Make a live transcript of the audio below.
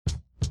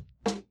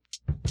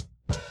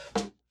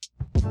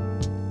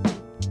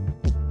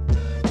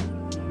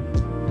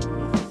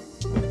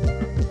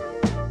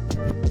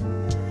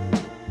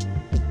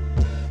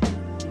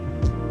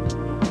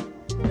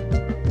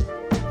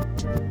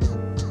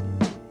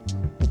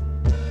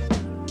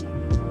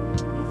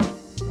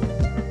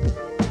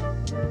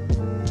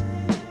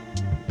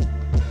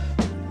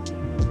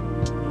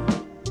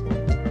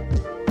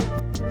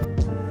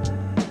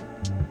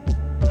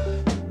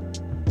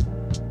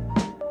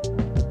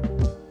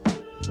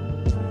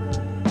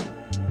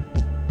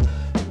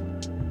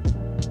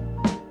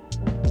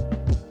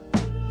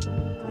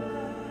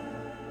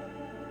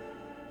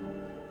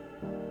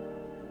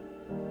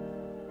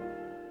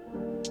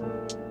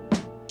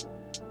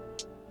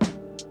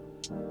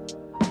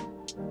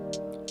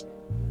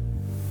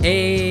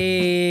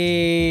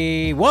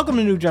Hey, welcome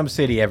to New Jump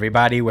City,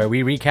 everybody, where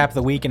we recap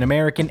the week in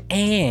American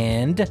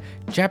and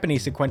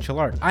Japanese sequential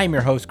art. I'm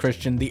your host,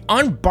 Christian, the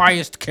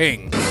unbiased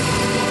king,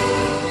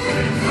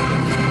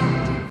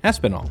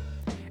 Espinal.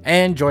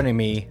 And joining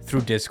me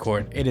through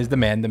Discord, it is the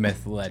man, the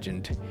myth, the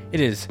legend. It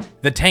is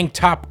the tank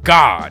top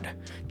god,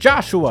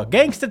 Joshua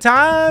Gangsta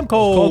Time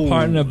Cole. It's called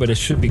partner, but it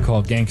should be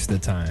called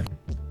Gangsta Time.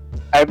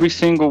 Every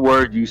single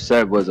word you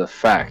said was a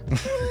fact.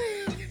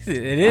 It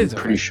is. I'm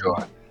pretty sure.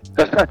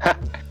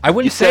 I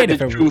wouldn't say it if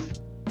the it truth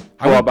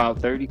for about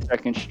 30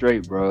 seconds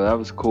straight, bro. That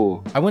was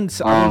cool. I wouldn't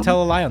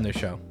tell a lie on this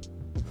show.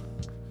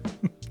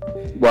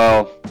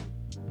 Well,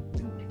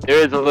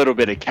 there is a little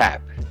bit of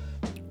cap.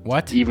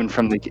 What? Even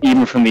from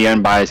the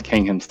unbiased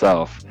king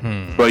himself.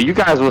 But you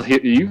guys will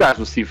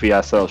see for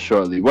yourselves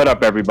shortly. What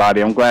up,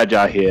 everybody? I'm glad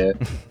y'all here.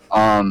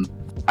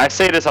 I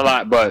say this a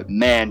lot, but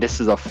man,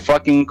 this is a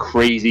fucking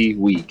crazy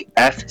week.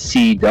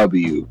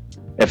 FCW.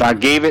 If I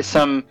gave it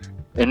some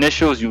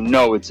initials, you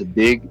know it's a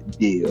big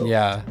deal.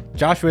 Yeah,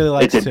 Josh really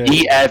likes it's a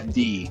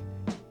DFD.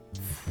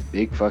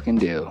 Big fucking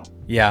deal.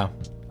 Yeah.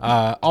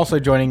 Also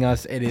joining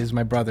us, it is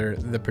my brother,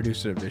 the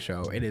producer of the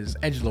show. It is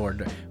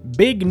Edgelord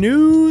Big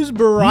News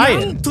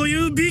Brian.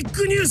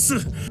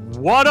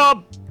 What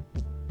up?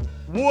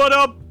 What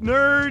up,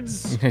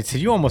 nerds?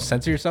 Did you almost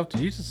censor yourself? Did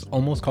you just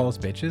almost call us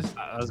bitches?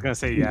 I was gonna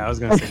say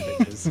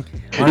bitches.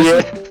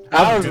 Honestly,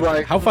 I was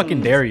like, how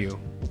fucking dare you?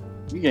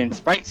 We getting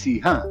spicy,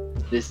 huh?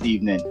 This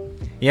evening.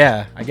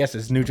 Yeah, I guess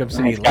it's New Jump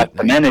City It's got late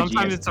some night. energy.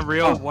 Sometimes it's a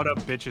real what up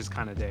bitches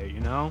kind of day,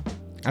 you know?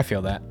 I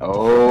feel that.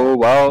 Oh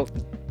well,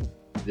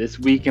 this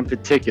week in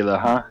particular,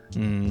 huh?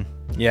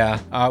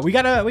 Yeah, we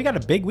got a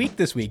big week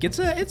this week. It's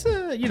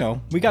a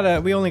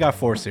we only got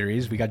 4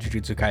 series. We got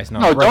Jujutsu Kaisen.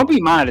 No, don't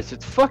be modest.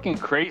 It's fucking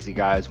crazy,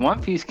 guys.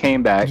 One Piece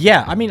came back.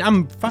 Yeah, I mean,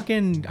 I'm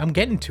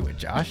getting to it,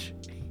 Josh.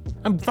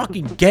 I'm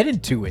fucking getting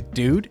to it,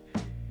 dude.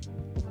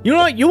 You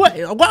know what?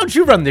 Why don't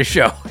you run this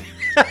show?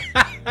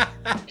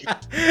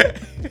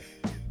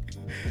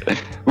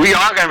 We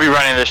are gonna be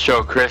running this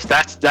show, Chris.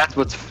 That's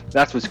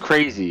what's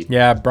crazy.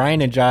 Yeah,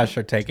 Brian and Josh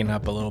are taking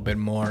up a little bit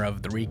more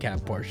of the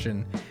recap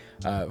portion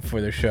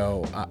for the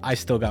show. I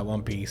still got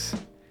One Piece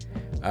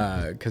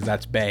because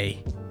that's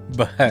Bay,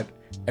 but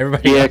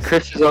everybody. Yeah,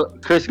 else...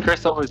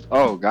 Chris always.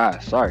 Oh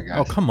gosh, sorry guys.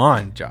 Oh come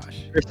on,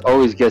 Josh. Chris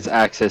always gets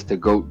access to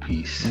Goat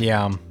Piece.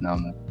 Yeah. No.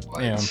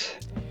 What?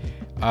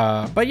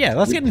 Yeah. But yeah,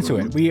 let's get into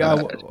it. We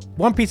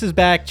One Piece is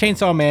back.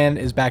 Chainsaw Man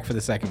is back for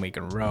the second week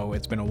in a row.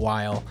 It's been a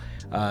while.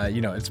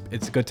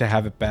 It's good to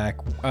have it back.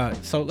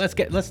 So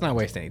let's not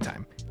waste any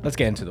time. Let's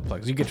get into the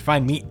plugs. You can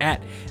find me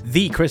at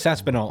the Chris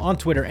Espinal on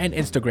Twitter and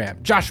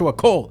Instagram. Joshua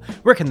Cole,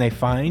 where can they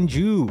find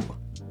you?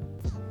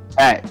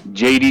 At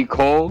JD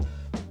Cole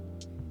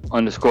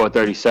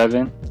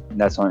 _37.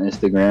 That's on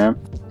Instagram.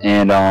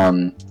 And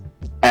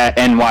at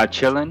NY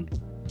Chillin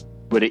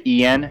with an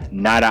EN,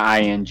 not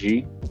an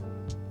ING.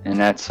 And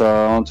that's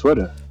on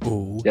Twitter.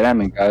 Ooh. Get at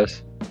me,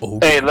 guys. Ooh.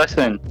 Hey,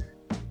 listen.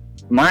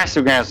 My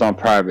Instagram's on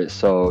private,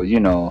 so,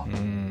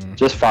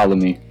 just follow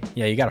me.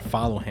 Yeah, you gotta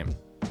follow him.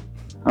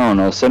 I don't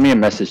know. Send me a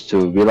message,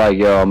 too. Be like,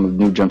 yo, I'm a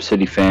New Jump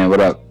City fan. What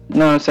up? You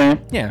know what I'm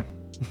saying? Yeah.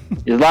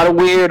 There's a lot of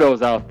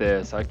weirdos out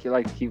there, so I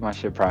like to keep my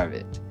shit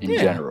private in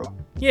general.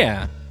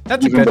 Yeah.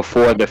 That's Even good.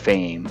 before the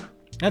fame.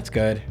 That's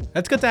good.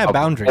 That's good to have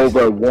boundaries.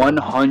 Over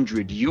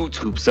 100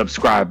 YouTube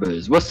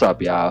subscribers. What's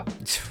up, y'all?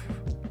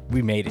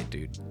 We made it,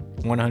 dude.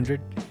 100?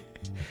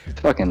 It's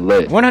fucking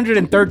lit.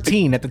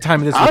 113 at the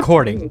time of this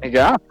recording. Nigga,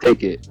 I'll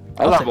take it.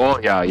 I love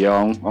all y'all,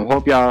 yo. I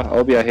hope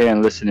y'all here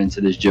and listening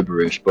to this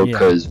gibberish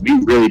because we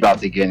really about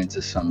to get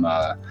into some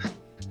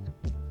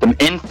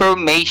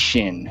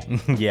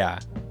information. Yeah.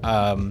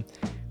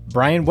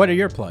 Brian, what are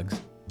your plugs?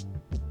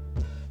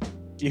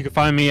 You can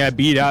find me at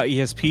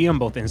BeatOutESP on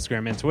both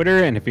Instagram and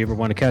Twitter. And if you ever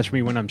want to catch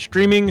me when I'm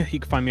streaming, you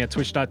can find me at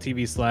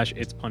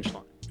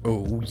twitch.tv/itspunchline.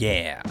 Oh,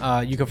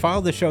 yeah. You can follow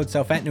the show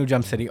itself at New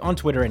Jump City on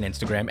Twitter and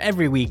Instagram.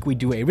 Every week, we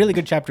do a really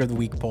good chapter of the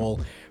week poll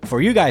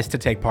for you guys to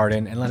take part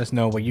in and let us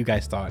know what you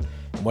guys thought.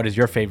 What is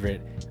your favorite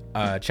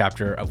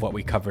chapter of what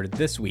we covered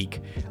this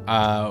week?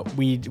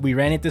 We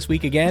ran it this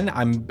week again.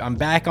 I'm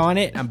back on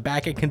it. I'm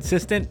back and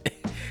consistent.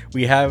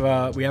 We have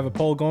a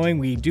poll going.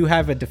 We do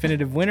have a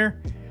definitive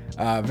winner.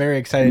 Very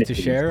excited to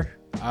share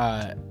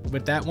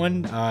with that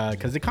one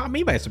because it caught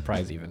me by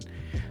surprise even.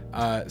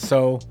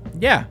 So,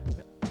 yeah.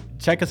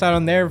 Check us out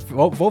on there.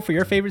 Vote for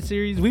your favorite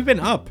series. We've been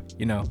up,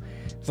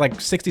 It's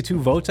like 62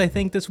 votes, I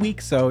think, this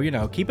week.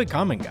 So, keep it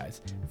coming,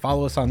 guys.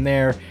 Follow us on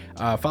there.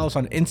 Follow us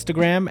on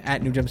Instagram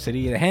at New Jump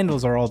City. The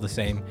handles are all the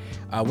same.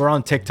 We're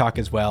on TikTok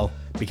as well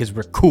because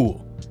we're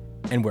cool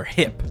and we're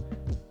hip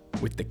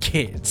with the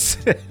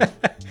kids.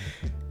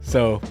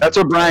 So that's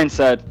what Brian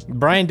said.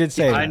 Brian did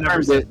say I that.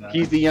 never said that.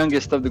 He's the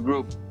youngest of the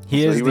group.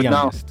 He is the would know.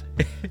 youngest.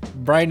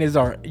 Brian is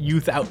our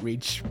youth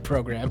outreach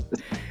program.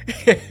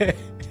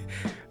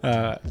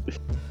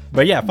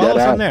 But yeah, follow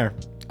us on there.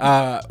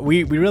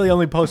 We really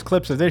only post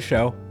clips of this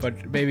show,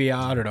 but maybe,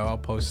 I don't know, I'll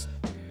post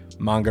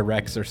Manga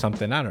Rex or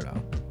something. I don't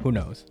know. Who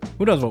knows?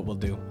 Who knows what we'll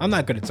do? I'm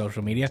not good at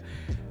social media.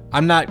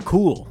 I'm not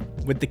cool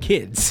with the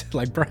kids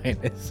like Brian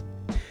is.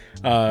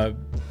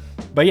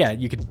 But yeah,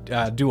 you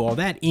could do all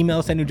that. Email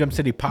us at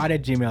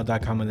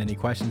newjumpcitypod@gmail.com with any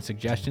questions,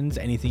 suggestions,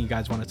 anything you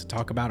guys want us to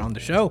talk about on the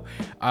show.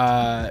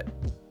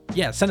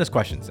 Yeah, send us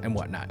questions and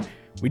whatnot.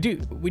 We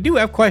do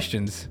have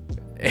questions.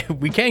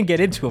 We can get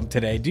into them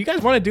today. Do you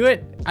guys want to do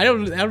it? I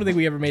don't think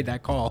we ever made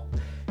that call.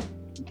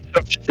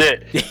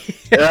 Shit.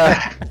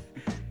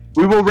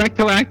 We will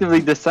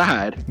retroactively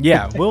decide.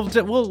 Yeah,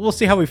 we'll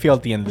see how we feel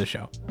at the end of the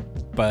show.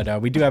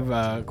 But we do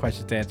have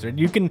questions to answer.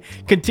 You can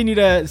continue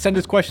to send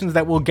us questions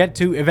that we'll get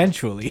to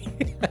eventually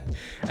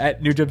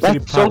at New Jump City.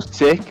 That's so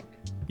sick.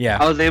 Yeah,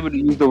 I was able to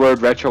use the word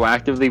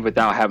retroactively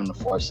without having to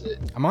force it.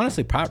 I'm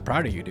honestly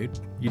proud of you, dude.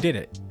 You did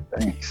it.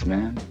 Thanks,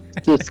 man.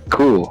 It's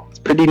cool. It's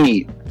pretty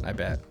neat. I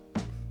bet.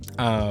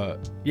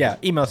 Yeah,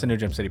 email us at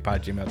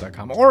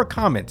newjumpcitypod@gmail.com or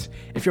comment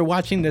if you're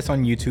watching this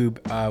on YouTube,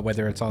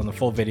 whether it's on the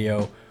full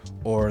video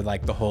or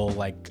like the whole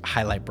like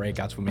highlight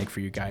breakouts we make for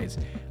you guys.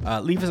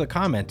 Leave us a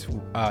comment.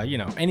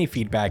 Any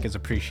feedback is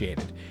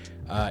appreciated.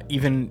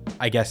 Even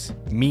I guess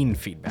mean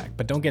feedback,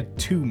 but don't get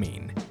too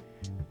mean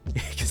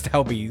because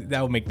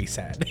that'll make me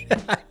sad.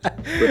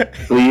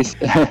 Please.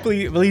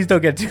 please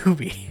don't get too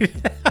mean.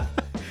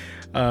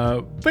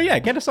 But yeah,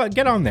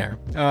 get on there.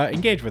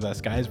 Engage with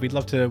us, guys. We'd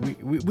love to.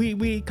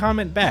 We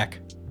comment back.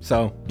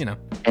 So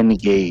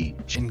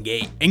Engage.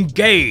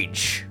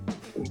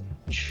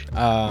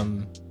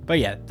 But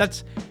yeah, I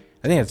think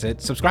that's it.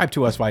 Subscribe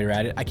to us while you're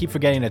at it. I keep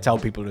forgetting to tell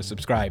people to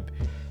subscribe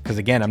because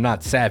again, I'm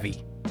not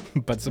savvy.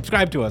 But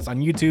subscribe to us on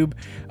YouTube.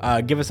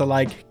 Give us a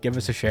like, give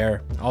us a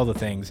share, all the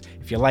things.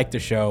 If you like the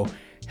show,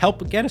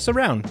 help get us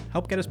around,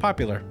 help get us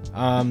popular.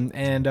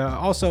 And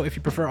also, if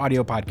you prefer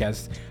audio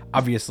podcasts,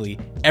 obviously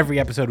every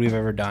episode we've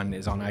ever done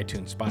is on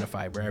iTunes,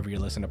 Spotify, wherever you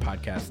listen to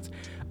podcasts.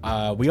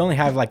 We only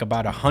have like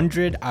about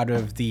 100 out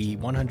of the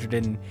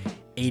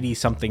 180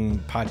 something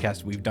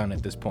podcasts we've done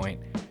at this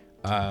point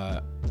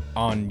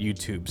on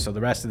YouTube. So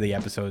the rest of the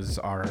episodes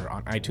are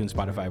on iTunes,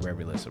 Spotify,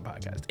 wherever you listen to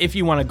podcasts. If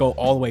you want to go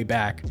all the way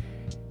back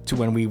to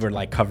when we were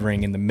like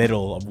covering in the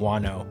middle of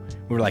Wano,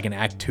 we were like in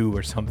Act 2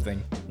 or something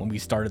when we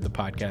started the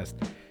podcast.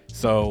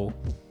 So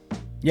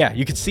yeah,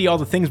 you could see all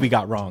the things we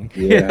got wrong.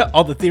 Yeah.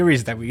 All the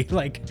theories that we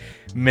like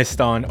missed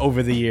on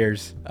over the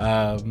years.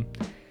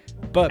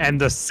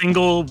 And the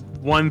single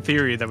one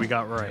theory that we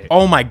got right.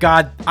 oh my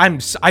god,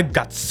 I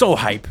got so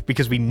hype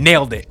because we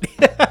nailed it.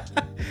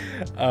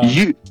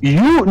 You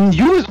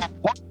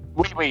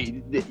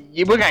wait,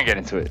 we're gonna get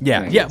into it.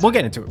 Yeah, we'll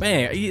get into it.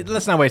 Man,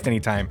 let's not waste any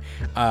time.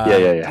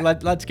 Yeah.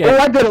 Let's get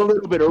I did a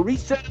little bit of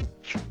research.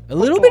 a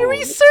little bit of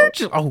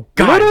research. Oh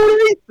god, Little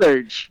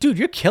research. dude,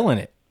 you're killing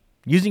it.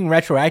 Using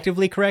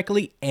retroactively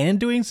correctly and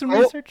doing some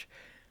research.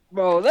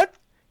 Bro, that's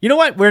You know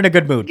what? We're in a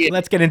good mood. Yeah.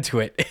 Let's get into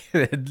it.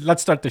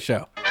 Let's start the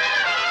show.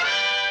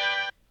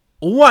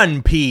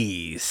 One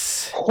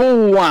Piece.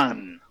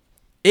 one.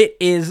 It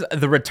is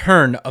the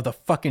return of the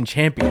fucking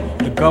champion,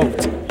 the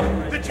GOAT.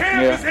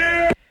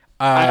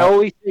 I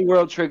always say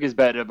World Trigger's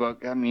better, but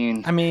I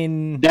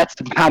mean that's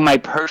how my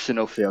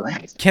personal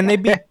feelings. Can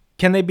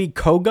they be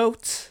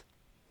co-goats?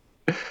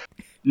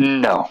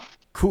 No,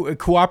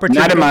 Cooperative.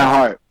 not in my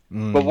heart.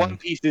 But One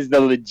Piece is the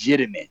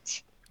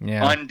legitimate,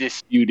 Yeah.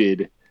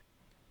 undisputed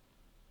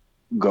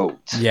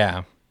GOAT.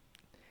 Yeah.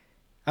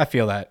 I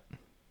feel that.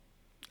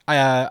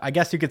 I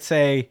guess you could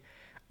say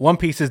One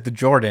Piece is the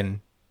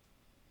Jordan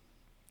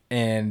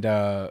and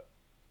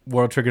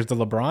World Trigger's the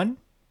LeBron?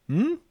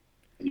 I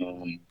don't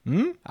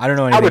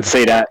know anything. I would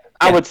say that.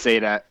 I would say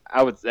that.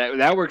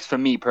 That works for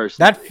me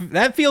personally.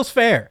 That feels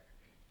fair.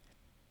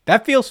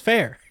 That feels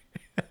fair.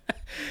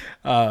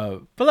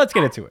 But let's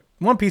get into it.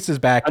 One Piece is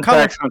back.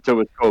 Hunter Hunter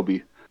with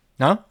Kobe.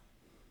 Huh?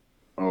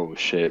 Oh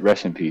shit!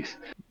 Rest in peace.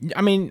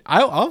 I mean,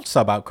 I'll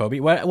sub out Kobe.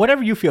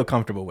 Whatever you feel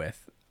comfortable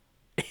with.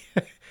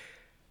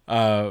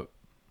 But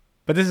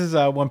this is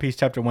One Piece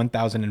chapter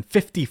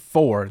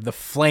 1054, The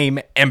Flame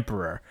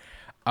Emperor.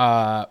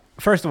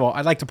 First of all,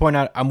 I'd like to point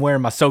out I'm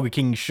wearing my Soga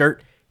King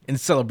shirt in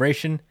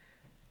celebration.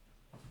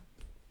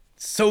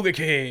 Soga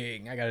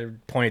King. I gotta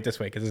point it this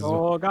way because this is.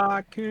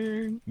 Soga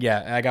King.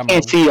 Yeah, I got my.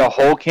 Can't see a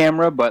whole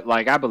camera, but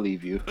like I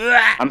believe you.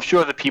 I'm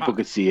sure the people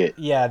could see it.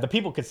 Yeah, the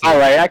people could see. All it.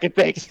 right, I can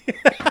thanks.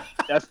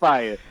 That's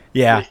fire.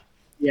 Yeah.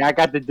 Yeah, I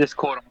got the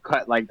Discord on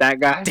cut like that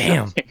guy.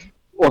 Damn.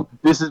 Well,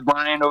 this is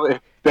Brian over.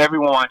 For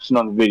everyone watching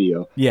on the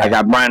video, Yeah. I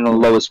got Brian on the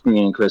lowest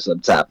screen and Chris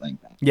up top like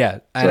that. Yeah,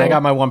 and I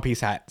got my One Piece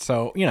hat.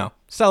 So,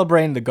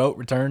 celebrating the GOAT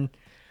return.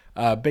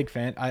 Big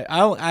fan.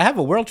 I have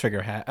a World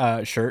Trigger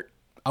hat shirt.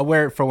 I'll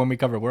wear it for when we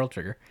cover World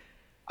Trigger.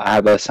 I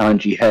have a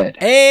Sanji head.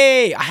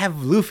 Hey, I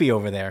have Luffy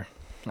over there.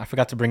 I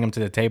forgot to bring him to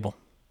the table.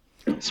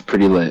 It's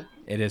pretty lit.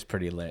 It is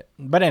pretty lit.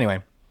 But anyway,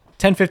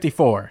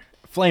 1054,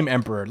 Flame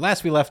Emperor.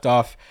 Last we left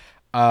off,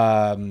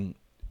 Ryugukyu,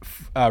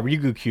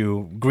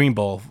 Green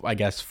Bull, I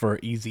guess, for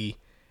easy,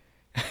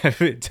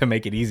 to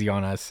make it easy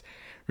on us.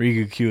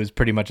 Ryugukyu is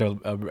pretty much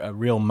a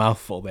real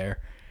mouthful there.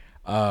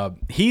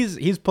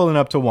 He's pulling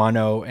up to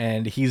Wano,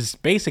 and he's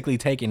basically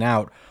taking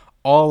out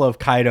all of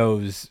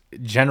Kaido's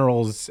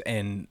generals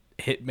and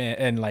hitmen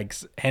and like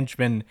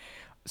henchmen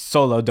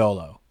solo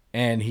dolo.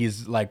 And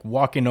he's like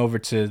walking over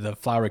to the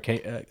flower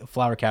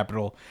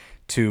capital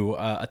to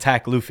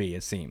attack Luffy,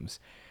 it seems.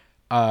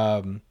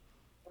 And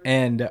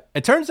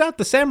it turns out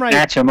the samurai...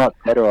 Snatch him up,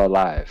 dead or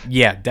alive.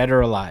 Yeah, dead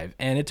or alive.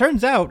 And it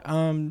turns out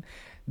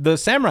the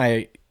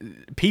samurai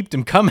peeped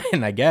him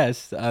coming, I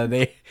guess.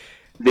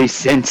 They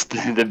sensed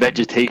the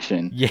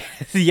vegetation.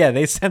 Yeah,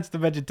 they sensed the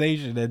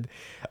vegetation, and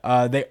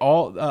they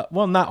all,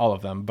 well, not all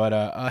of them, but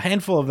a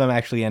handful of them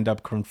actually end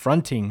up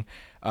confronting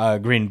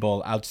Green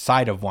Bull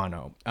outside of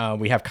Wano.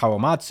 We have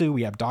Kawamatsu,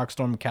 we have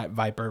Darkstorm, Cat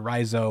Viper,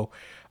 Raizo,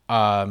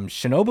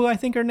 Shinobu, I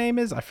think her name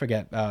is. I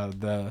forget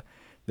the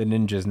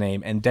ninja's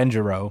name, and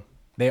Denjiro.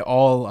 They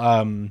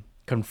all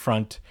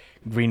confront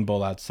Green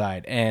Bull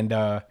outside,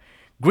 and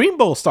Green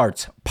Bull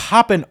starts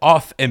popping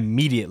off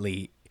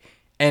immediately.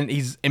 And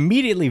he's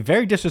immediately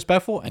very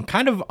disrespectful and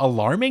kind of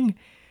alarming.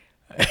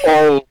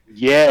 Oh,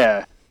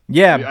 yeah.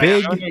 Yeah,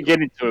 We're going to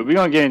get into it. We're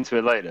going to get into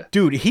it later.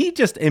 Dude, he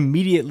just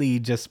immediately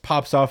just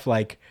pops off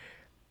like,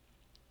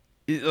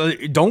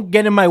 don't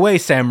get in my way,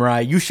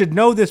 samurai. You should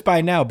know this by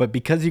now, but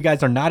because you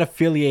guys are not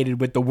affiliated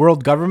with the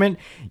world government,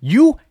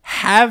 you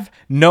have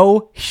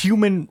no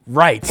human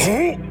rights.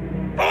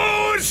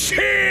 Oh,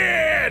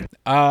 shit!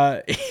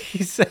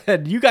 He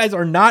said, you guys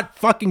are not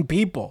fucking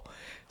people.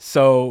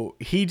 So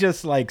he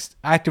just like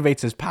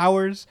activates his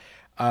powers,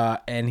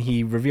 and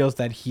he reveals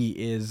that he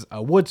is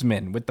a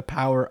woodsman with the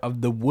power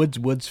of the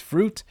woods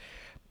fruit.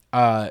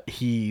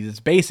 He's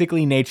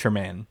basically Nature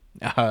Man.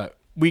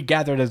 We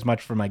gathered as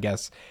much from, I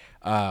guess,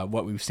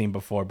 what we've seen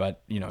before,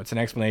 but you know, it's an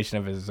explanation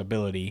of his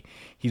ability.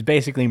 He's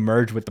basically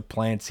merged with the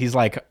plants. He's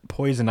like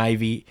Poison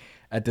Ivy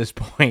at this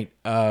point.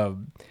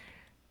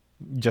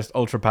 Just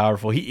ultra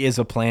powerful. He is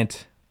a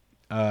plant.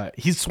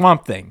 He's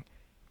Swamp Thing.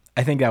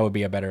 I think that would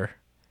be a better.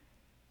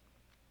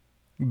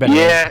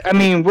 Yeah, I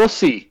mean, we'll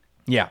see.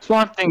 Yeah.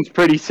 Swamp Thing's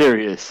pretty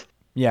serious.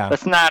 Yeah.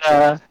 Let's not,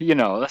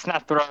 let's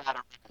not throw that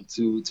around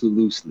too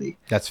loosely.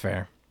 That's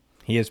fair.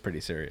 He is pretty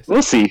serious.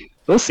 We'll see.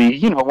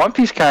 One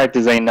Piece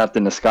characters ain't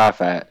nothing to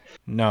scoff at.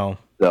 No.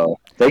 So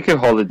they could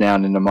hold it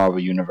down in the Marvel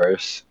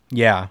Universe.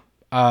 Yeah.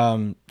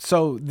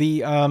 So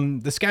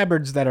the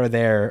scabbards that are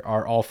there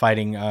are all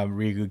fighting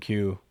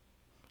Ryukyu.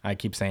 I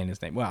keep saying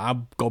his name. Well,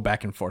 I'll go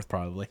back and forth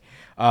probably.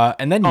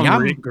 And then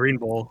Green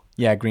Bull.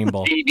 Yeah, Green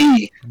Bull.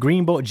 GB.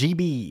 Green Bull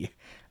GB.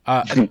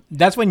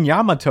 That's when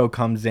Yamato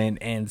comes in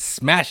and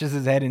smashes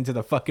his head into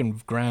the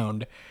fucking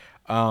ground.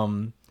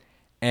 And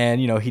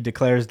you know, he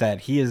declares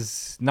that he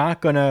is not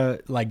gonna,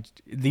 like,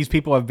 these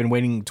people have been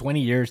waiting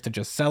 20 years to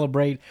just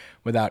celebrate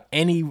without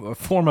any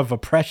form of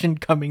oppression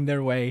coming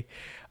their way.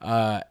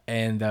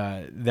 And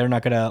they're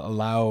not gonna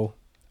allow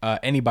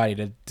anybody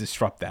to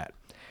disrupt that.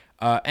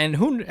 And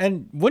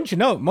wouldn't you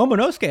know,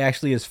 Momonosuke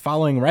actually is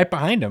following right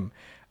behind him.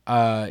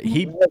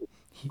 He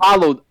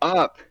followed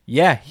up.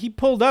 Yeah, he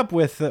pulled up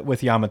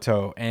with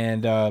Yamato,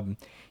 and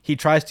he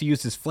tries to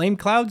use his flame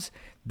clouds.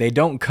 They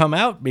don't come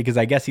out because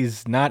I guess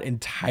he's not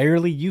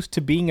entirely used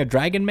to being a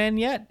dragon man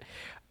yet.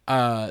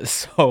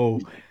 So,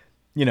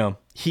 you know,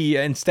 he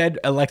instead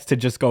elects to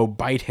just go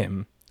bite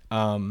him.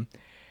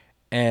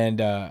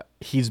 And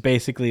he's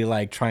basically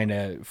like trying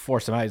to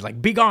force him out. He's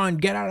like, "Be gone,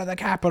 get out of the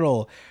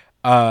capital."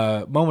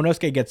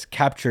 Momonosuke gets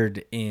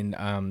captured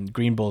in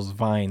Green Bull's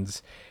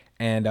vines,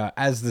 and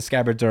as the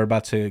scabbards are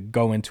about to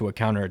go into a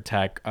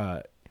counterattack,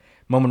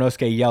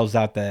 Momonosuke yells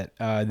out that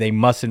they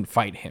mustn't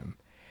fight him,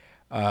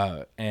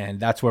 and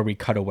that's where we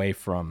cut away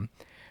from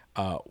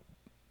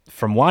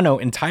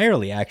Wano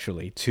entirely,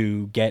 actually,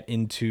 to get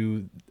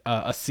into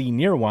a scene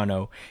near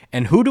Wano.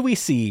 And who do we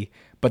see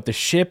but the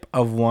ship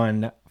of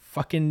one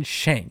fucking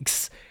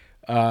Shanks?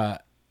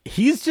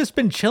 He's just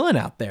been chilling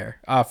out there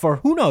for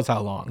who knows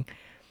how long.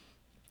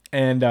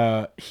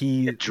 And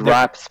he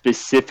dropped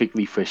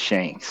specifically for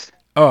Shanks.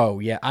 Oh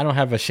yeah, I don't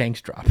have a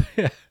Shanks drop.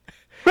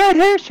 Red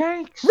hair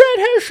Shanks. Red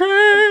hair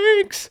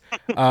Shanks.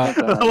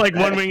 Like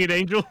One Winged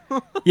Angel.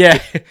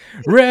 Yeah,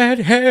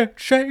 red hair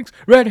Shanks.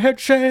 Red hair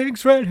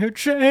Shanks. Red hair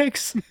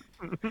Shanks.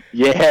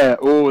 Yeah.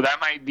 Oh, that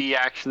might be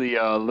actually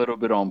a little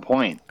bit on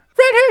point.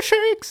 Red hair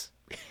Shanks.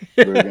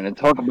 We're gonna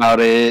talk about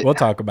it. We'll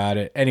talk about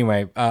it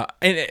anyway.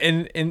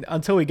 And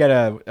until we get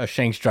a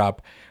Shanks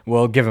drop,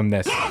 we'll give him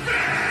this.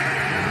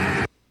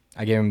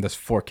 I gave him this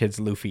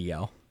 4Kids Luffy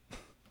yell.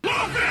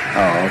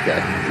 Oh,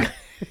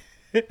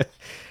 okay.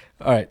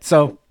 All right,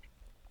 so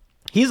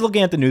he's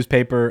looking at the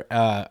newspaper,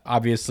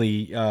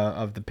 obviously,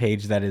 of the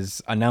page that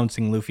is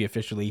announcing Luffy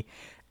officially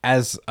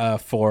as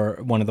for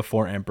one of the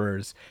 4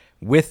 emperors,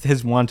 with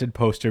his wanted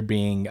poster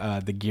being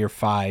the Gear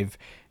 5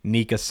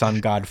 Nika Sun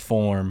God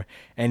form.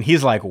 And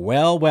he's like,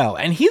 well,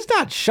 and he's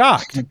not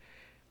shocked.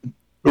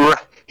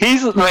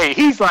 He's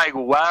like,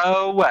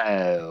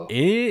 wow.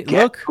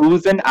 Look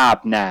who's an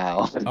op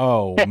now.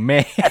 Oh,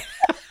 man.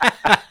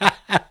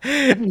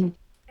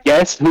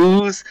 Guess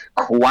who's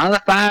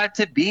qualified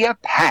to be a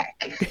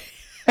pack?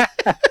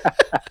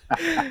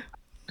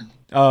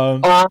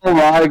 Oh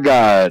my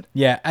god.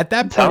 Yeah, at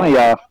that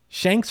point,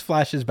 Shanks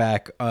flashes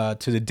back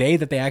to the day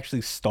that they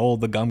actually stole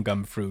the Gum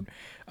Gum fruit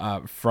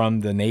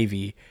from the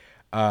Navy.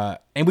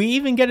 And we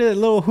even get a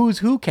little Who's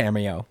Who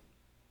cameo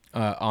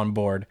on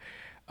board.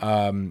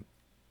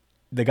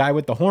 The guy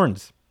with the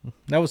horns.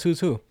 That was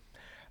Who's Who.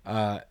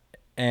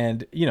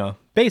 And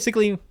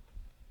basically,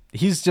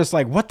 he's just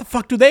like, what the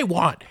fuck do they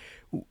want?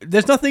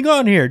 There's nothing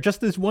on here,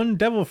 just this one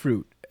devil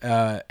fruit.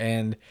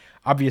 And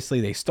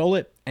obviously they stole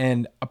it.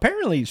 And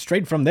apparently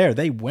straight from there,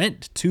 they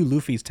went to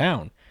Luffy's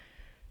town,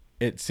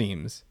 it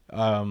seems.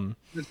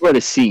 That's what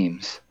it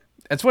seems.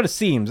 That's what it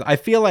seems. I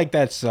feel like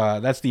that's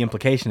the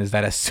implication, is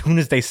that as soon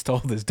as they stole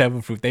this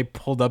devil fruit, they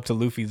pulled up to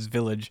Luffy's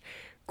village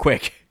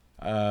quick.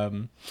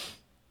 And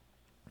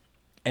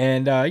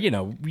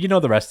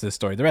the rest of the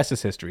story. The rest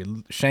is history.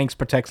 Shanks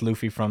protects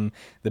Luffy from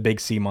the big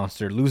sea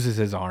monster, loses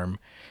his arm.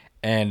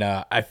 And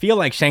I feel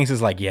like Shanks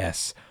is like,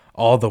 yes,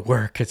 all the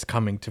work is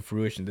coming to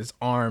fruition. This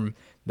arm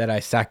that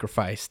I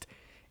sacrificed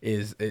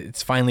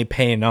it's finally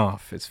paying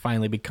off. It's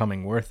finally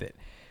becoming worth it.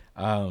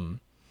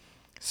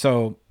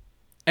 So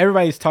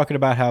everybody's talking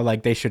about how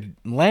like they should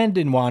land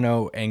in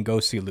Wano and go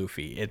see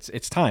Luffy.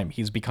 It's time.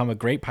 He's become a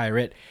great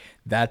pirate.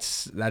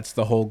 That's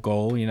the whole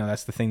goal.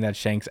 That's the thing that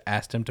Shanks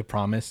asked him to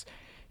promise.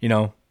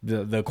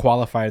 The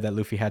qualifier that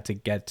Luffy had to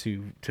get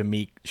to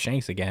meet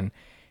Shanks again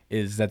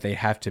is that he'd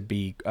have to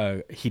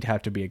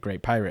be a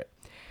great pirate.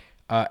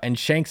 And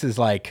Shanks is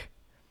like,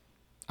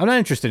 I'm not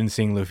interested in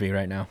seeing Luffy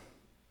right now.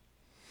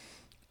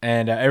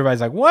 And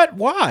everybody's like, what?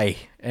 Why?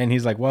 And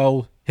he's like,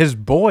 well, his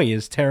boy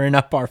is tearing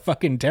up our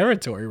fucking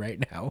territory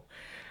right now.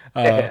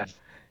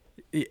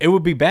 It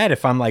would be bad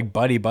if I'm like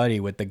buddy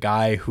with the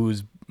guy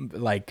who's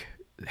like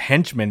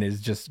henchman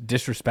is just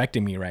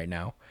disrespecting me right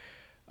now.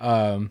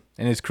 And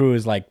his crew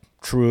is like,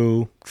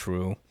 true.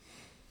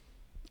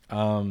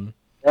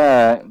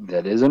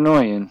 That is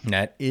annoying.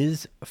 That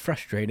is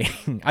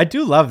frustrating. I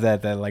do love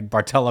that like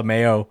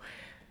Bartolomeo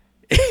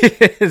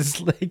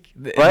is like,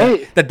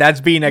 right?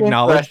 That's being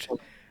acknowledged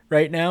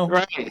right now.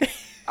 Right.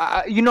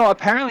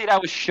 Apparently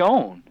that was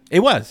shown.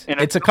 It was.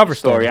 It's a cover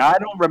story. I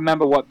don't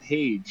remember what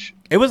page.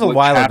 It was a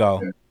while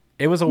ago.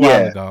 It was a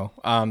while ago.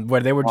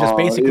 Where they were just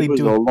basically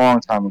doing. A long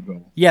time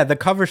ago. Yeah, the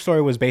cover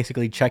story was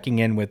basically checking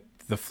in with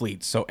the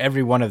fleet, so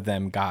every one of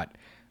them got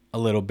a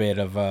little bit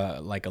of a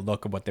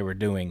look at what they were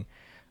doing.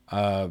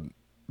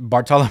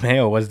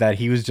 Bartolomeo was that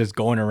he was just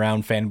going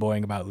around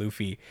fanboying about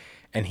Luffy,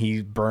 and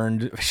he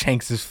burned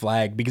Shanks's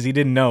flag because he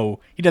doesn't know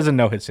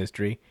his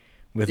history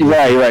with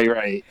Luffy.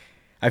 Right.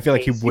 I feel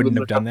like he wouldn't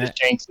have done that.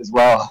 Shanks as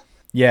well.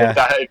 Yeah.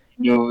 That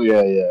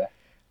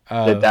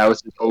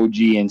was his OG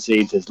and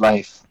saved his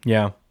life.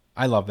 Yeah,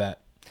 I love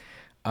that.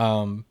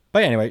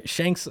 But anyway,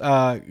 Shanks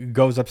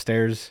goes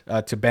upstairs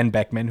to Ben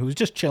Beckman, who's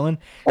just chilling.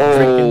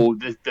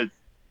 The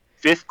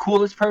fifth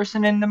coolest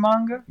person in the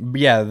manga?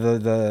 Yeah,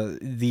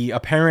 the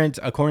apparent,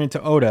 according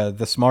to Oda,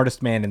 the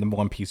smartest man in the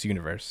One Piece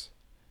universe.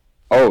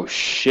 Oh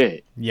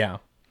shit. Yeah.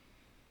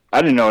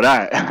 I didn't know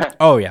that.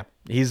 Oh yeah.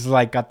 He's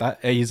like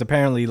he's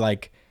apparently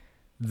like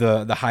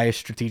the highest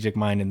strategic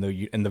mind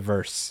in the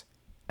verse,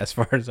 as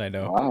far as I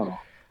know.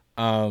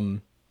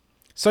 Wow.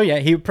 So yeah,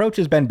 he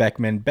approaches Ben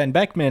Beckman. Ben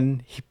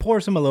Beckman, he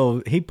pours him a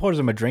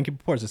drink. He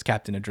pours his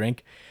captain a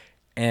drink,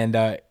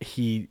 and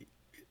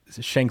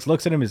Shanks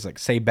looks at him. He's like,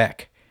 "Say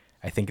Beck,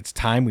 I think it's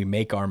time we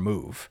make our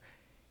move.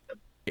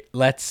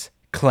 Let's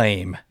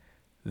claim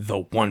the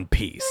One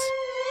Piece."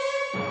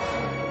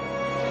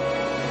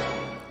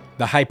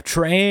 The hype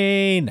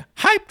train.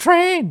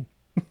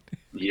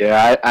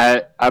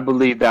 Yeah, I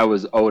believe that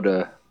was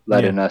Oda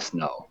letting us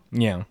know.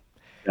 Yeah.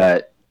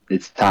 That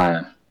it's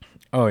time.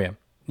 Oh yeah.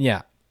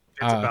 Yeah.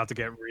 It's about to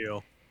get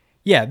real.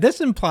 Yeah,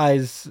 this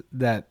implies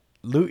that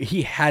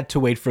he had to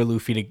wait for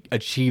Luffy to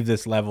achieve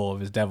this level of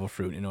his devil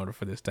fruit in order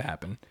for this to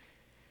happen.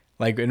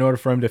 Like, in order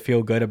for him to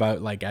feel good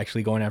about like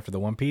actually going after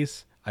the One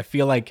Piece, I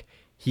feel like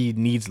he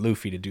needs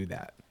Luffy to do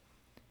that.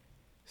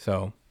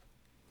 So,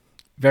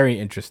 very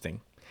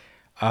interesting.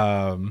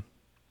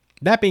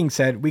 That being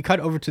said, we cut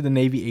over to the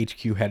Navy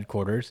HQ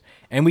headquarters,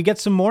 and we get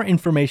some more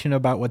information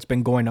about what's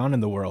been going on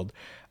in the world.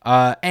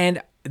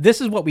 And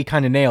this is what we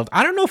kind of nailed.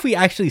 I don't know if we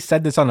actually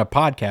said this on a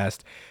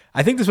podcast.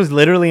 I think this was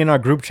literally in our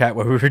group chat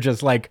where we were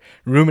just like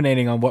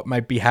ruminating on what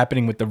might be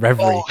happening with the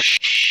Reverie. Oh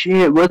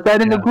shit! Was that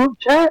in the group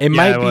chat? It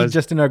might be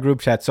just in our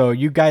group chat, so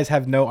you guys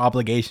have no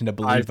obligation to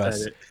believe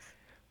us.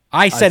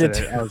 I said it.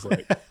 I was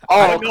like,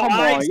 "Oh, come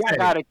on! Y'all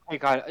gotta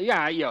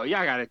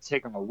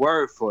take on a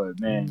word for it,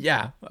 man."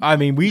 Yeah, I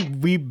mean,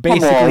 we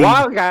basically. Come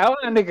on, why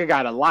a nigga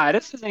gotta lie?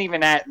 This isn't even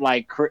that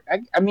like.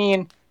 I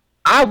mean,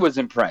 I was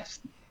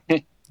impressed.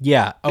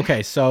 Yeah.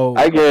 Okay. So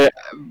I get,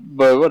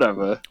 but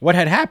whatever. What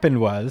had happened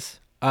was,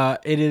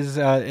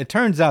 it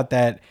turns out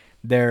that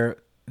the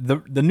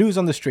news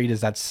on the street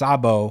is that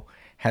Sabo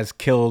has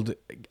killed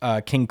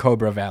King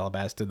Cobra of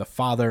Alabasta, the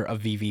father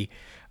of Vivi.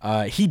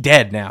 He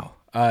dead now.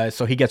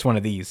 So he gets one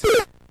of these.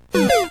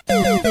 And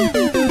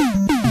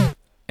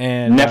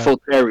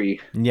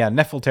Nefeltari.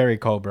 Nefeltari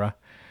Cobra.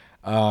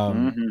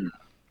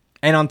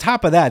 And on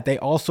top of that, they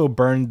also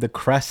burned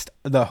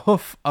the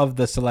hoof of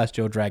the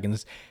Celestial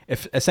Dragons,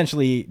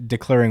 essentially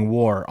declaring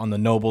war on the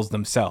nobles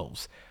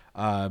themselves.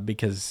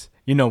 Because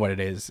you know what it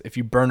is. If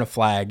you burn a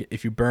flag,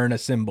 if you burn a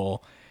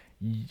symbol,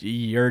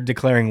 you're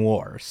declaring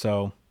war.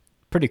 So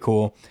pretty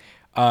cool.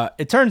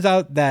 It turns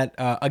out that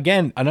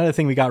again, another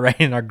thing we got right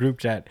in our group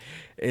chat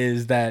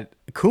is that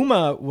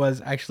Kuma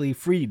was actually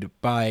freed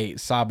by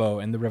Sabo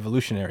and the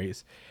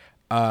revolutionaries.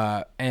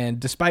 And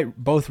despite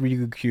both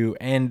Ryukyu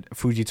and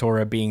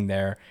Fujitora being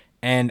there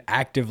and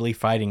actively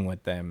fighting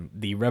with them,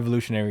 the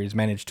revolutionaries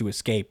managed to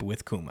escape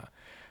with Kuma.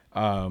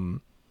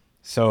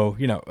 So,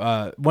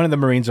 one of the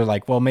Marines are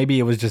like, well, maybe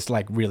it was just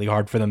like really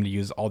hard for them to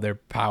use all their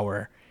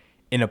power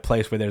in a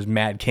place where there's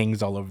mad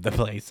kings all over the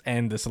place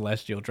and the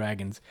celestial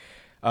dragons.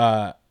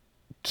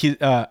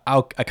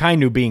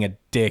 Akainu being a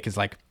dick is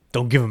like,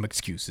 don't give them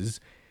excuses.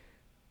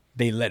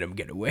 They let him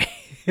get away.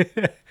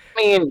 I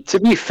mean, to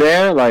be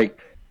fair, like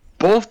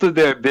both of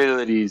their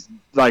abilities,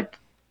 like,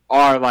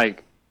 are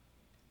like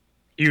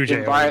Huge.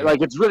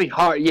 like it's really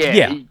hard. Yeah.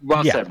 Yeah.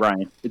 Well Yeah. said,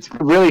 Brian. It's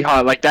really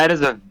hard. Like that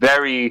is a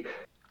very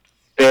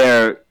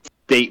fair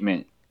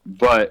statement,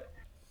 but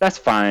that's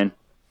fine.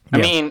 I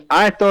Yeah. mean,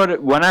 I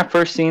thought when I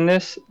first seen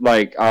this,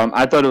 like,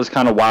 I thought it was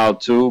kind of wild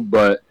too.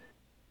 But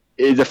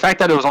the fact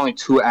that it was only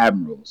 2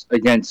 admirals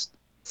against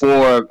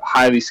 4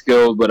 highly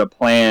skilled with a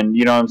plan,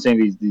 you know what I'm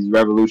saying? These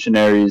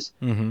revolutionaries,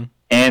 Mm-hmm.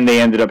 and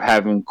they ended up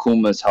having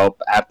Kuma's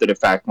help after the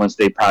fact once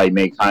they probably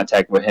made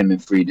contact with him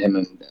and freed him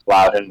and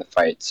allowed him to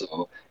fight.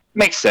 So it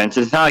makes sense.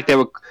 It's not like they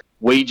were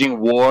waging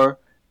war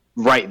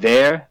right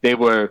there. It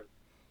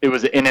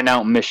was an in and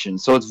out mission,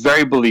 so it's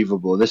very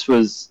believable. This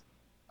was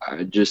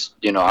just,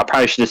 I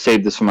probably should have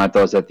saved this for my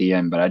thoughts at the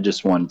end, but I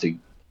just wanted to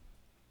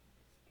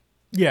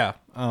Yeah.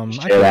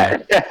 share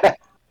that.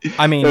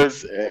 I mean,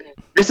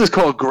 This is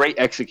called great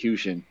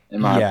execution,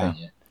 in my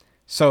opinion.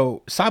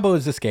 so Sabo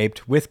has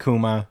escaped with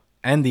Kuma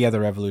and the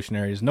other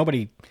revolutionaries.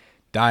 Nobody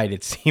died,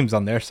 it seems,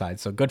 on their side,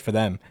 so good for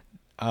them.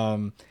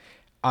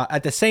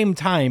 At the same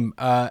time,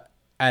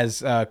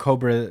 as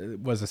Cobra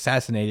was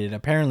assassinated,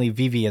 apparently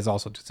Vivi has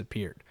also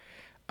disappeared.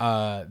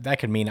 That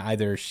could mean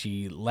either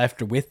she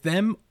left with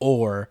them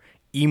or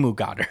Imu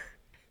got her,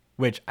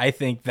 which I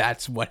think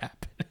that's what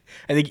happened.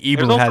 I think Imu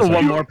There's has also her.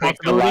 one more The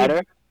possibility.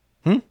 latter?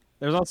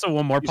 There's also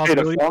one more You say the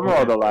possibility. former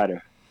or the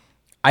latter?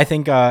 I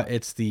think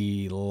it's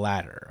the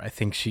latter. I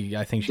think she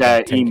That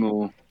got taken.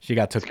 Emu She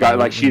got took. got,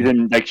 by like,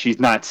 Emu. she's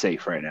not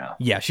safe right now.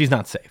 Yeah, she's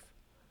not safe.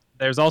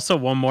 There's also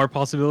one more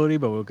possibility,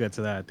 but we'll get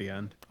to that at the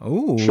end.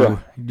 Ooh.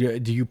 Sure. Do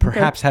you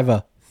perhaps have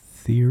a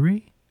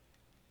theory?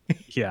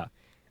 Yeah.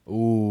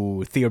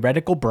 Ooh,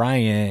 theoretical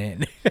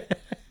Brian.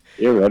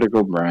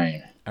 Theoretical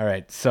Brian. All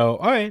right. So,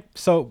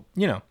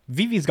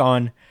 Vivi's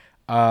gone.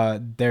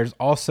 There's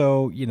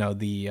also,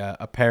 the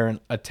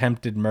apparent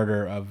attempted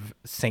murder of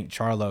Saint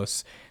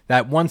Charlos,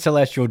 that one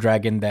celestial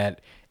dragon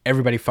that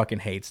everybody fucking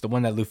hates, the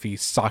one that Luffy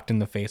socked in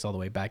the face all the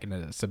way back into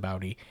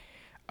Sabaody.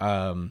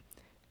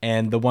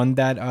 And the one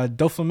that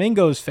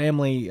Doflamingo's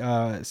family,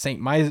 Saint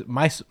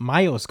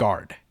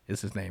Myosgard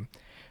is his name.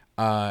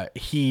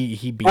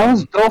 He beat That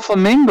was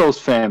Doflamingo's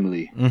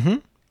family.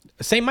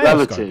 Saint Myosgard.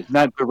 Relative,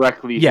 not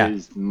directly Yeah.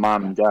 his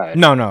mom and dad.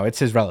 No, it's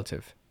his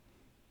relative.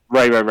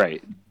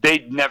 Right. They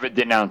never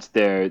denounced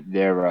their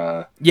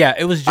Yeah,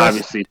 it was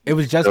Obviously, just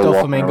they're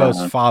walking Doflamingo's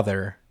around.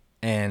 father,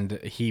 and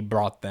he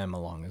brought them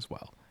along as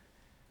well.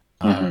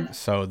 Mm-hmm.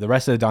 So the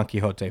rest of the Don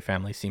Quixote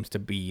family seems to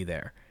be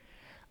there.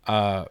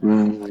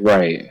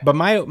 right. But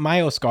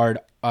Myosgard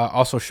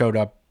also showed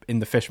up in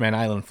the Fishman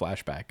Island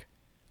flashback.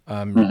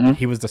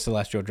 He was the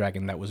celestial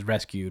dragon that was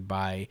rescued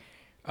by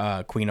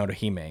Queen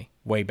Otohime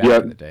way back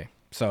Yep. in the day.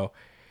 So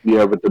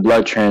Yeah, with the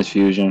blood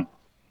transfusion.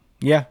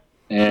 yeah,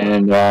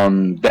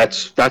 And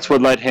that's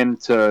what led him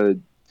to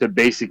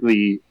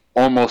basically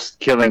almost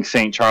killing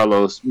Saint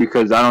Charlos,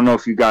 because I don't know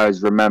if you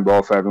guys remember,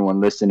 or for everyone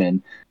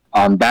listening,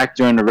 back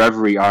during the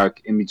Reverie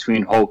arc in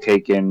between Whole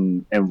Cake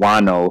and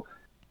Wano,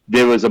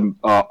 there was a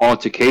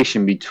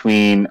altercation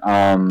between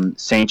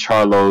Saint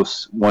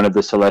Charlos, one of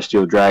the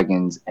celestial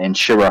dragons, and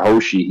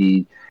Shirahoshi.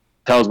 He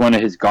tells one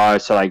of his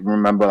guards to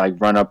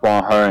run up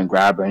on her and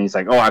grab her, and he's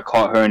like, "Oh, I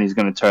caught her," and he's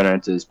gonna turn her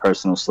into his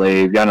personal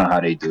slave. Y'all know how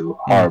they do.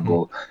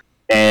 Horrible.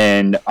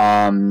 And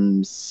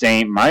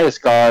Saint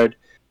Myosgard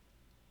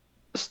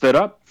stood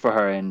up for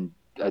her and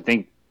I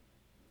think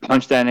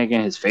punched that nigga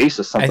in his face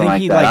or I something think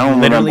like he that. I don't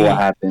literally. remember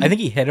what happened. I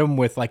think he hit him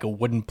with like a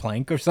wooden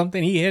plank or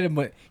something. He hit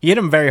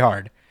him very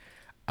hard.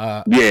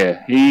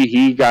 Yeah,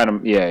 he got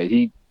him. Yeah,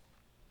 he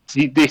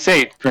they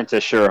say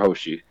Princess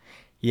Shirahoshi,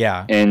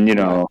 Yeah, and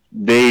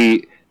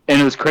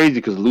it was crazy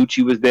because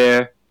Lucci was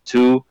there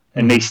too,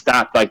 and they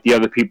stopped like the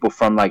other people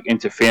from like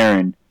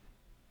interfering.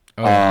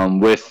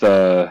 With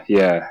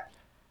yeah.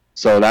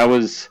 So that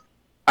was,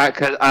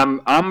 cause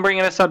I'm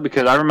bringing this up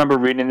because I remember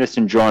reading this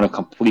and drawing a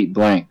complete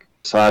blank.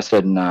 So I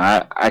said,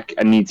 nah, I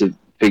need to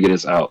figure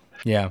this out.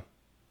 yeah.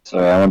 So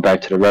I went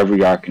back to the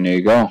Reverie arc, and there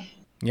you go.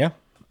 Yeah.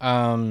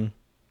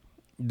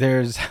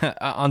 There's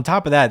on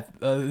top of that,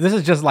 this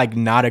is just like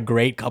not a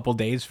great couple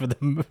days for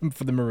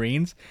the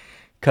Marines,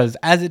 because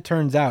as it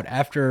turns out,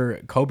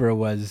 after Cobra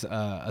was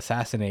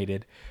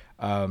assassinated,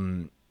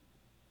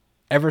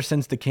 ever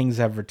since the kings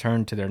have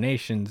returned to their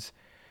nations,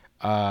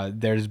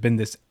 there's been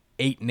this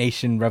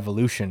 8-nation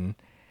revolution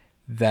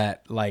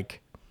that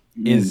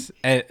is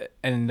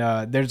and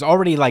there's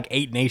already like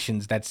 8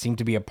 nations that seem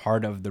to be a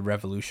part of the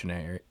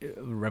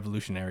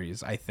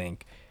revolutionaries. I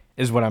think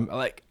is what I'm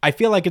like. I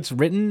feel like it's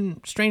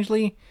written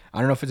strangely. I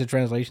don't know if it's a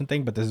translation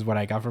thing, but this is what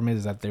I got from it: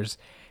 is that there's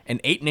an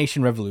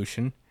 8-nation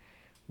revolution,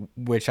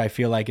 which I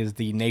feel like is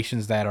the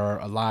nations that are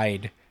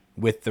allied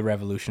with the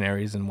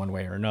revolutionaries in one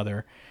way or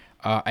another.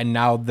 And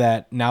now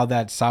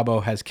that Sabo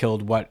has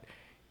killed what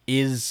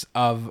is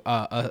of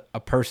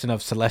a person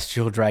of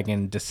celestial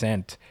dragon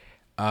descent,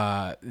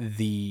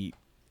 it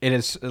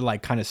has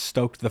like kind of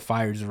stoked the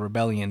fires of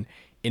rebellion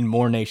in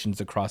more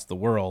nations across the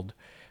world.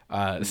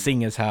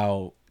 Seeing as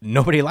how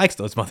nobody likes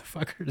those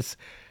motherfuckers,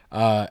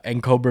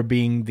 and Cobra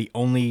being the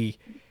only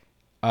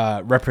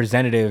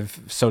representative,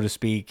 so to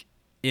speak,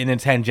 in a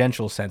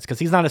tangential sense, because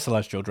he's not a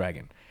celestial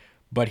dragon,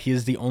 but he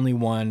is the only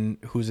one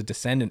who's a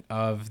descendant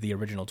of the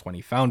original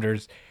 20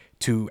 founders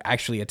to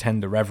actually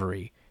attend the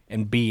reverie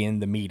and be in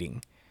the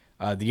meeting.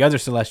 The other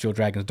celestial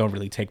dragons don't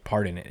really take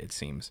part in it, it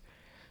seems.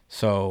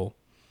 So,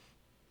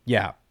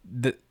 yeah,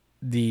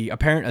 the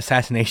apparent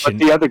assassination.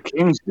 But the other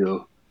kings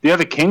do. The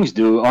other kings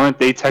do. Aren't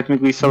they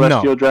technically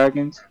celestial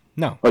dragons?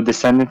 No. Or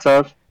descendants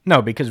of?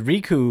 No, because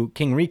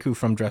King Riku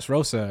from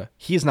Dressrosa,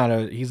 he's not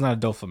a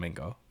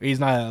Doflamingo. He's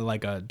not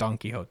like a Don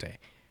Quixote.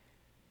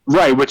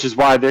 Right, which is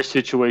why their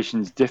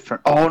situation's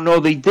different. Oh no,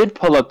 they did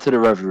pull up to the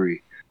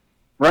reverie.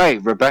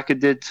 Right, Rebecca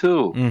did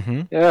too.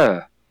 Mm-hmm.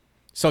 Yeah.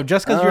 So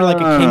just because you're like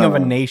a king of a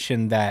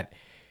nation that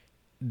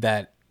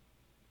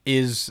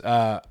is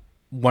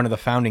one of the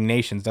founding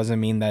nations doesn't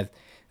mean that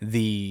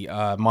the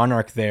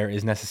monarch there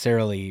is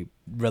necessarily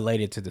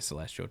related to the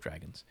celestial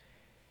dragons.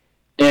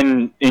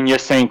 And you're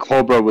saying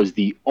Cobra was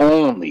the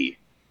only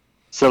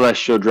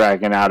celestial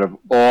dragon out of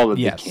all of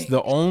the kings? Yes,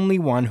 the only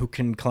one who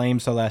can claim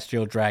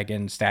celestial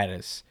dragon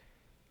status,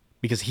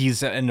 because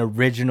he's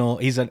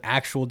an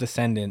actual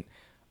descendant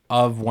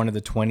of one of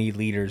the 20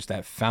 leaders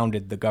that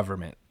founded the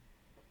government.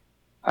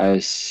 I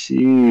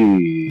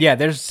see. Yeah,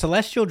 there's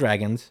celestial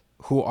dragons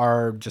who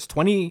are just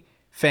 20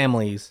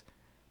 families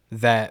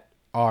that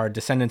are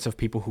descendants of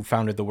people who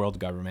founded the world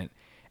government.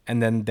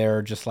 And then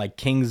they're just like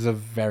kings of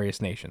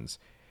various nations.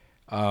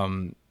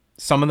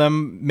 Some of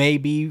them may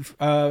be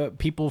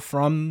people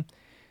from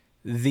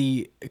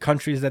the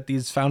countries that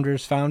these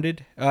founders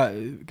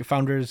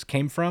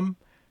came from.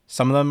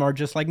 Some of them are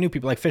just like new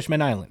people, like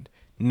Fishman Island.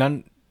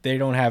 They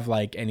don't have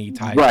like any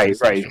ties. Right.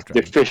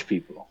 They're fish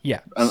people.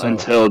 Yeah.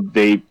 Until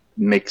they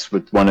mix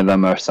with one of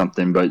them or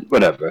something, but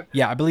whatever.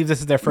 Yeah, I believe this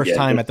is their first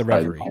time at the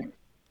reverie.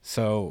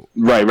 So.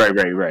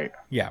 Right.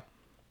 Yeah.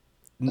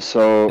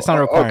 So it's not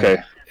a requirement.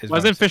 Okay.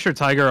 Wasn't Fisher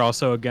Tiger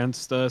also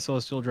against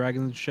celestial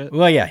dragons and shit?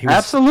 Well, yeah, he was,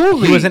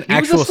 absolutely. He was an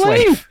actual a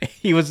slave.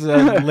 He was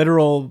a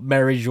literal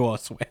Mary Jo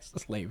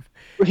slave.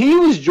 He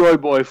was Joy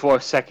Boy for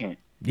a second.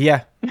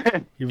 Yeah,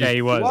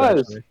 he was.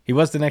 Actually. He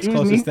was the next He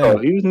was closest Nico.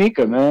 thing. He was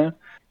Nika, man.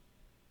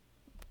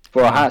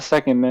 For a hot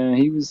second, man,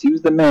 he was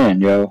the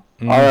man, yo.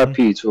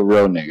 R.I.P. to a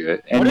real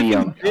nigga. And the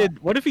young.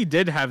 What if he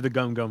did have the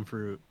gum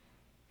fruit?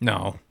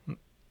 No,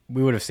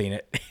 we would have seen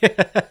it.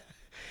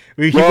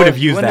 He would have used that.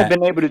 He wouldn't have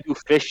been able to do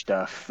fish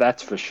stuff,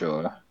 that's for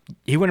sure.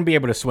 He wouldn't be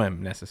able to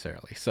swim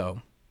necessarily,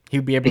 so he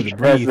would be able to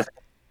breathe.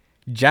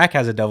 Jack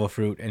has a devil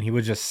fruit, and he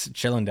was just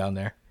chilling down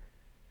there.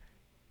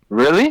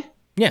 Really?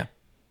 Yeah,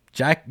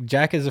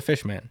 Jack is a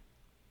fish man.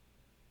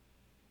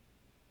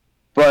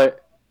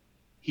 But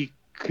he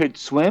could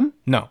swim?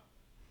 No,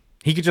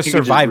 he could just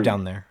survive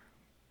down there.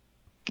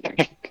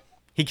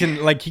 He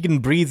can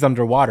breathe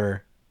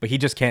underwater, but he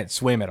just can't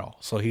swim at all.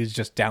 So he's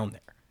just down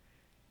there.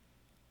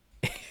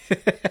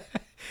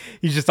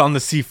 He's just on the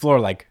sea floor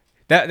like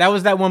that. That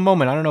was that one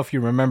moment. I don't know if you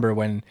remember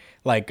when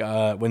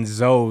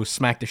Zoe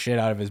smacked the shit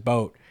out of his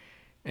boat,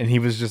 and he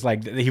was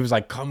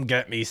like, "Come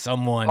get me,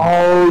 someone."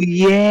 Oh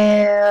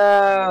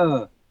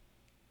yeah.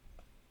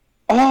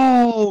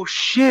 Oh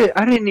shit!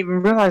 I didn't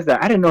even realize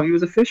that. I didn't know he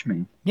was a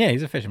fishman. Yeah,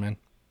 he's a fisherman.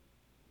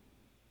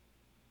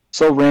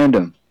 So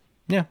random.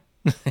 Yeah.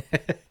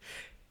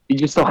 He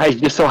just so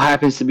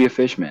happens to be a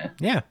fishman.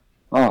 Yeah.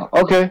 Oh,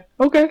 okay.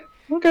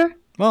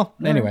 Well,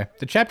 anyway,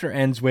 the chapter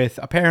ends with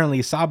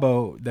apparently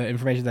Sabo, the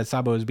information that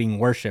Sabo is being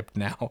worshipped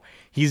now.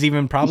 He's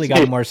even probably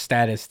got more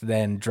status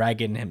than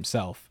Dragon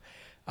himself.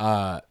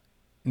 Now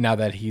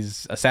that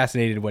he's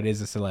assassinated what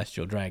is a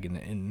celestial dragon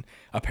in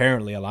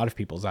apparently a lot of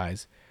people's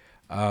eyes.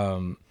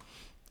 So,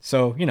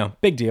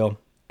 big deal.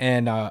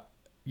 And,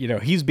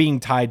 he's being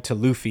tied to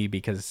Luffy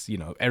because,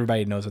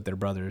 everybody knows that they're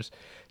brothers.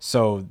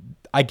 So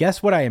I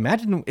guess what I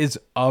imagine is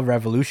a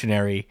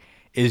revolutionary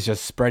is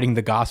just spreading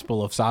the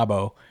gospel of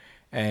Sabo.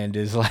 And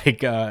is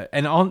like,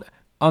 and on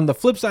the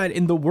flip side,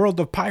 in the world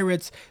of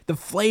pirates, the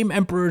Flame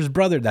Emperor's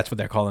brother, that's what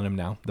they're calling him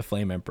now, the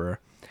Flame Emperor.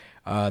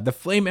 The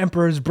Flame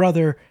Emperor's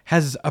brother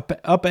has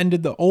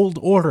upended the old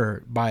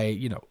order by,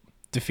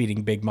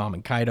 defeating Big Mom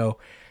and Kaido.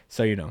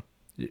 So,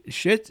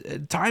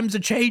 shit, times are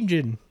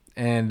changing.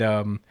 And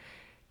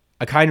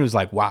Akainu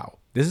like, wow,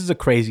 this is a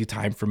crazy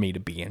time for me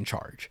to be in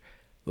charge.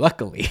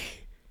 Luckily,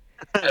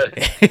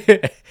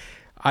 I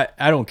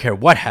don't care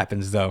what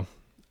happens, though.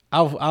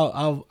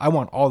 I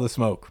want all the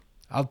smoke.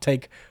 I'll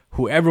take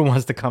whoever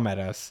wants to come at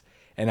us,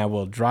 and I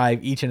will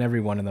drive each and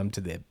every one of them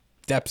to the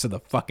depths of the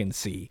fucking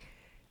sea.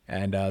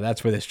 And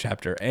that's where this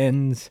chapter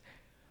ends.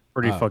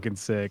 Pretty fucking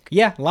sick.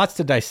 Yeah, lots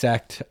to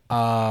dissect.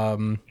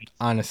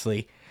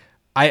 Honestly,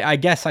 I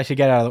guess I should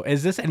get out of the way.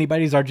 Is this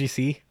anybody's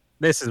RGC?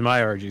 This is my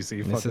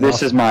RGC.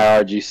 This is my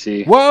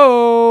RGC.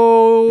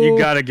 Whoa! You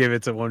gotta give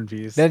it to One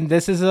Piece. Then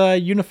this is a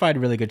unified,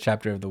 really good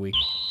chapter of the week.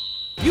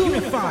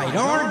 Unified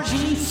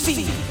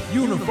RGC.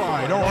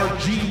 Unified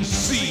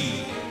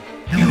RGC.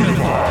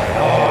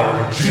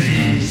 Unified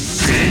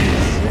RGC.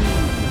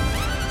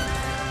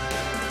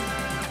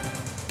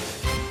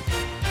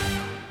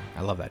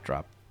 I love that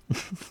drop.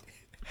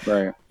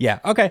 Right. Yeah.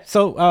 Okay.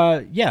 So,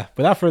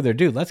 without further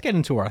ado, let's get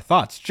into our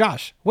thoughts.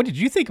 Josh, what did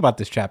you think about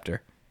this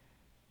chapter?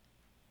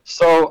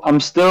 So I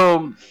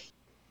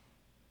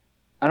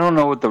don't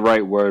know what the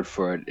right word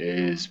for it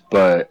is,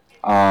 but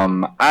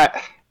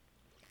I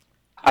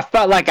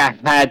felt like I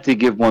had to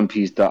give One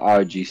Piece the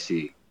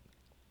RGC.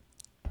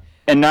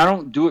 And I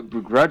don't do it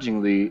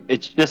begrudgingly.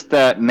 It's just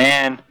that,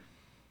 man,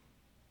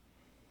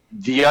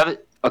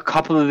 a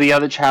couple of the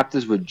other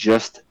chapters were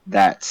just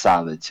that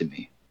solid to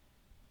me.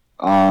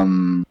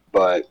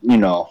 But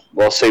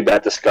we'll save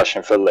that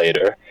discussion for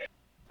later.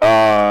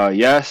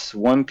 Yes,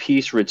 One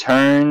Piece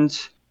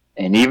returns,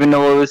 and even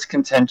though it was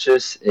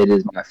contentious, it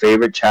is my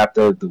favorite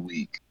chapter of the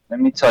week. Let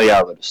me tell you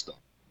a little story.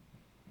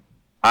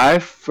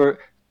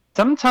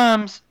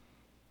 Sometimes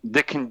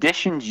the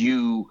conditions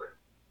you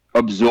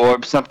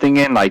absorb something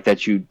in, like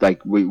that you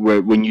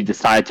when you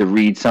decide to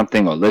read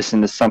something or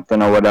listen to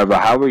something or whatever,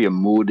 however your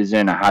mood is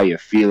in or how you're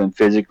feeling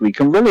physically,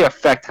 can really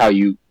affect how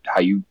you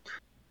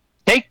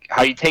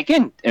take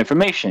in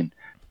information.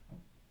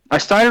 I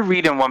started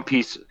reading One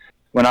Piece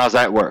when I was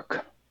at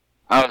work.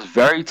 I was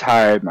very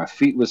tired, my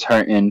feet was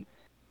hurting,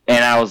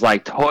 and I was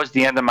like towards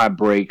the end of my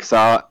break,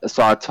 so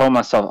I told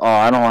myself, oh,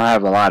 I don't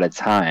have a lot of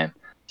time,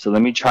 so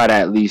let me try to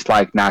at least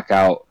knock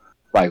out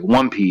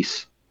One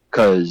Piece,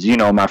 because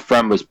my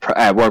friend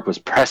at work was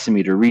pressing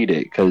me to read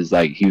it, because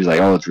he was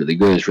like, oh, it's really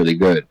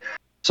good.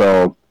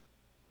 So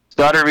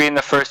started reading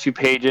the first few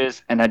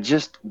pages, and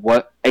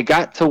it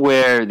got to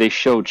where they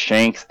showed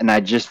Shanks, and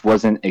I just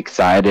wasn't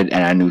excited,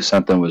 and I knew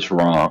something was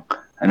wrong,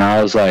 and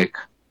I was like,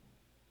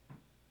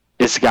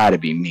 it's got to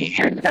be me.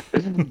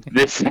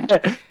 It's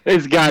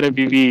got to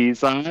be me.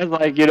 So I was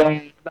like,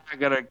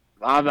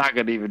 I'm not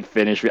gonna even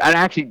finish. I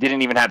actually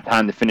didn't even have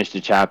time to finish the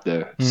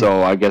chapter,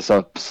 so I guess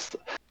I'm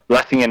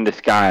blessing in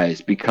disguise,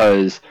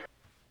 because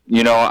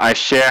I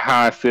share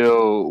how I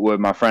feel with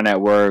my friend at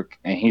work,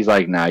 and he's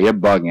like, nah, you're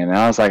bugging. And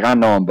I was like, I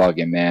know I'm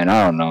bugging, man.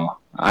 I don't know.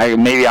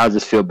 Maybe I'll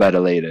just feel better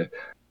later.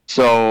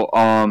 So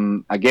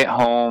I get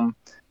home,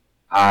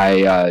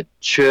 I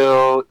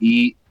chill,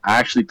 eat. I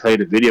actually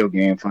played a video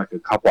game for a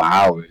couple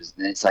hours,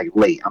 and it's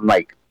late. I'm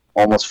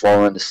almost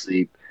falling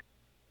asleep,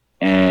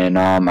 and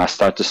I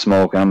start to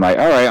smoke, and I'm like,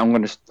 all right, I'm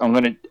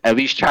gonna at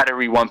least try to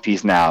read One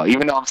Piece now,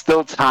 even though I'm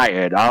still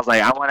tired. I was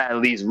like, I want to at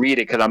least read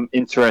it because I'm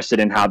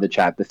interested in how the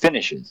chapter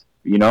finishes,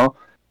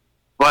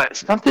 But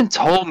something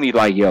told me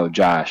yo,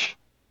 Josh,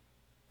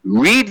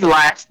 read the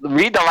last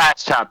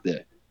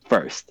chapter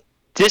first,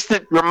 just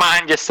to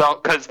remind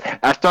yourself, because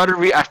I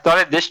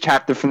started this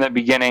chapter from the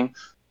beginning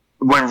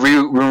when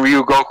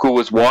Ryugoku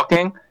was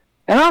walking,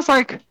 and I was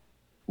like,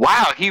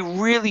 wow, he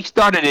really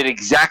started it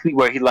exactly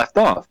where he left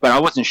off. But I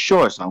wasn't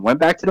sure, so I went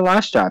back to the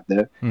last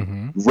chapter,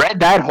 read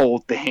that whole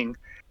thing,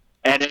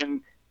 and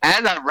then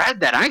as I read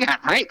that, I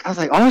got hyped. I was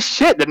like, oh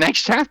shit, the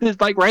next chapter is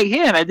right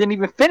here, and I didn't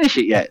even finish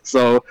it yet.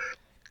 So,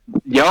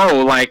 it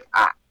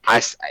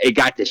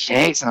got to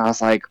Shanks, and I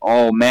was like,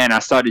 oh man, I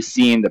started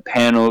seeing the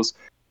panels,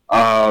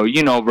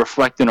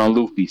 reflecting on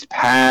Luffy's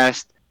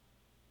past,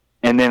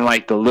 and then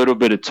the little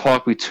bit of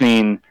talk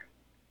between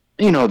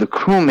the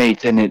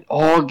crewmates, and it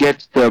all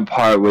gets to the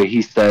part where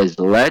he says,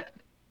 let's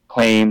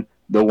claim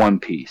the One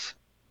Piece.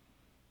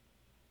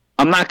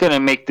 I'm not going to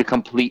make the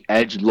complete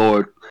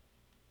edgelord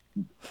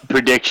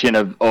prediction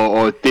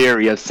or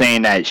theory of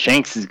saying that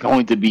Shanks is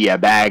going to be a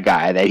bad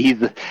guy, that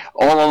he's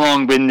all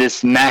along been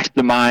this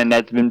mastermind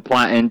that's been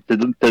plotting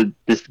to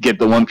just get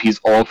the One Piece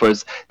all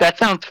first. That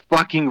sounds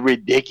fucking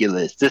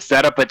ridiculous, to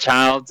set up a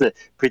child to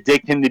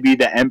predict him to be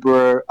an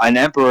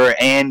emperor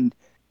and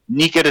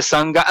Nika the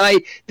Sun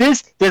God.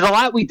 There's a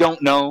lot we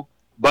don't know,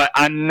 but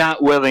I'm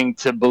not willing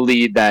to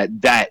believe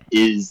that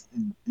is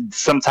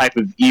some type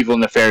of evil,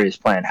 nefarious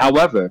plan.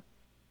 However,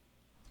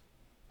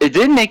 it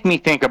did make me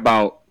think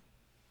about,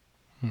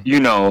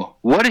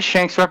 what does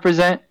Shanks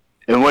represent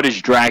and what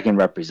does Dragon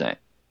represent?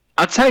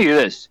 I'll tell you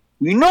this.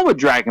 We know what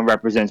Dragon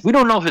represents. We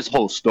don't know his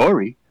whole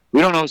story.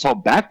 We don't know his whole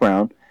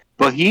background,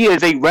 but he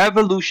is a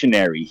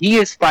revolutionary. He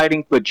is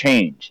fighting for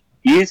change.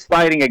 He is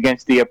fighting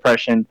against the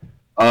oppression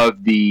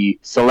of the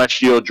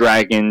celestial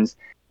dragons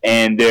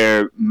and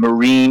their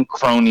marine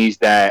cronies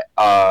that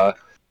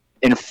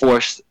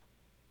enforce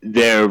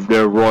their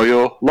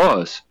royal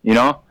laws.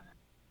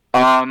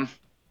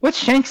 What's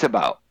Shanks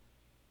about?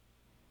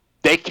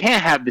 They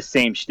can't have the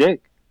same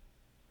shtick.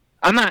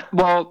 I'm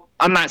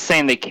not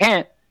saying they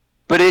can't,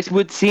 but it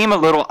would seem a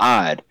little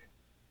odd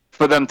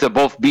for them to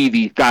both be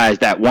these guys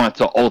that want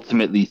to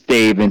ultimately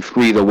save and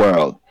free the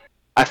world.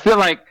 I feel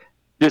like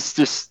there's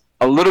just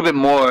a little bit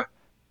more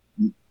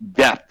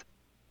depth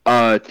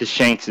to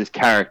Shanks'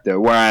 character,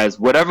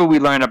 whereas whatever we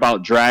learn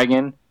about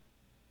Dragon,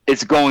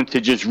 it's going to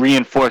just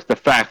reinforce the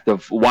fact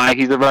of why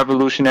he's a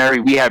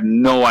revolutionary. We have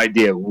no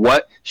idea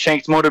what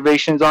Shanks'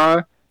 motivations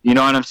are. You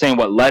know what I'm saying?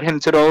 What led him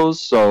to those?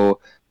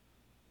 So,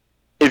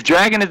 if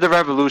Dragon is the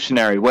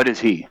revolutionary, what is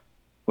he?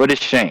 What is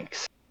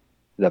Shanks?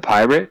 The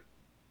pirate?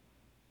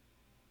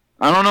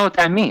 I don't know what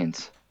that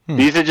means.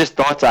 These are just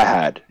thoughts I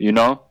had, you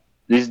know?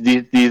 These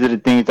are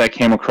the things that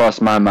came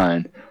across my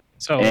mind.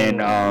 So, And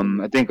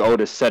I think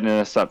Otis setting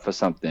us up for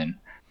something.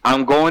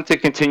 I'm going to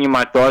continue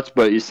my thoughts,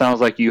 but it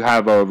sounds like you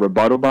have a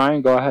rebuttal,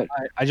 Brian. Go ahead.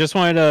 I just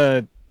wanted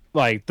to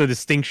like the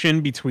distinction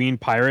between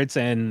pirates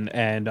and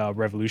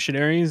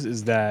revolutionaries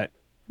is that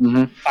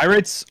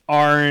pirates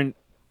aren't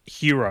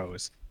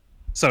heroes,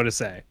 so to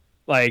say.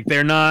 Like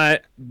they're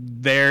not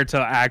there to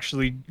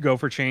actually go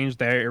for change.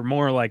 They're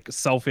more like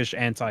selfish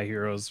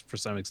anti-heroes for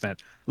some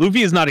extent.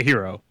 Luffy is not a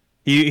hero.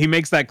 He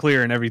makes that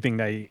clear in everything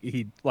that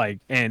he like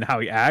and how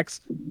he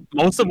acts.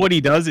 Most of what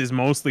he does is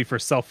mostly for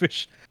himself,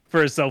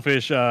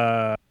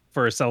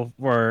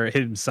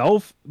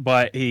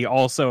 but he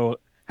also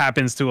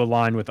happens to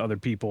align with other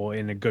people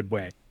in a good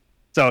way.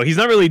 So he's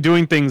not really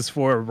doing things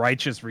for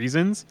righteous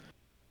reasons.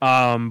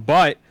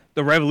 But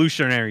the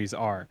revolutionaries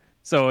are.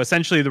 So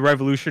essentially the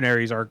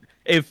revolutionaries are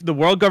if the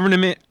world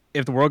government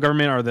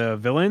are the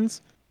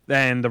villains,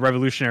 then the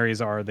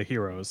revolutionaries are the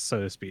heroes,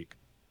 so to speak.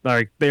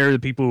 Like they're the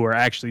people who are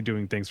actually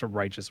doing things for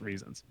righteous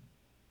reasons.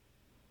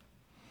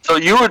 So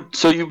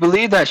you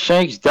believe that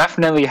Shanks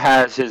definitely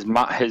has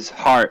his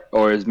heart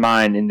or his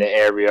mind in the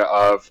area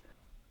of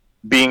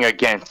being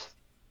against,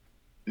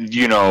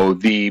 you know,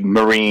 the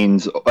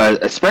Marines,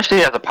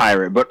 especially as a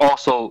pirate, but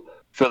also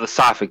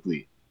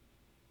philosophically,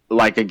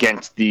 like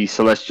against the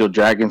Celestial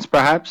Dragons,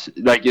 perhaps.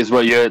 Like is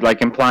what you're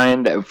like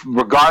implying that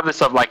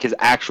regardless of like his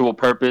actual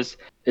purpose,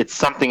 it's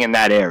something in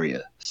that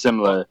area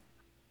similar.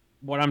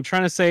 What I'm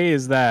trying to say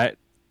is that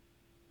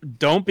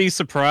don't be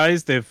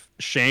surprised if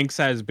Shanks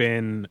has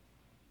been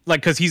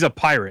like, because he's a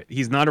pirate,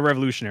 he's not a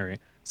revolutionary,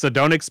 so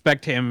don't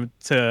expect him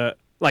to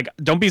like.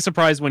 Don't be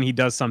surprised when he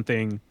does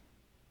something,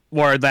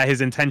 or that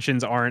his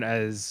intentions aren't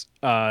as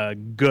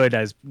good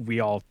as we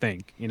all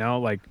think. You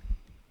know, like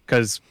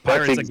because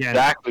pirates That's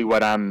exactly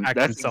what I'm.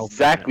 That's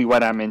exactly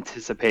what I'm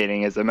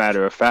anticipating. As a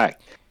matter of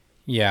fact,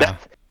 Yeah.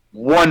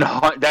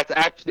 That's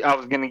actually I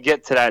was gonna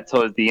get to that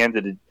towards the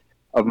end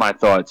of my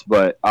thoughts,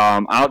 but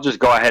I'll just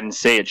go ahead and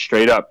say it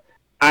straight up.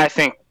 I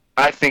think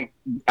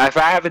if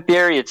I have a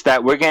theory, it's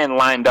that we're getting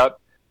lined up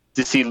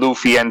to see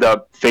Luffy end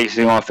up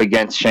facing off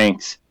against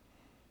Shanks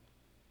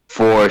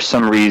for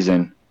some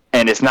reason,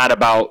 and it's not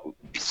about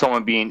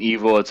someone being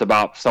evil. It's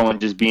about someone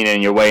just being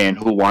in your way and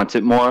who wants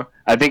it more.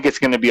 I think it's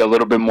going to be a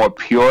little bit more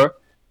pure,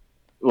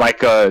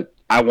 like I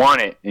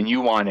want it and you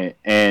want it,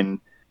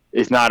 and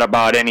it's not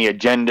about any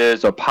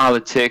agendas or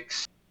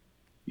politics.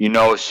 You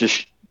know, it's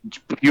just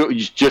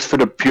for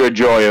the pure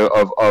joy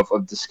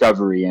of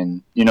discovery.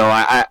 And you know,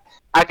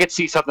 I could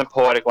see something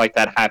poetic like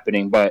that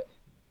happening, but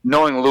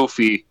knowing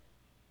Luffy,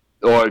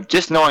 or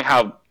just knowing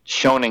how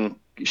shonen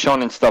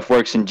stuff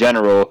works in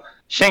general,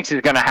 Shanks is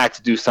gonna have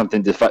to do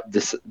something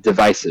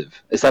divisive.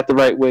 Is that the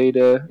right way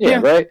to? Yeah,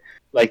 right.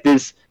 Like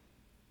this,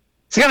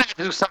 he's gonna have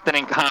to do something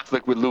in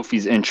conflict with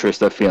Luffy's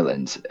interests or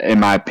feelings. In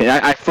my opinion,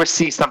 I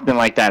foresee something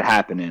like that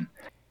happening,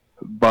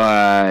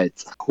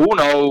 but who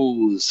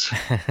knows?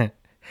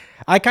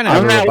 I kind of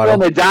have I'm a not rebuttal.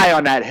 going to die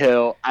on that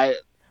hill. I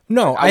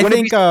I wouldn't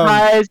think be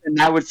surprised, and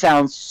that would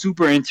sound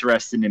super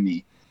interesting to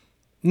me.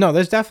 no,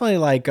 there's definitely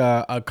like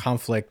a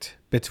conflict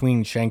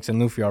between Shanks and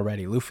Luffy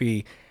already.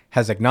 Luffy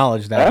has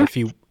acknowledged that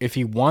if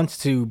he wants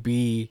to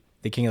be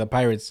the king of the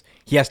pirates,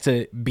 he has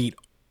to beat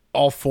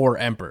all 4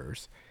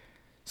 emperors.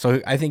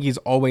 So I think he's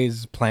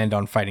always planned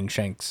on fighting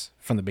Shanks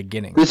from the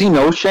beginning. Does he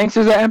know Shanks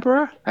is the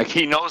emperor? Like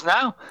he knows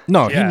now.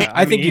 No, Yeah,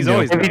 I think he's he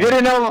always knows. If he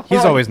didn't know,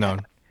 He's always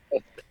known.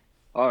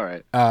 all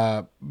right.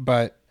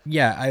 But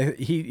yeah,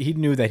 he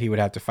knew that he would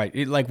have to fight.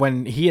 Like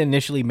when he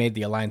initially made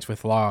the alliance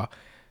with Law,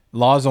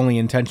 Law's only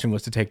intention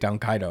was to take down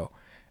Kaido,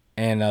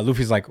 and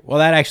Luffy's like, well,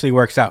 that actually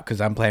works out because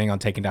I'm planning on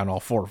taking down all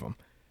 4 of them.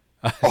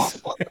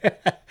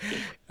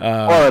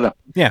 All of them.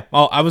 Yeah,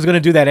 well, I was gonna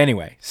do that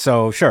anyway,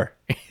 so sure,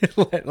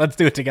 let's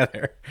do it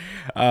together.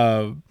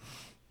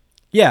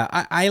 Yeah,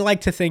 I like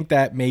to think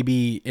that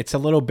maybe it's a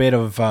little bit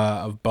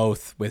of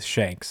both with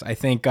Shanks. I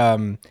think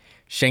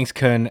Shanks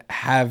can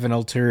have an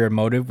ulterior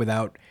motive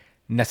without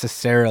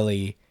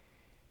necessarily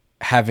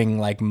having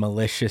like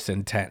malicious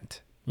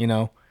intent, you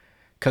know,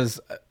 because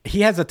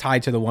he has a tie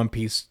to the One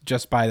Piece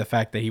just by the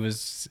fact that he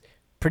was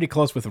pretty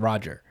close with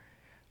Roger,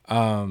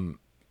 and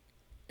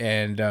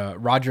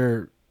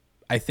Roger,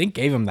 I think,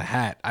 gave him the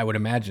hat, I would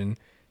imagine.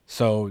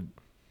 So,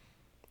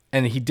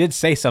 and he did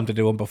say something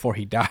to him before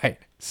he died.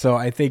 So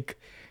I think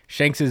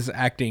Shanks is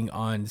acting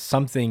on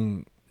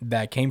something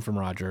that came from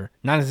Roger,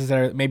 not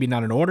necessarily, maybe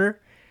not an order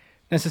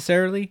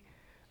necessarily,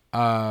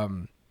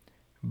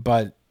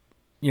 but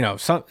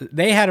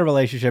they had a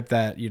relationship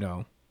that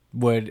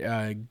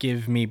would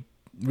give me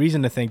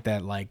reason to think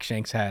that like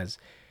Shanks has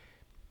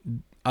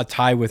a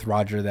tie with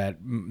Roger that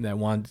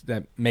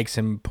makes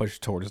him push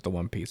towards the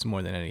One Piece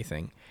more than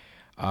anything.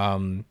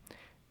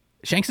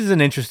 Shanks is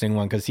an interesting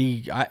one because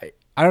I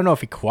don't know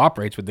if he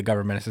cooperates with the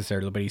government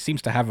necessarily, but he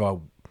seems to have a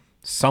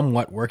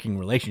somewhat working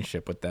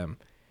relationship with them.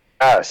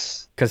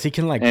 Yes, because he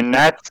can and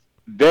that's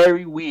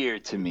very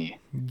weird to me.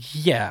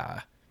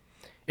 Yeah,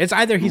 it's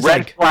either he's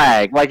red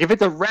flag. Like if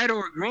it's a red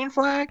or a green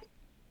flag,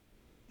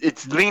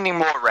 it's leaning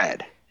more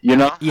red.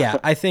 Yeah,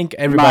 I think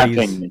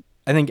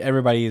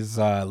everybody's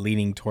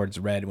leaning towards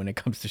red when it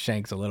comes to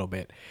Shanks a little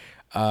bit.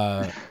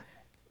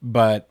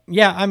 But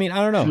yeah, I mean,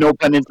 I don't know. No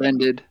pun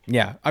intended.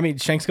 Yeah, I mean,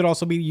 Shanks could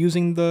also be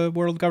using the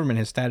world government,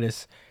 his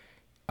status.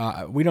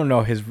 We don't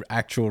know his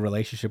actual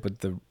relationship with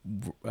the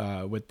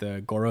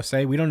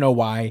Gorosei. We don't know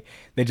why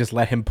they just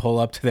let him pull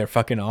up to their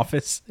fucking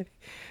office,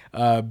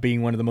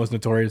 being one of the most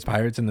notorious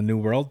pirates in the New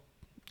World.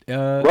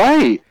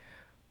 Right.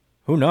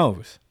 Who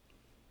knows?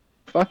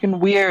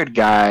 Fucking weird,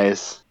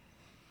 guys.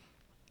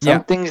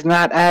 Something's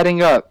not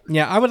adding up.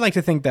 Yeah, I would like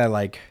to think that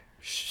like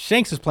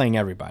Shanks is playing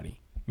everybody.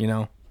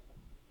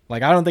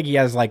 Like I don't think he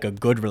has like a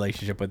good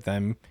relationship with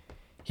them.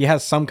 He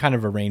has some kind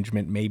of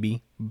arrangement,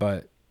 maybe,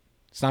 but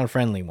it's not a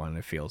friendly one,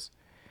 it feels.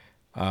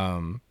 I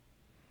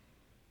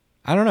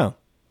don't know.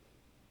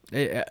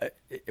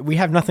 We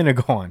have nothing to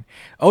go on.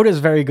 Oda's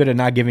very good at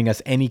not giving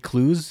us any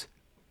clues,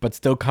 but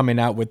still coming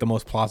out with the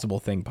most plausible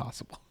thing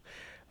possible.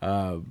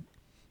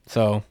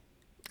 So,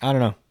 I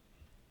don't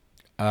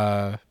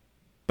know.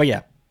 But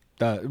yeah,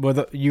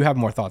 you have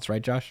more thoughts,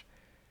 right, Josh?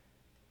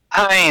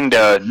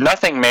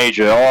 Nothing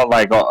major. All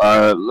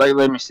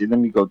let me see. Let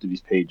me go through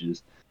these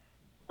pages.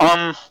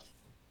 Yeah.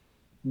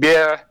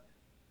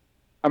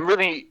 I'm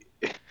really.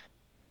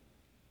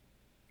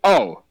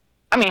 Oh,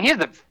 I mean, here's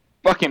the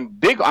fucking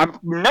big.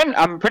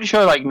 I'm pretty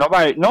sure like no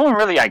one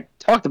really like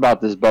talked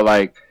about this, but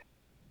like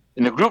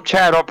in the group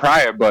chat or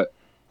prior, but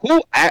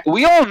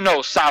we all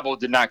know Sabo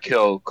did not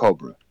kill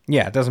Cobra.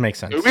 Yeah, it doesn't make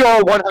sense. We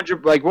all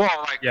 100 like we're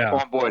all like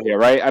on board here,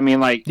 right? I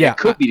mean, like it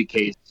could be the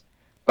case,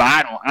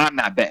 but I'm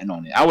not betting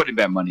on it. I wouldn't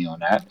bet money on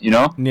that,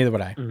 Neither would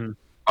I.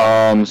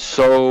 Mm-hmm.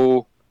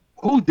 So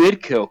who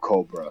did kill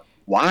Cobra?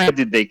 Why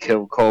did they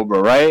kill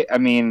Cobra? Right? I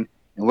mean.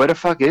 Where the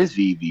fuck is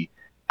Vivi?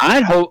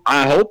 I hope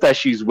that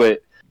she's with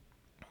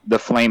the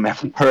Flame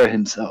Emperor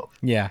himself.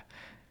 Yeah,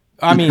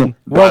 I mean,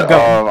 world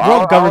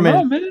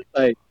government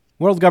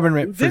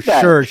for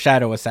sure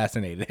shadow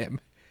assassinated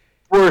him.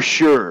 For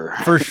sure.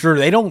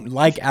 They don't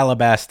like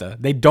Alabasta.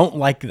 They don't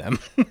like them.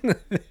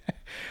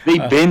 They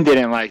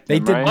didn't like them. They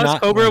did right?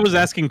 not. Cobra was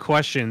asking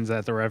questions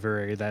at the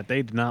Reverie that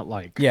they did not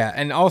like. Yeah,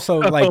 and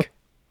also like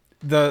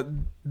the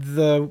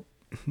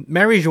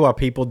Mary Joie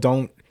people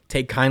don't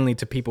take kindly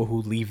to people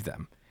who leave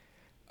them.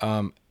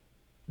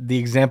 The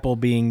example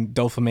being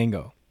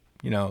Doflamingo.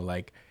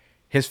 Like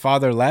his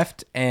father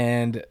left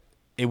and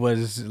it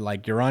was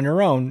like you're on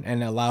your own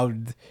and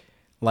allowed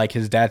like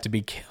his dad to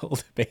be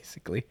killed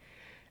basically.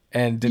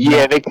 And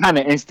they kind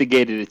of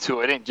instigated it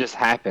too. It didn't just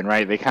happen,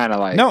 right? They kind of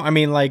like no, I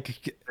mean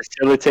like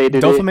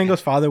facilitated.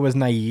 Doflamingo's father was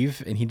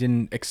naive and he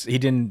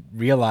didn't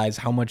realize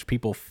how much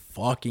people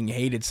fucking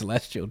hated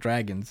celestial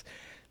dragons.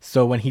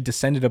 So when he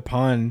descended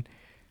upon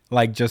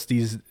like just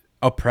these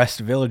oppressed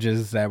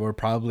villages that were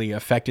probably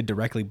affected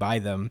directly by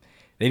them,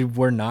 they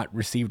were not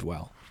received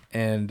well.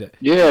 And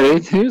he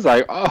was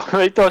like, oh,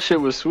 they thought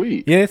shit was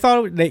sweet. Yeah, they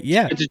thought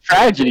it's a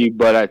tragedy,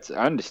 but it's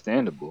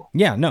understandable.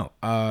 Yeah, no.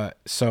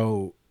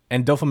 So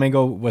and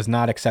Doflamingo was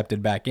not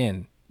accepted back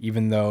in,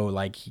 even though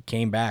like he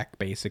came back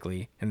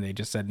basically, and they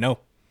just said no,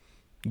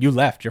 you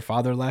left, your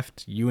father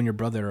left, you and your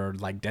brother are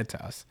like dead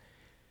to us.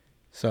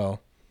 So,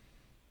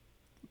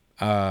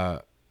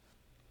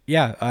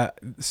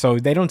 so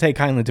they don't take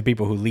kindly to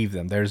people who leave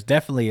them. There's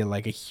definitely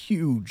like a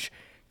huge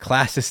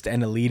classist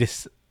and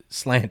elitist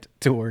slant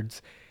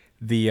towards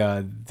the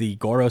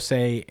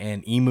Gorosei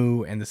and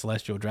Imu and the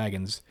Celestial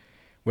Dragons,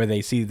 where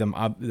they see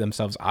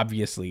themselves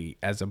obviously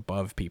as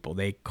above people.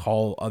 They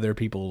call other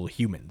people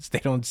humans. They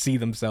don't see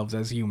themselves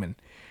as human.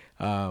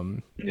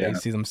 They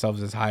see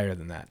themselves as higher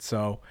than that.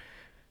 So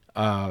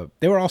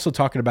they were also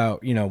talking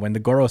about, when the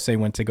Gorosei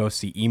went to go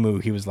see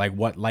Imu, he was like,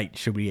 what light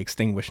should we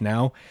extinguish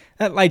now?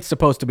 That light's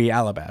supposed to be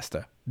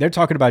Alabasta. They're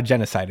talking about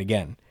genocide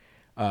again.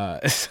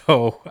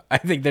 So I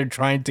think they're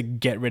trying to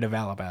get rid of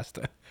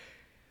Alabasta.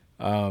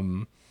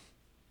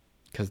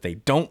 Because they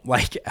don't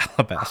like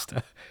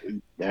Alabasta.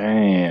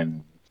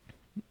 Damn.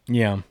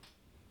 Yeah.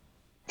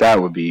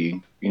 That would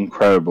be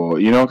incredible.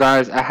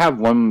 Guys, I have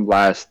one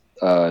last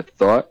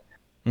thought.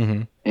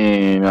 Mm-hmm.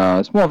 And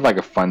it's more of like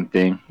a fun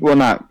thing. Well,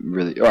 not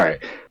really. All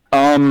right.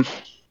 A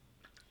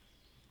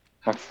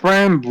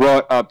friend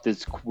brought up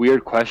this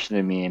weird question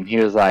to me, and he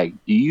was like,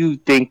 do you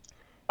think,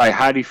 like,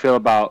 how do you feel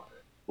about,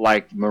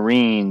 like,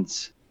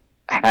 Marines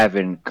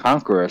having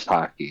Conqueror's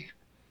hockey?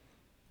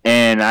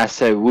 And I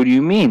said, what do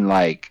you mean?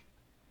 Like,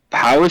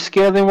 power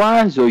scaling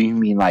wise, or you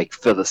mean, like,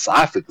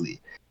 philosophically?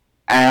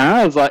 And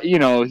I was like,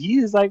 he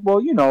is like,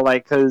 well,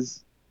 like,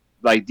 because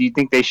Like, do you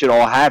think they should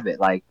all have it?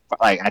 Like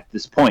at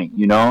this point,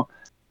 you know?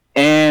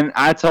 And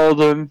I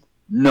told him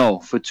no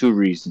for 2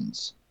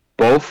 reasons.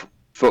 Both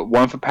for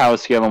one for power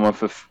scale and one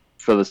for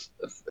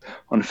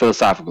on a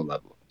philosophical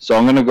level. So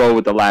I'm gonna go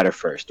with the latter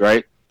first,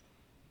 right?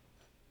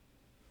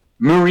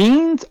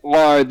 Marines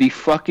are the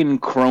fucking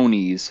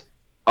cronies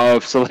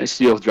of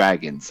celestial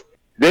dragons.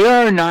 They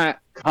are not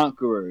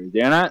conquerors.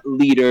 They're not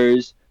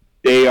leaders.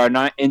 They are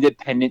not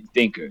independent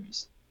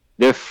thinkers.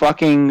 They're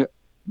fucking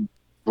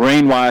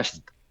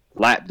brainwashed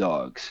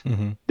lapdogs.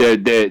 Mm-hmm.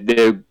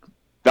 They're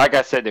like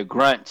I said, they're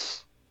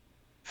grunts.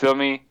 Feel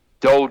me?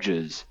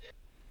 Doges.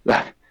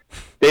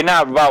 They're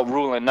not about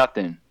ruling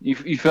nothing. You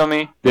feel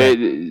me?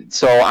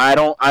 So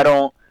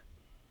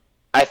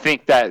I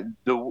think that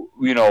the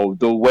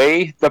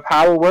way the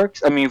power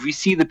works. I mean, if we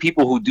see the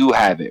people who do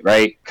have it,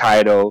 right?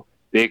 Kaido,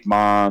 Big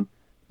Mom,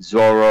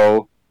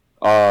 Zoro,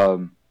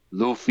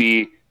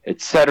 Luffy,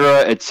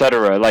 etc.,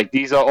 etc. Like,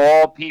 these are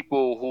all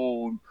people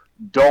who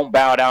don't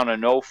bow down to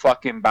no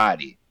fucking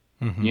body.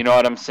 Mm-hmm. You know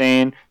what I'm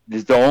saying?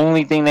 The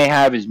only thing they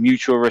have is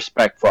mutual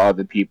respect for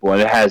other people,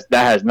 and that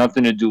has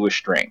nothing to do with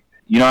strength.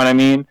 You know what I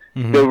mean?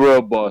 Mm-hmm. They're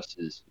real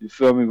bosses. You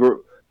feel me?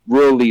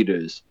 Real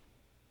leaders.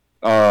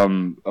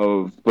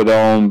 For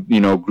their own,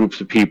 groups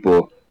of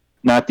people,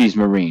 not these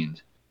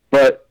Marines.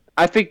 But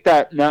I think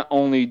that not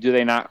only do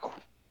they not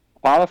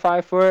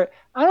qualify for it,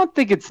 I don't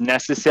think it's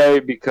necessary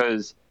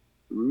because,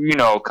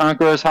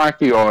 Conqueror's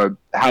Haki, or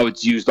how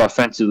it's used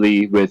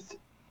offensively with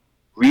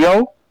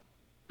Rio,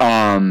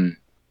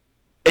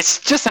 it's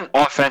just an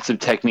offensive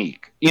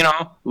technique.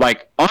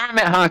 Like,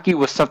 armament Haki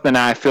was something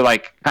that I feel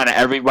like kind of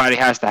everybody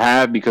has to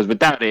have, because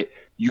without it,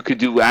 you could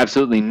do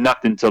absolutely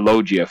nothing to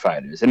Logia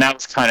fighters, and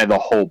that's kind of the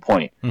whole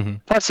point. Mm-hmm.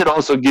 Plus, it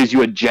also gives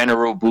you a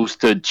general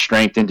boost to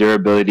strength and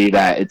durability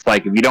that it's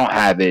like, if you don't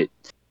have it,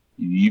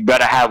 you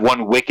better have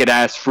one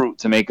wicked-ass fruit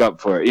to make up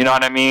for it. You know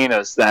what I mean?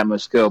 It's that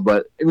much skill.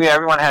 But, I mean,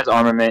 everyone has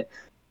armament.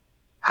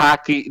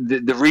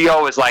 Haki, the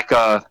Rio is like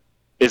a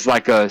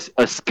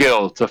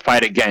skill to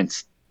fight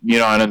against. You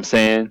know what I'm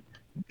saying?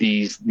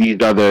 These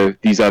other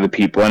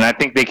people, and I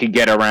think they could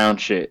get around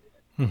shit.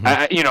 Mm-hmm.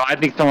 I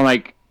think someone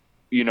like,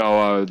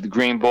 the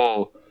Green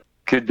Bull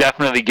could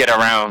definitely get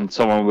around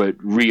someone with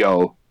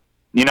Rio.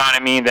 You know what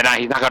I mean?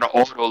 He's not going to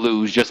auto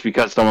lose just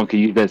because someone could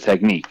use that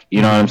technique.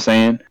 You know what I'm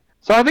saying?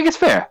 So I think it's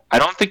fair. I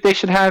don't think they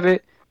should have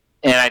it,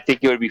 and I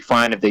think it would be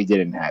fine if they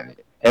didn't have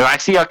it. If I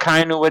see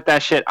Akainu with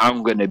that shit,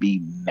 I'm going to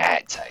be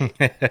mad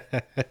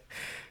tight.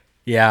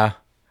 Yeah.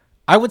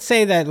 I would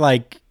say that,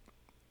 like,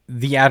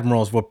 the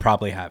Admirals would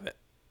probably have it.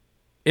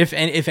 If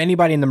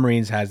anybody in the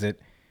Marines has it,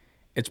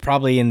 it's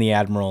probably in the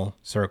Admiral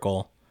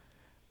circle.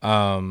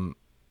 Garp.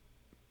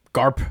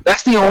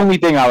 That's the only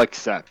thing I'll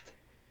accept.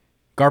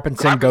 Garp and Garp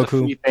is a Sengoku.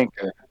 free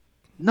thinker.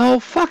 No,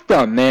 fuck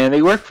them, man.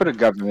 They work for the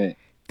government.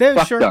 They're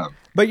Fuck sure. them.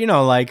 But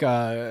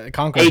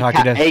Conqueror's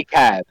Haki does.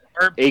 ACAB.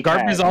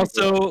 Garp is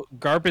also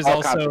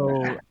All kinds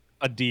of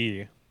a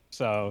D.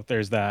 So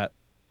there's that.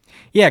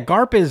 Yeah,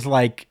 Garp is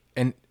like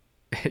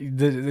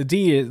the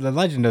D. The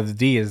legend of the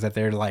D is that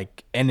they're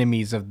like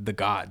enemies of the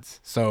gods.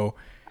 So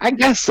I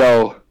guess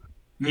so.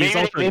 He's Maybe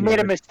also they made a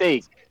weird.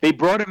 mistake. They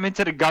brought him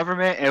into the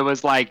government. It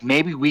was like,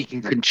 maybe we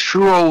can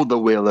control the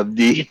will of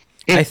D.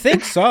 I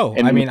think so.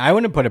 And- I mean, I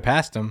wouldn't put it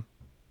past him.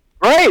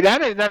 Right,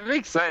 that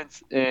makes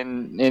sense,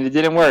 and it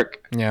didn't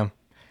work. Yeah.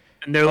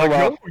 And they're like,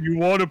 well. "Yo, you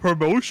want a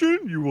promotion?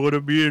 You want to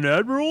be an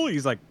admiral?"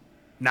 He's like,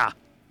 "Nah."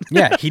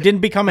 Yeah, he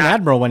didn't become an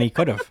admiral when he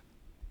could have.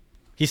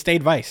 He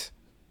stayed vice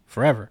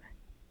forever.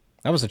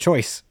 That was a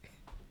choice.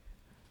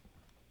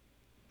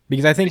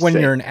 Because I think when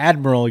you're an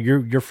admiral,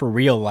 you're for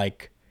real.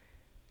 Like,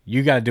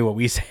 you got to do what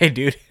we say,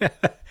 dude.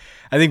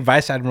 I think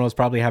vice admirals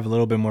probably have a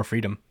little bit more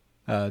freedom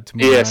to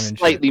move around and shit.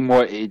 Slightly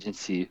more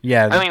agency.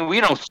 Yeah. I mean,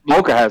 we know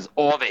Smoker has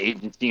all the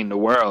agency in the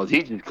world.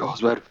 He just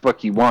goes where the fuck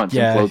he wants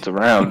Yeah. and floats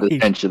around,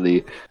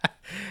 essentially.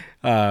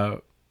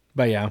 But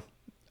yeah.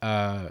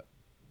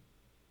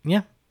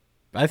 Yeah.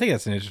 I think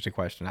that's an interesting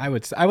question. I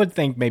would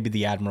think maybe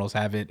the admirals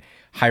have it.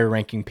 Higher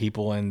ranking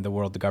people in the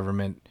world, the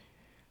government,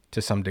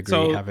 to some degree,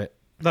 So- have it.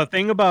 The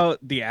thing about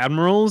the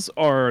admirals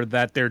are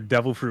that they're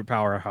devil fruit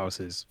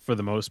powerhouses for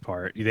the most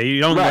part. They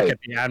don't Right. look at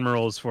the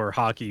admirals for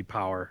hockey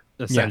power,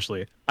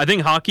 essentially. I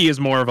think hockey is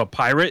more of a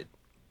pirate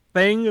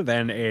thing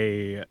than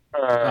a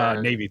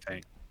navy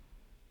thing.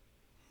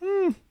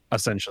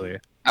 Essentially.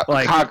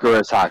 Like-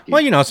 Conqueror's Haki.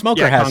 Well,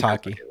 Smoker Yeah, has Conqueror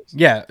hockey. is.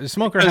 Yeah,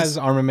 Smoker Because- has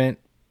armament.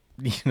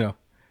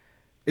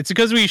 It's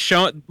because we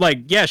show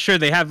sure,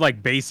 they have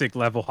like basic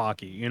level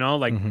hockey,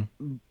 like Mhm.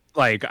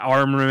 like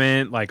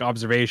armament, like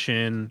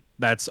observation.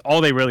 That's all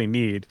they really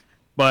need.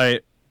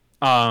 But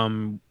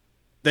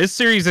this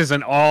series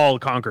isn't all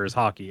Conqueror's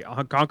Hockey.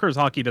 Conqueror's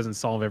Hockey doesn't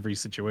solve every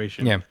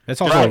situation. Yeah, it's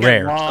also Look at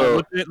rare.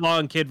 Look at Law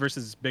and Kid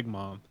versus Big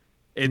Mom.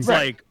 It's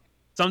Right. like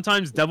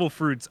sometimes devil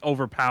fruits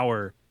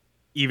overpower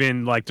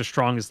even like the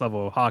strongest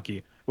level of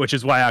hockey, which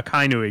is why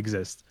Akainu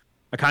exists.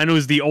 Akainu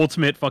is the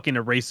ultimate fucking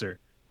eraser.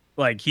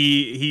 Like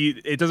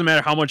he it doesn't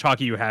matter how much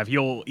hockey you have,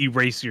 he'll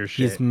erase your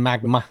shit. He's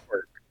magma.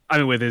 I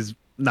mean, with his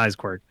nice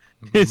quirk,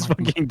 his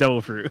fucking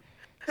devil fruit.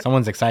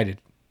 Someone's excited.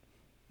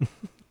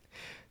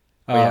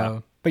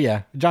 But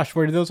yeah, Josh,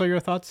 where those are your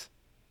thoughts?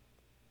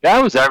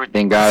 That was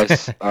everything,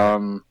 guys. I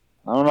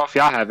don't know if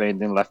y'all have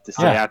anything left to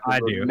say Yeah, after I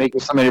do. making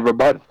so many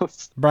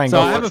rebuttals. Brian, So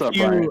go. I what's up,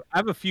 Brian?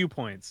 have a few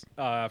points.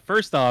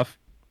 First off,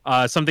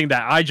 something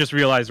that I just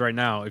realized right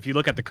now. If you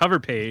look at the cover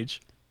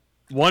page,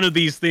 one of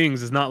these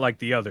things is not like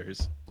the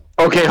others.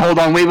 Okay, hold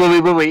on. Wait.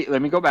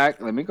 Let me go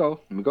back. Let me go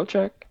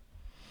check.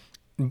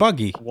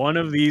 Buggy. One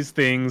of these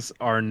things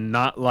are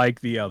not like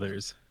the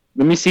others.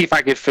 Let me see if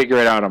I can figure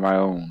it out on my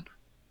own.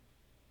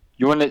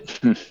 You want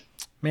to?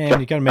 Man,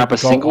 you gotta make Drop a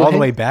me go single all the hit?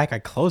 way back. I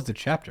closed the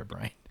chapter,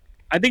 Brian.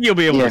 I think you'll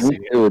be able Yeah, to see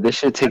me it. too. This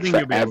shit takes think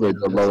you'll be able forever to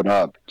to do load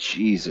up.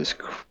 Jesus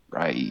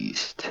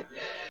Christ.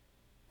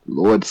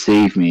 Lord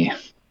save me.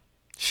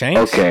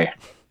 Shanks? Okay.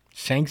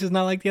 Shanks is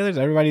not like the others.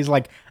 Everybody's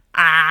like,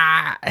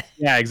 ah.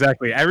 Yeah,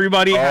 exactly.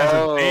 Everybody has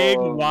a big,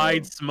 Oh.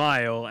 wide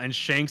smile, and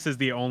Shanks is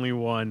the only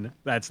one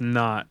that's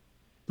not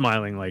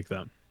smiling like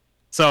them.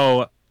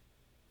 So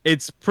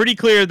it's pretty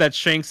clear that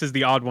Shanks is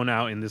the odd one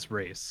out in this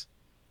race.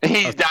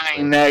 He's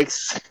dying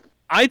next.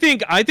 I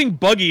think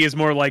Buggy is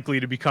more likely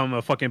to become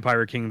a fucking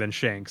Pirate King than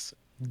Shanks,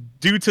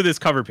 due to this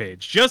cover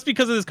page. Just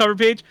because of this cover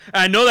page,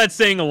 and I know that's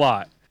saying a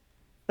lot.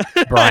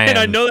 Brian. And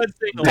I know that's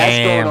saying a lot. That's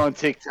Damn. going on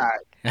TikTok.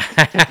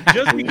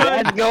 Just because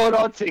That's going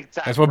on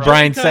TikTok. That's what bro.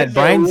 Brian said. Can't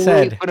Brian wait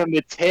said. for them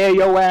to tear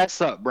your ass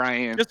up,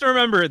 Brian. Just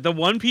remember, the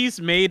One Piece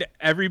made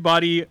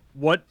everybody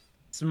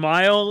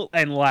smile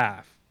and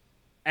laugh.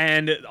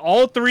 And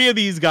all three of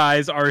these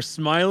guys are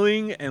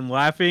smiling and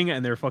laughing,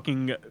 and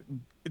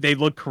they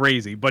look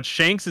crazy. But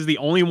Shanks is the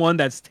only one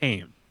that's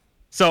tame.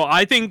 So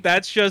I think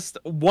that's just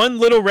one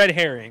little red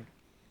herring.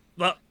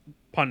 Well,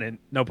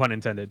 no pun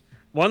intended.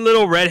 One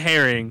little red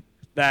herring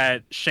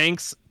that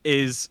Shanks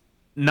is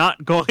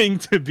not going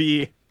to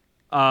be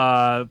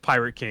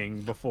Pirate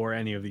King before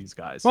any of these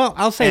guys. Well,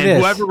 I'll say and this.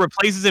 whoever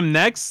replaces him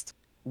next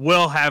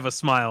will have a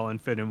smile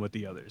and fit in with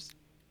the others.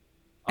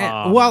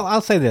 Well,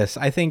 I'll say this.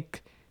 I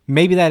think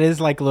maybe that is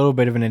like a little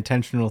bit of an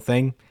intentional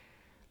thing.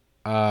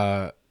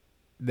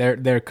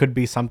 There could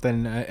be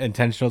something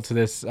intentional to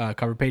this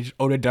cover page.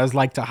 Oda does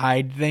like to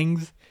hide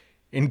things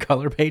in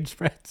color page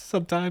spreads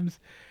sometimes.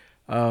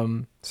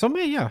 So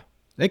maybe, yeah,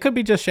 it could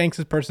be just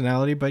Shanks'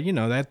 personality, but you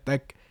know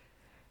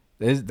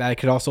that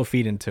could also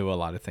feed into a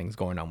lot of things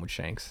going on with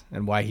Shanks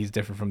and why he's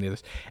different from the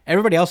others.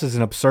 Everybody else is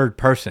an absurd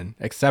person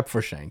except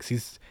for Shanks.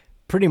 He's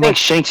pretty I think much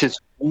Shanks is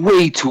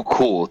way too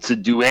cool to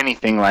do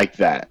anything like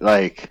that.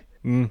 Like,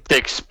 to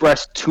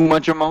express too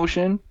much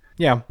emotion.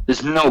 yeah.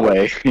 There's no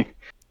way.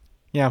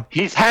 Yeah.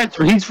 He's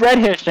red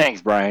hair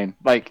Shanks, Brian.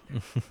 Like,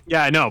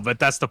 Yeah, I know, but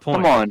that's the point.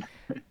 come on.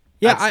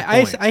 Yeah,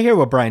 That's the point. I hear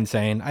what Brian's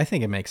saying. I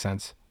think it makes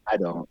sense. I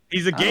don't.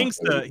 He's a I don't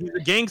gangsta. believe He's a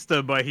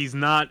gangsta, but he's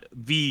not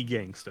the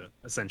gangsta.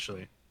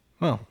 Essentially,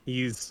 Well,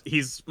 he's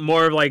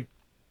more like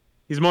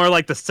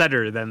the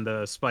setter than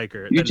the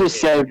spiker. You than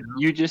just the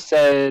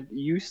said kid,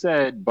 you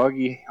said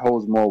Buggy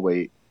holds more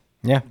weight.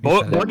 yeah. he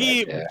said it.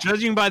 Buggy, Yeah.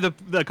 judging by the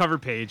cover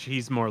page,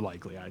 he's more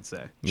likely. I'd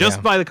say just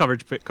Yeah. by the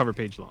cover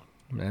page alone.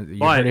 You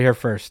But- heard it here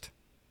first.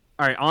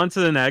 All right, on to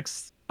the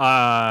next.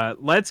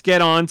 Let's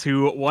get on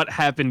to what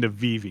happened to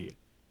Vivi.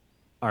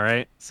 All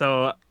right,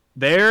 so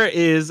there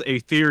is a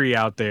theory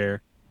out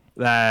there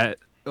that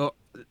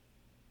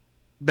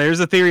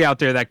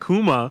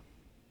Kuma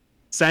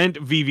sent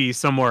Vivi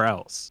somewhere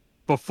else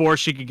before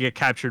she could get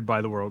captured by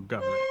the world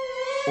government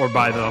or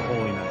by the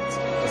Holy Knights,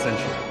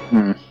 essentially.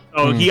 Hmm.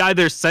 So he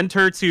either sent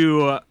her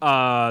to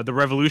the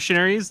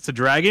revolutionaries to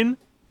Dragon,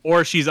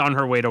 or she's on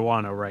her way to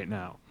Wano right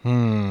now.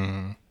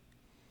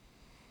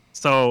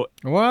 So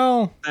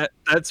Well,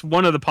 that's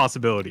one of the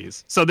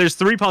possibilities. So there's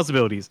three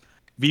possibilities.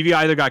 Vivi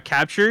either got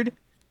captured,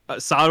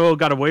 Sado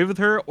got away with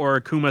her, or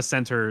Kuma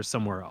sent her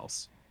somewhere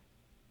else.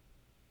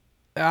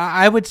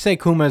 I would say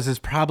Kuma's is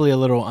probably a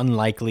little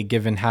unlikely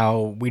given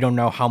how we don't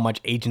know how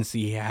much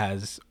agency he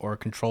has or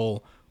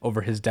control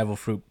over his devil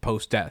fruit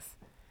post-death.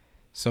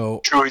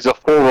 So, True, he's a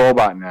full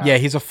robot now. yeah,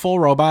 he's a full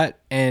robot,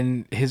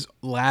 and his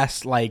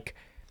last,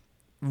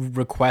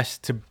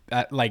 request to,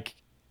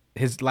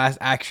 his last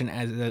action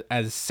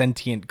as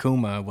sentient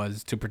Kuma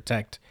was to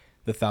protect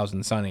the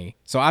Thousand Sunny.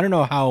 So I don't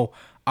know how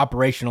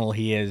operational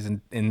he is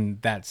in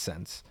that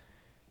sense.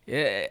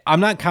 I'm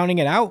not counting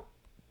it out,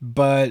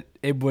 but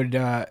it would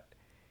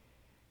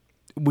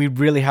we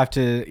really have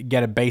to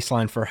get a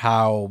baseline for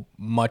how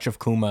much of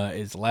Kuma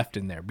is left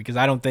in there, because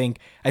I think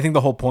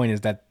the whole point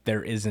is that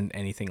there isn't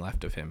anything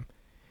left of him.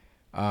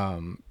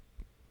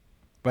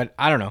 But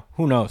I don't know.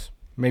 Who knows?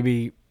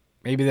 Maybe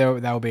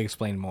that will be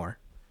explained more.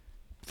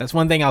 That's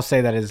one thing I'll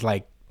say that is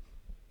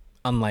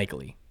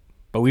unlikely,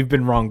 but we've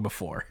been wrong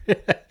before.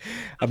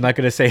 I'm not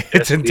going to say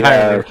it's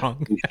entirely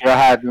wrong. We sure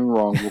have been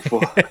wrong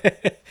before.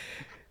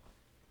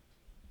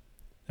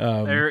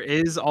 There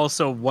is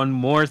also one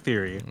more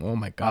theory. Oh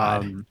my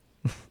God. And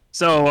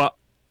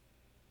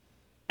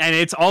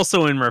it's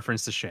also in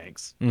reference to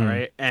Shanks, all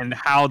right, and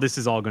how this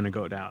is all going to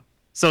go down.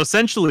 So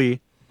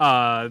essentially,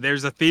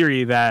 there's a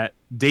theory that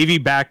Davy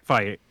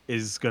Backfight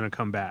is going to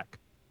come back,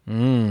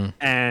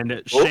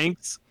 and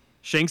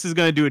Shanks is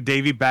going to do a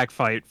Davy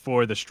Backfight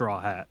for the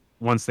Straw Hat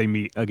once they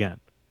meet again.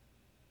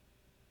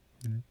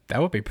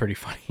 That would be pretty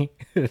funny.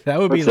 That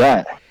would be What's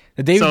that?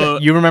 the David. So-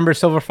 you remember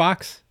Silver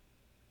Fox?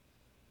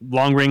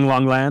 Long Ring,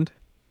 Long Land.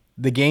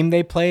 The game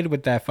they played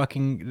with that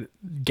fucking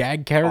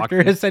gag character,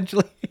 Foxy.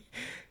 essentially.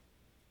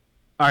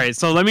 All right,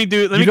 so let me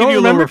give don't you a little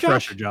remember,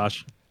 refresher,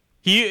 Josh.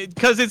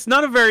 Because it's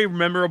not a very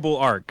memorable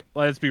arc.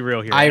 Let's be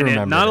real here. I And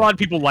remember not it. a lot of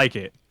people like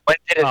it. When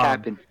did it Um,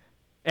 happen?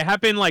 It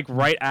happened like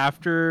right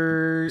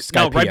after,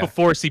 Skypiea. right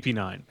before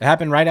CP9. It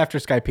happened right after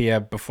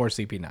Skypiea, before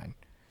CP9.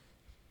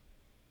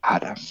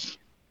 Adam.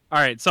 All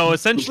right, so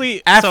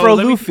essentially, Afro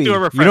let me Luffy. do a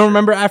You refresher. don't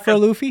remember Afro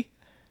Luffy?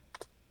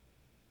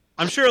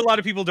 I'm sure a lot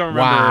of people don't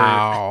remember.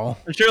 Wow.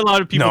 I'm sure a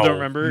lot of people No, don't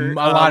remember. a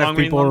lot Long of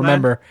Ring, people Long Land.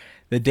 remember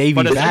the Davy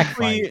But back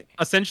fight.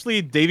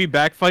 essentially, Davy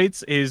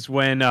backfights is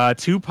when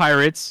two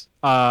pirates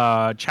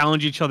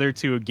challenge each other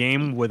to a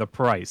game with a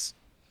price.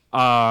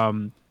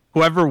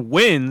 Whoever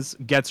wins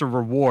gets a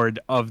reward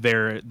of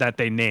that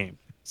they name.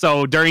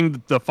 So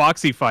during the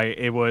Foxy fight,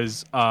 it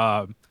was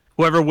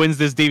whoever wins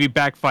this Davy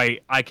back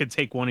fight, I could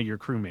take one of your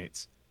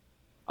crewmates.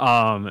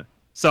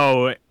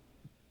 So,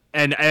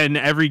 and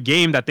every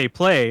game that they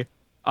play,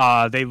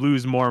 they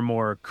lose more and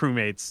more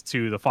crewmates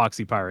to the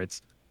Foxy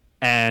pirates.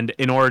 And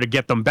in order to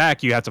get them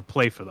back, you have to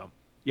play for them.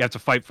 You have to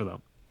fight for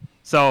them.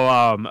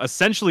 So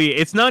essentially,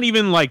 it's not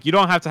even like you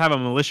don't have to have a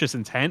malicious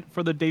intent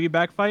for the Davy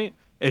back fight.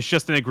 It's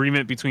just an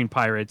agreement between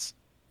pirates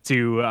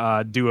to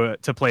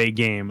play a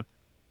game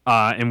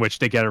in which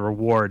they get a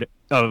reward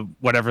of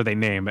whatever they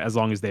name, as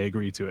long as they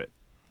agree to it.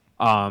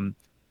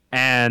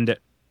 And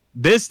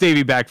this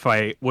Davy back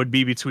fight would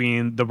be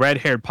between the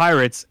red-haired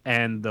pirates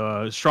and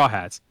the Straw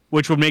Hats,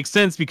 which would make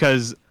sense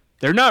because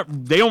they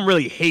don't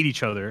really hate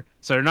each other,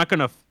 so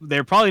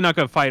they're probably not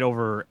gonna fight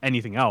over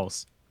anything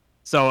else.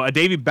 So a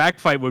Davy back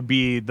fight would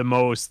be the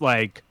most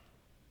like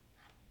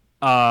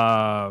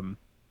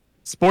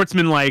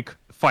sportsman-like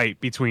fight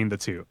between the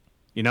two.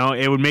 You know,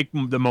 it would make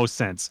the most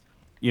sense.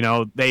 You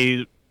know,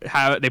 they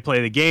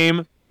play the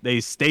game, they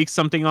stake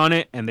something on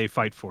it, and they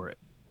fight for it.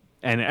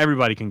 And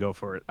everybody can go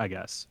for it, I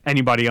guess.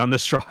 Anybody on the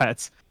Straw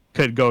Hats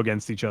could go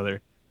against each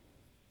other.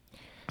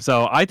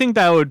 So I think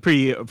that would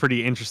be a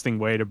pretty interesting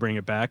way to bring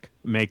it back,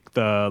 make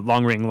the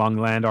Long Ring, Long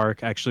Land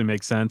arc actually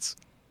make sense.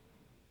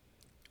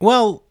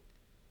 Well,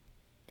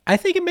 I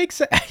think it makes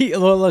sense.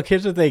 Well, look,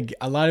 here's the thing.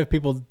 A lot of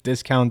people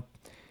discount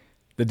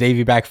the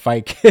Davy back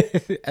fight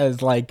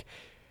as like,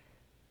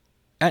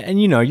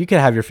 and you know, you can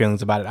have your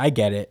feelings about it. I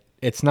get it.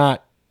 It's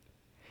not,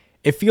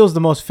 it feels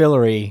the most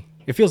fillery.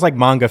 It feels like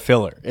manga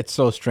filler. It's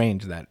so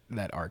strange, that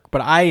arc.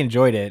 But I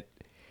enjoyed it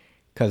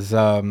because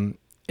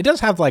it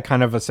does have like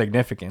kind of a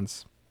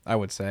significance, I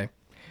would say.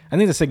 I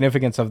think the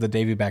significance of the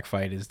Davy back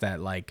fight is that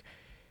like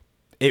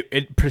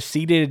it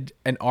preceded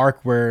an arc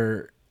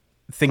where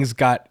things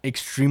got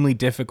extremely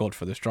difficult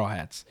for the Straw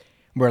Hats,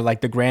 where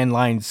like the Grand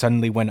Line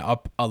suddenly went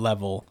up a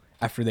level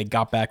after they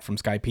got back from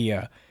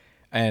Skypiea,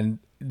 and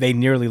they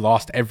nearly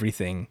lost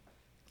everything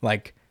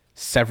like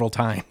several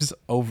times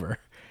over.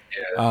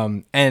 Yeah.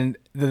 And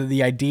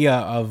the idea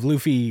of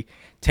Luffy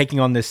taking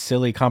on this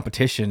silly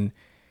competition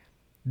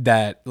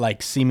that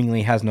like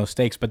seemingly has no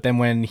stakes, but then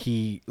when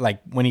he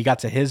got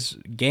to his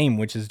game,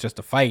 which is just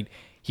a fight,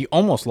 he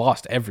almost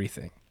lost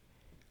everything.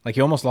 Like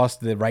he almost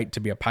lost the right to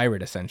be a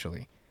pirate,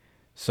 essentially.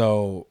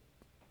 So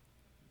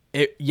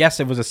it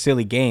was a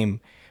silly game,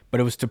 but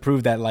it was to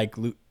prove that like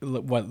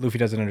what Luffy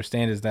doesn't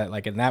understand is that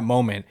like in that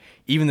moment,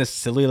 even this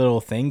silly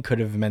little thing could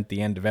have meant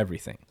the end of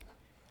everything,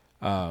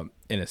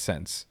 in a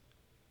sense.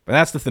 But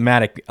that's the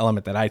thematic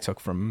element that I took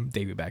from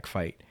Davy back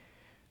fight.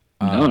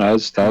 No,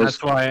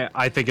 That's why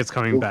I think it's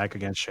coming back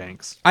against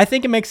Shanks. I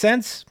think it makes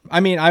sense. I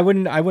mean, I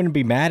wouldn't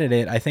be mad at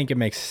it. I think it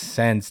makes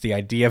sense, the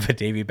idea of a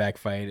Davy back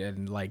fight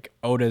and like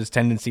Oda's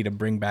tendency to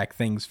bring back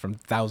things from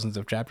thousands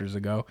of chapters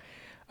ago.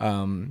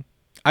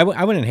 I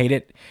wouldn't hate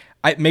it.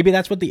 Maybe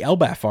that's what the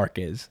Elbaf arc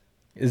is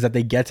that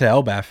they get to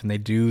Elbaf and they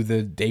do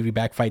the Davy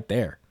back fight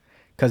there.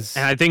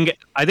 And I think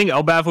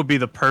Elbaf would be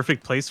the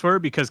perfect place for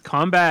it because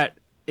combat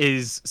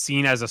is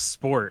seen as a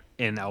sport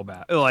in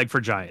Elbaf, like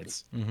for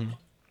giants. Mm-hmm.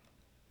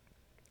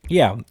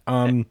 Yeah.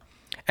 And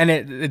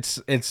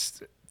it's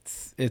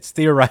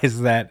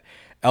theorized that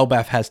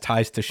Elbaf has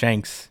ties to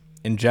Shanks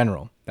in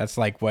general. That's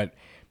like what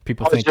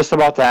people I was think. just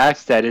about to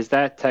ask that. Is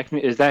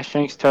that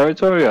Shanks'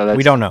 territory? Or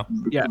We don't know.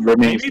 Yeah,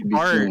 remains maybe to be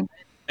Bart. seen?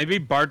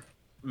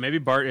 Maybe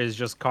Bart is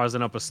just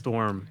causing up a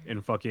storm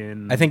in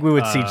fucking. I think we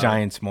would see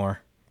giants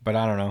more, but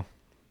I don't know.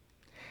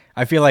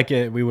 I feel like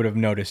we would have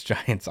noticed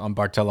giants on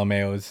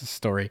Bartolomeo's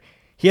story.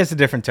 He has a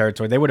different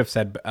territory. They would have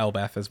said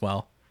Elbaf as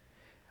well.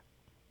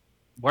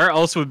 Where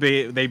else would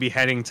they be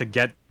heading to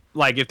get?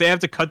 Like, if they have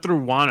to cut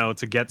through Wano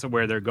to get to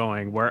where they're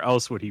going, where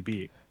else would he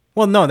be?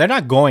 Well, no, they're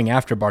not going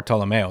after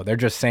Bartolomeo. They're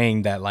just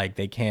saying that like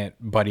they can't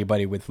buddy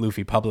with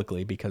Luffy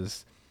publicly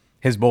because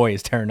his boy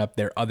is tearing up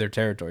their other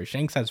territory.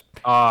 Shanks has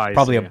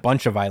probably a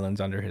bunch of islands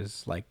under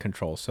his like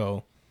control,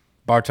 so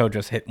Barto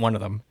just hit one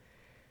of them.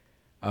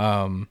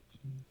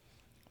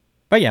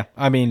 But yeah,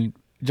 I mean,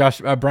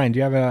 Josh, Brian, do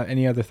you have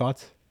any other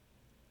thoughts?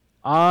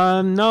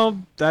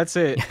 No, that's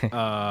it.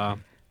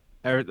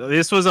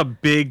 This was a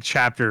big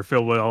chapter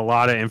filled with a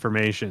lot of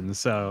information.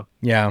 So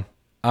Yeah.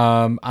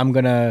 I'm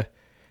gonna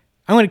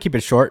keep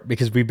it short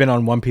because we've been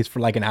on One Piece for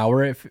like an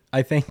hour, if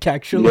I think,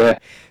 actually, Yeah.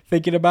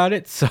 thinking about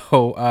it.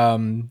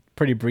 So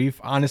pretty brief.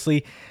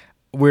 Honestly,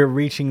 we're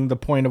reaching the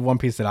point of One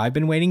Piece that I've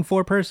been waiting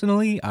for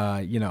personally.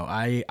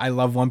 I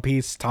love One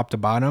Piece top to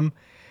bottom,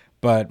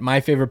 but my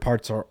favorite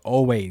parts are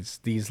always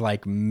these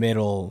like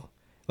middle,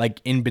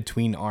 like in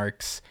between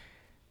arcs,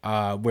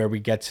 where we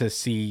get to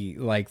see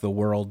like the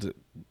world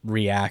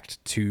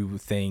react to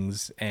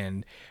things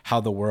and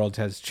how the world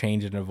has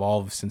changed and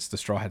evolved since the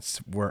Straw Hats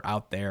were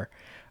out there.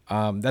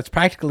 That's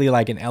practically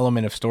like an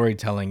element of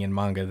storytelling in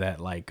manga that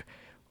like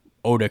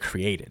Oda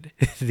created.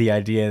 The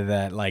idea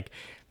that like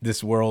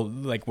this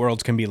world, like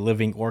worlds can be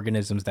living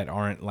organisms that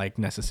aren't like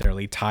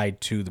necessarily tied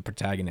to the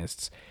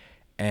protagonists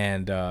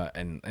and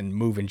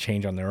move and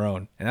change on their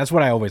own. And that's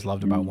what I always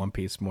loved about One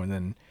Piece more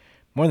than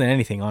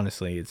anything,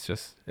 honestly. It's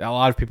just a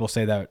lot of people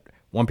say that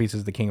One Piece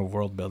is the king of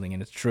world building,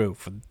 and it's true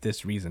for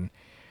this reason.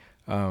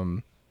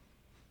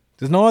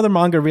 There's no other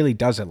manga really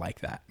does it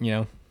like that, you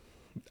know?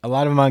 A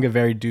lot of manga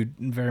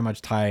very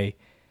much tie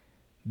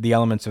the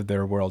elements of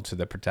their world to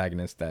the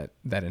protagonists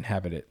that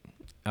inhabit it.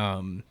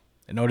 And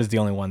Oda's the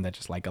only one that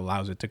just like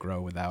allows it to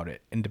grow without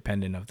it,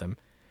 independent of them.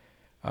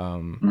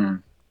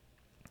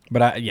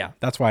 But yeah,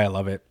 that's why I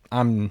love it.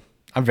 I'm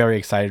very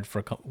excited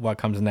for what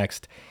comes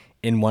next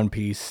in One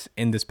Piece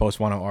in this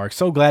post-Wano arc.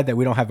 So glad that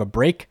we don't have a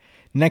break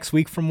next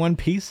week from One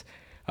Piece.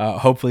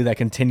 Hopefully that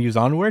continues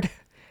onward.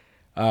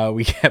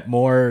 We get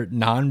more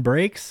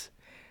non-breaks.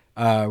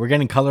 We're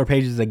getting color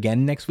pages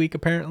again next week,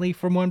 apparently,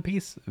 from One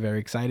Piece. Very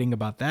exciting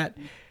about that.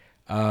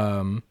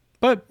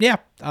 But yeah,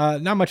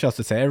 not much else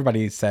to say.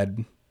 Everybody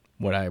said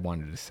what I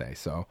wanted to say,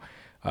 so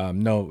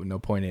no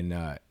point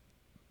in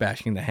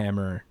bashing the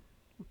hammer,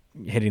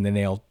 hitting the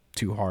nail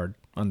too hard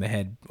on the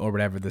head, or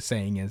whatever the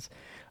saying is.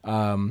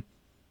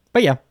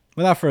 But yeah,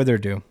 without further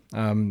ado,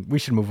 we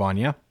should move on,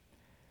 yeah?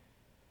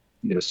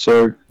 Yes,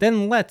 sir.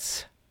 Then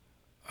let's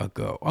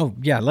go. Oh,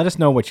 yeah, let us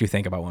know what you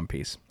think about One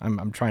Piece.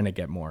 I'm trying to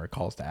get more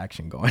calls to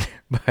action going.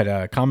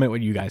 But comment what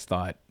you guys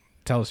thought.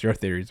 Tell us your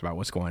theories about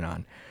what's going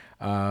on.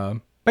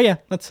 But yeah,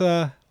 let's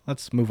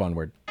move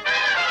onward.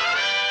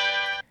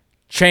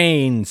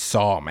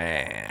 Chainsaw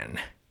Man.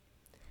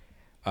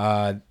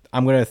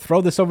 I'm going to throw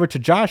this over to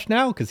Josh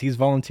now because he's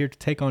volunteered to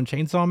take on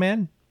Chainsaw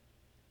Man.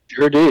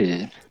 Sure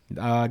did.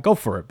 Go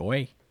for it,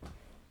 boy.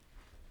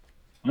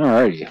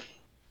 Alrighty.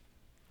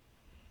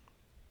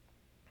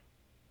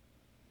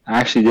 I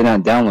actually did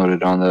not download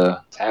it on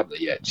the tablet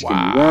yet. Just give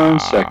me 1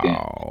 second.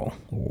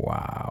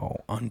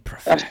 Wow.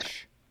 Unprofessional.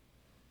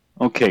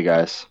 Okay,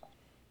 guys.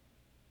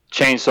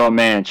 Chainsaw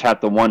Man,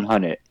 chapter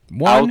 100.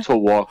 How to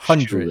walk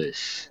 100.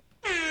 shoeless.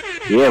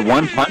 Yeah,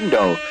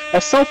 100.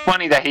 That's so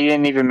funny that he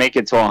didn't even make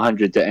it to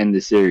 100 to end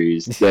the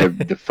series.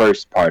 The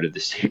first part of the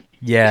series.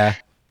 Yeah.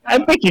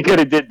 I think he could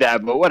have did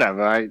that, but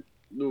whatever.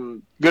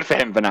 Good for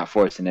him for not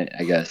forcing it,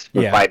 I guess.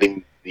 For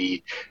fighting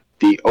the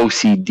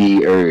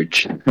OCD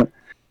urge.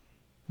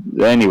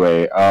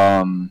 Anyway,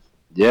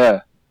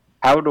 yeah.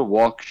 How to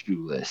walk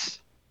shoeless.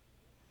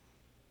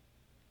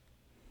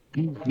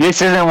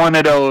 This isn't one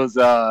of those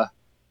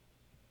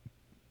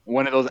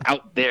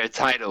out there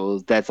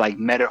titles that's like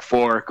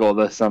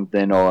metaphorical or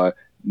something, or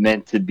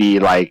meant to be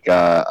like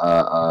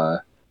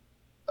a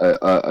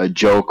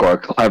joke or a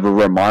clever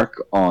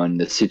remark on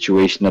the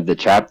situation of the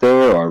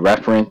chapter or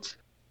reference.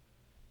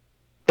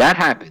 That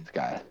happens,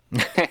 guys.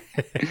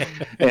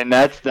 And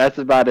that's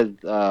about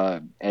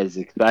as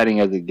exciting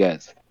as it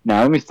gets.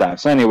 Now let me stop.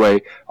 So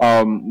anyway,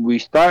 we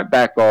start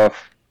back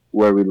off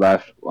where we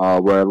left.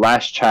 Where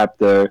last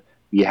chapter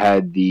we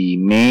had the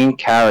main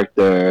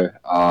character,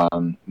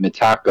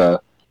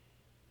 Mitaka.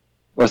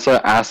 What's her?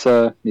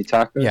 Asa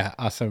Mitaka? Yeah,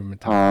 Asa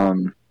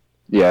Mitaka.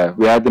 Yeah,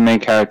 we had the main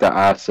character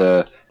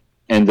Asa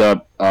end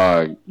up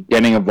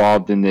getting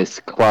involved in this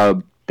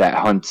club that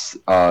hunts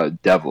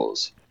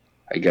devils.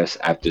 I guess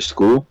after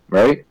school,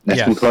 right?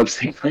 That's what clubs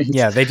take place.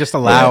 Yeah, they just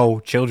allow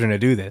children to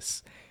do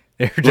this.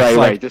 They're just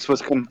right. This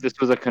was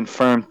a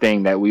confirmed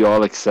thing that we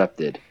all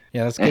accepted.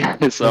 Yeah, that's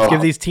good. So, let's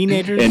give these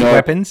teenagers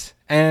weapons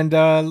and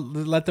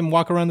let them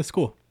walk around the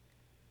school.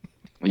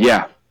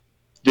 Yeah,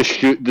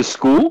 the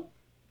school.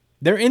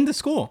 They're in the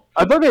school.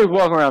 I thought they would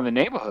walk around the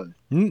neighborhood.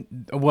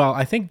 Well,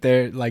 I think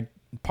they're like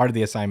part of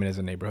the assignment is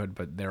a neighborhood,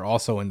 but they're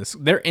also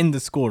they're in the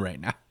school right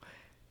now.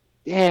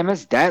 Damn,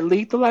 is that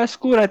lethal at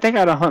school? I think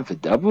I'd hunt for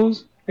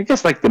devils. I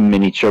guess like the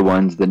miniature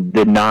ones, the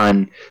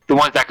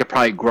ones that could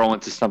probably grow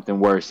into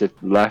something worse if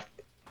left.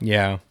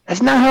 Yeah.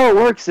 That's not how it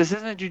works. This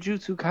isn't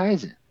Jujutsu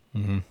Kaisen.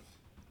 Mm-hmm.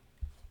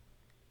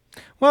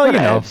 Well, you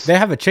know, they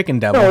have a chicken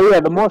devil. Oh, yeah,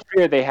 the more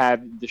fear they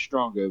have, the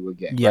stronger it will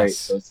get, yes. right?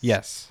 So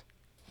yes.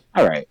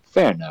 All right,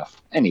 fair enough.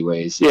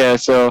 Anyways, yeah,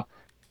 so,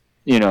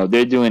 you know,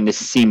 they're doing this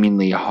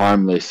seemingly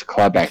harmless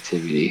club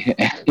activity.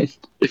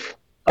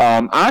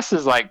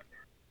 Asa's, like,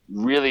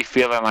 really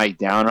feeling, like,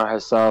 down on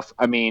herself.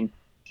 I mean,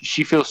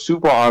 she feels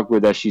super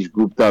awkward that she's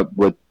grouped up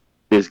with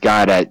this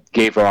guy that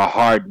gave her a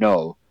hard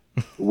no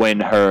when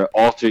her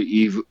alter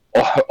ego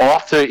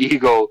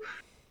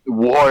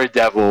War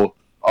Devil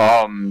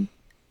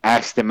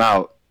asked him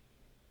out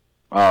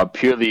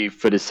purely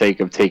for the sake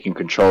of taking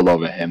control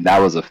over him. That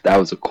was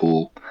a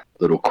cool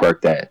little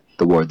quirk that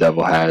the War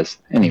Devil has.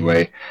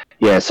 Anyway,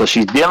 yeah. So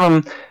she's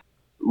dealing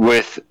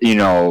with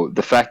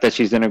the fact that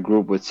she's in a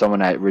group with someone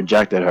that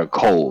rejected her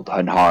cold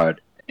and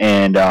hard,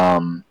 and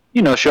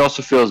she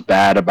also feels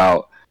bad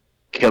about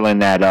killing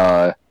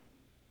that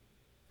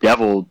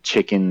devil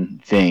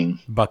chicken thing.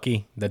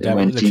 Bucky, the devil,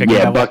 when the chicken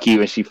devil. Bucky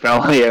when she fell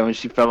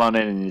on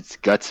it and its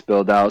guts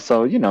spilled out.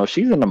 So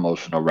she's an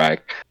emotional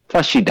wreck.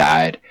 Plus she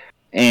died,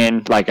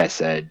 and like I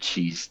said,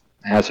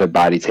 has her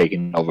body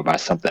taken over by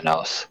something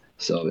else.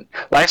 So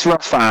life's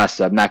rough for us.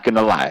 I'm not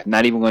gonna lie. I'm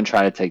not even gonna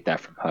try to take that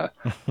from her.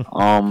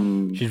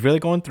 She's really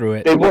going through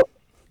it.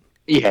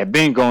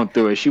 Been going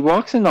through it. She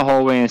walks in the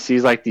hallway and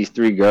sees like these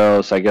 3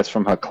 girls, I guess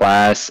from her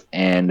class,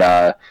 and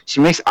she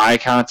makes eye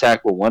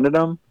contact with one of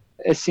them,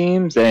 it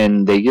seems,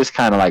 and they just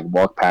kind of like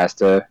walk past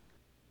her,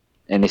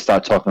 and they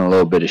start talking a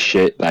little bit of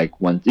shit, like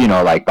when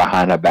like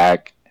behind her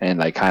back, and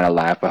like kind of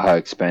laugh at her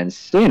expense.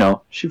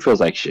 So she feels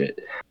like shit,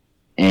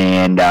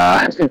 and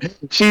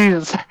she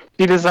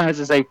decides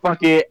to say,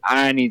 "Fuck it,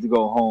 I need to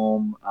go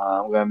home.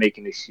 I'm gonna make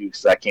an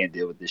excuse. I can't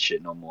deal with this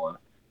shit no more."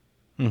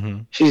 Mm-hmm.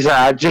 She's like,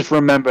 "I just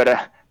remembered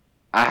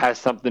I had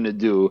something to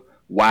do."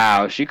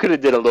 Wow, she could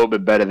have did a little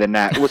bit better than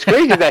that. What's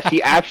crazy is that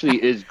she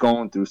actually is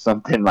going through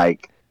something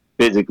like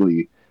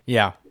physically.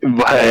 Yeah.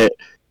 But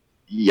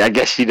I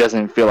guess she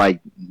doesn't feel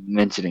like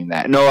mentioning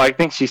that. No, I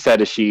think she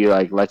said if she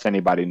like lets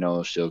anybody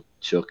know,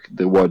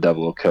 the War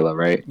Devil will kill her,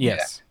 right?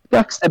 Yes. Yeah.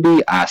 Sucks to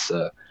be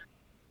Asa.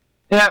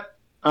 Yep.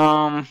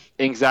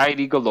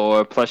 Anxiety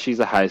galore. Plus, she's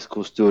a high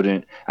school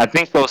student. I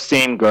think those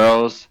same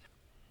girls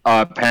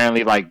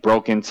apparently like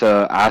broke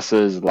into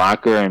Asa's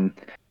locker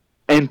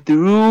and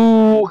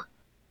threw,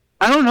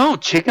 I don't know,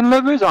 chicken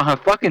livers on her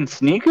fucking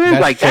sneakers.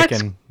 That's like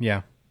chicken.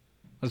 Yeah.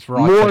 That's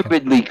raw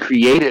morbidly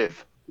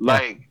creative.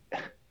 Like,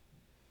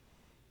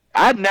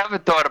 I never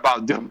thought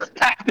about doing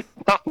that to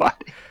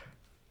somebody.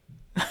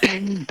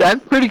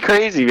 That's pretty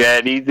crazy,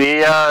 man.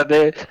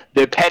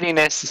 The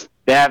pettiness.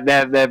 They have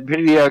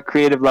pretty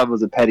creative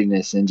levels of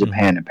pettiness in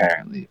Japan,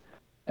 apparently.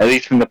 At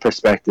least from the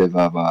perspective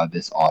of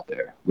this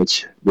author,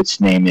 which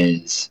name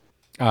is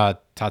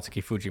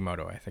Tatsuki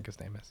Fujimoto, I think his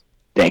name is.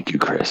 Thank you,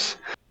 Chris.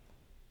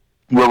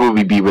 Where would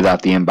we be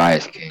without the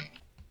Unbiased King?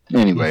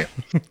 Anyway.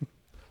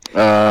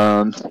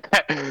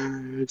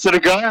 So the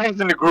guy is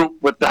in the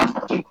group with them.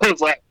 And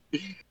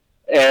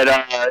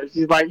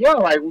she's like, "Yo,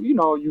 like,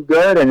 you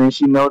good?" And then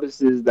she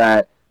notices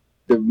that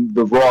the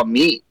raw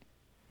meat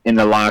in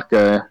the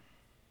locker,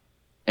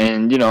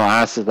 and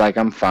Asa's like,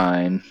 "I'm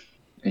fine,"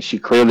 and she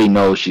clearly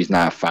knows she's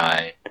not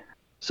fine.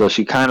 So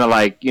she kind of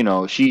like,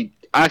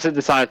 Asa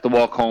decides to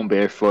walk home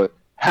barefoot.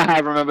 I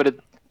remember the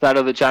title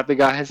of the chapter,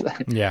 guys.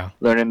 Yeah.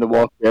 Learning to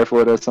walk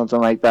barefoot or something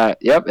like that.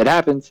 Yep, it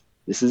happens.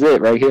 This is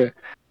it right here.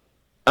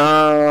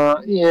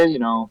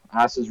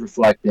 Asa's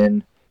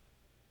reflecting.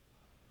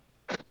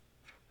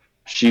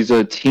 She's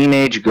a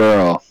teenage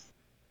girl.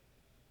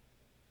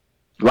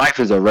 Life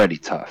is already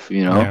tough,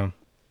 Yeah.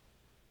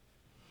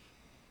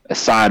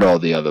 Aside all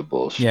the other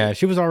bullshit. Yeah,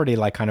 she was already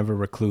like kind of a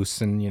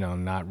recluse and,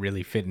 not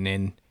really fitting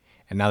in.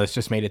 And now this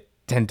just made it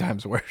 10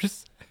 times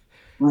worse.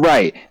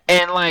 Right.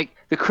 And like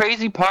the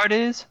crazy part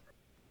is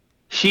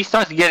she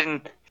starts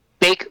getting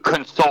fake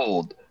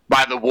consoled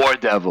by the War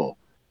Devil.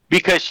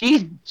 Because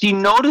she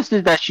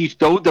notices that she's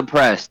so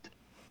depressed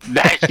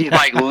that she's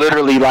like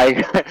literally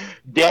like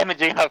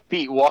damaging her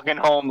feet, walking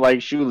home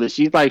like shoeless.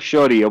 She's like,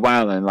 "Shorty, you're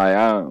wilding.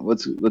 Like,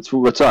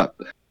 what's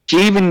up?"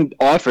 She even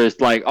offers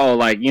like, "Oh,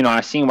 like,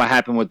 I seen what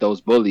happened with those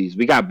bullies.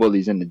 We got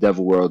bullies in the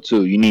devil world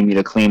too. You need me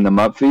to clean them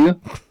up for you?"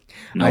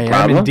 No I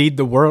problem. am indeed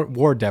the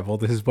War Devil.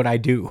 This is what I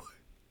do.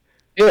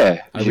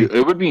 Yeah,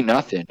 it would be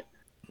nothing.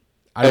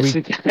 I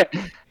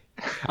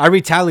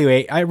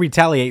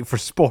retaliate for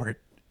sport.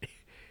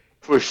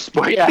 For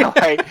sport, yeah.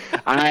 Like,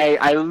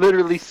 I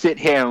literally sit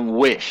here and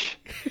wish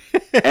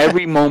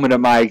every moment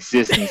of my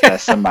existence that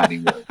somebody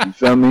would. You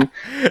feel me?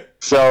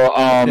 So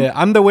yeah,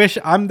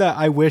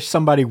 I wish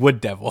somebody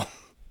would devil.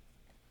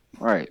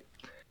 Right.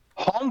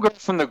 Homegirl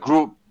from the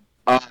group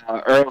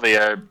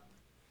earlier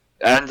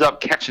ends up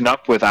catching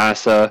up with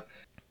Asa,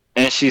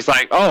 and she's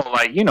like, "Oh,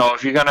 like,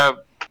 if you're gonna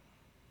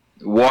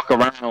walk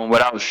around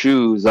without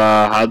shoes,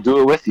 I'll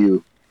do it with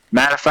you.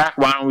 Matter of fact,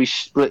 why don't we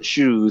split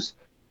shoes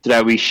so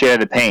that we share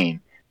the pain?"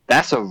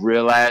 That's a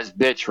real ass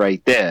bitch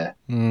right there.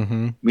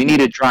 Mm-hmm. We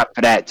need a drop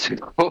for that too.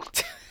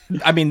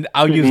 I mean,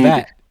 I'll use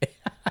that.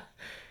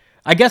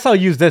 I guess I'll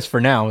use this for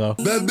now, though.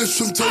 That bitch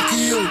from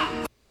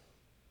Tokyo.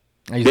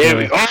 There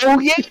we go. Oh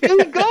yeah, there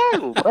we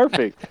go.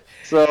 Perfect.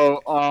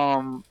 So,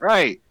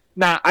 right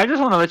now, I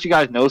just want to let you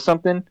guys know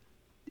something.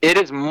 It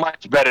is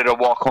much better to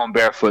walk home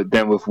barefoot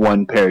than with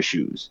one pair of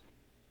shoes.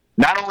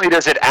 Not only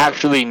does it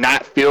actually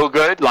not feel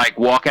good, like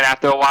walking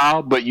after a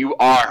while, but you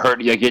are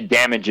hurting. Like, you're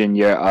damaging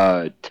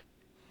your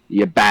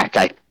back,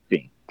 I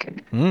think.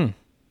 Mm.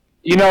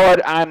 You know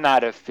what? I'm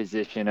not a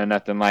physician or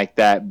nothing like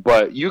that,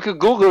 but you could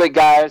Google it,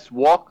 guys.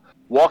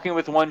 Walking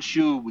with one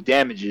shoe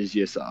damages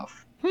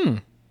yourself.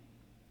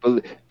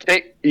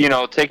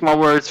 Take my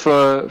words take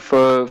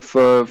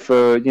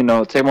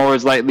my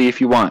words lightly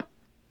if you want.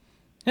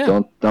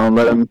 Yeah. Don't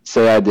let them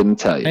say I didn't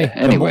tell you. Hey,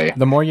 anyway,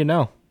 the more you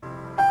know.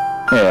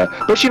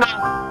 yeah, but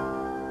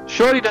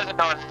Shorty doesn't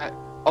know that.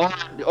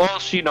 All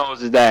she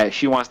knows is that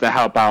she wants to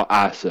help out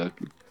Asa,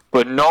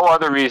 but no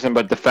other reason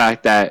but the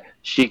fact that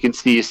she can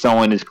see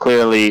someone is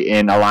clearly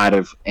in a lot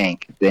of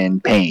angst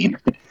and pain.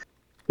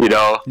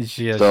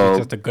 She's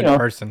just a good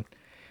person.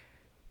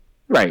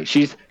 Right.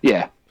 She's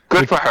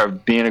good for her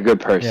being a good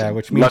person. Yeah,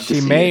 which means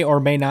she may or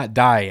may not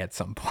die at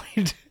some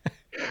point.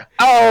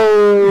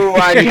 Oh,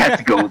 why do you have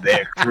to go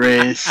there,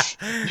 Chris?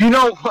 You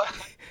know what?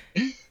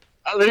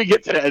 Let me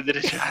get to the end of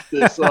the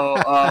chapter. So,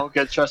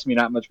 okay, trust me,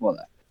 not much more of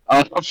that.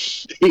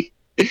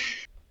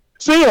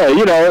 So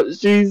yeah,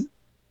 she's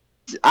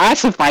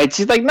Asa fights.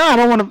 She's like, no, I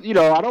don't want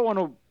to. I don't want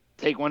to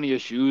take one of your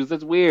shoes.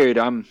 That's weird.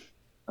 I'm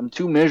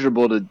too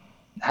miserable to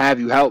have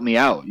you help me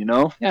out. I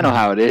know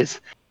how it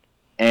is.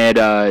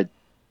 And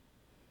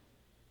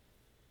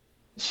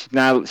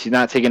she's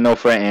not taking no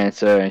for an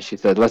answer, and she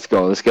said, let's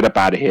go, let's get up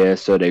out of here.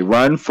 So they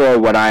run for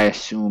what I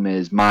assume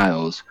is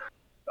miles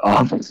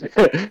over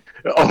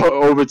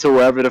to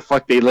wherever the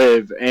fuck they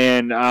live.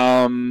 And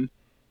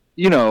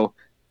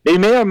they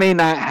may or may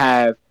not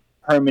have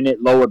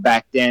permanent lower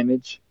back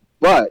damage,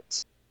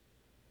 but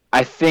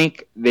I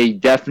think they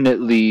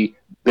definitely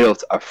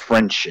built a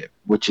friendship,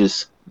 which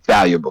is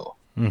valuable.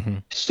 Mm-hmm.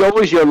 So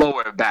is your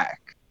lower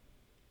back,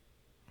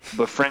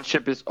 but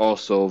friendship is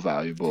also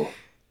valuable.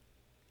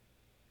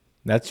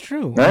 That's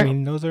true. Right? I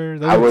mean, those are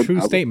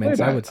true statements,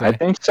 I would say. I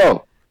think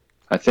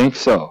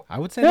so. I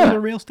would say those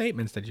are real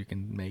statements that you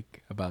can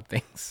make about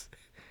things.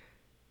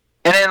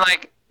 And then,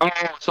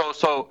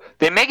 so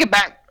they make it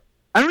back.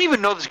 I don't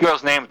even know this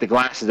girl's name with the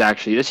glasses,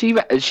 actually. Did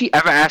she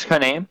ever ask her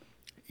name?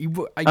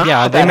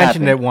 Yeah, they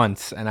mentioned it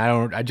once, and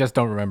I just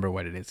don't remember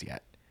what it is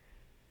yet.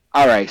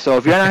 All right, so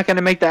if you're not going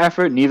to make the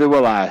effort, neither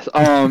will I.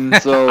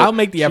 So I'll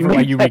make the effort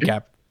while you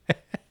recap.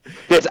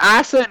 There's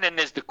Asa, and then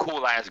there's the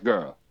cool-ass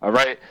girl, all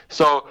right?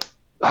 So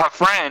her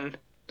friend,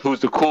 who's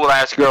the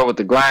cool-ass girl with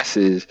the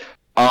glasses,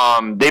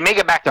 they make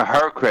it back to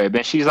her crib,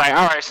 and she's like,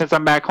 all right, since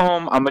I'm back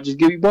home, I'm going to just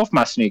give you both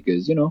my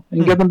sneakers,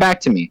 and give them back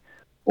to me.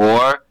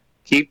 Or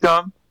keep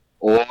them,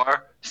 or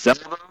sell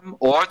them,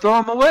 or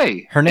throw them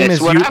away. Her name is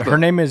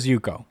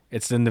Yuko.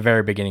 It's in the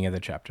very beginning of the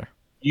chapter.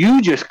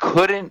 You just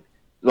couldn't,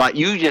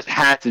 you just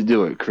had to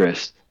do it,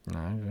 Chris. I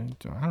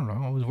don't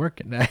know. I was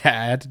working. I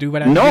had to do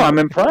what I had No, to do. I'm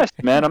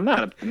impressed, man. I'm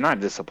not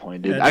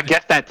disappointed. I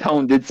guess that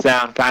tone did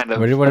sound kind of.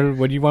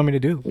 What do you want me to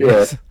do?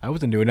 Yeah. I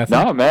wasn't doing nothing.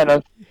 No,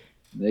 man.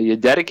 You're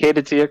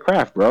dedicated to your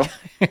craft, bro.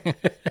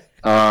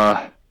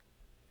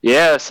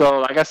 Yeah. So,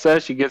 like I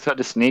said, she gives her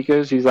the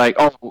sneakers. She's like,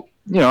 oh,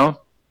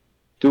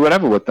 do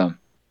whatever with them.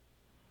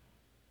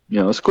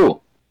 It's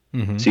cool.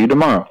 Mm-hmm. See you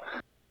tomorrow.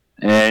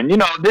 And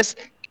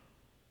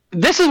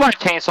this is why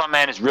Chainsaw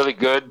Man is really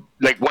good.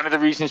 Like, one of the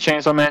reasons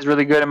Chainsaw Man is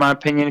really good, in my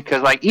opinion,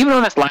 because, even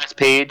on this last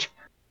page,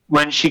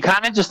 when she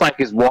kind of just,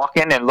 is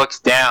walking and looks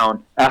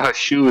down at her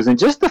shoes, and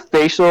just the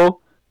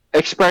facial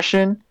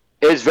expression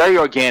is very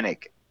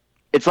organic.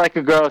 It's like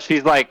a girl,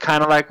 she's,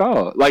 kind of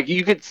oh.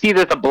 You could see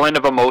there's a blend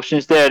of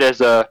emotions there.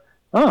 There's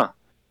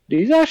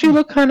these actually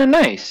look kind of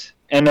nice.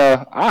 And,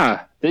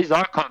 these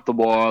are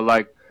comfortable.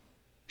 Or,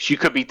 she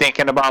could be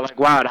thinking about,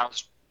 wow, that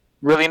was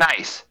really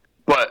nice.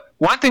 But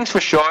one thing's for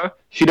sure,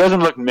 she doesn't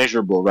look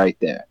miserable right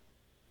there.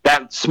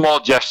 That small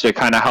gesture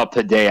kind of helped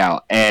her day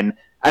out. And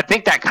I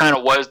think that kind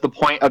of was the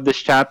point of this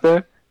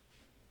chapter.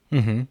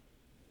 Mm-hmm.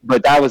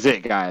 But that was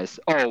it, guys.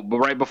 Oh, but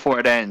right before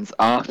it ends,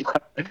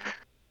 the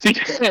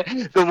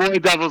Roy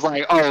Devil's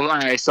like, oh, all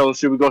right, so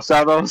should we go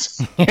sell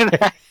those?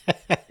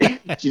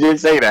 She didn't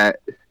say that.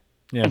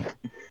 Yeah.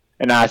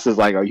 And Asa's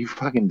like, are you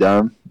fucking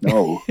dumb?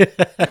 No.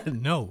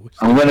 No.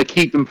 I'm going to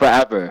keep them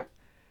forever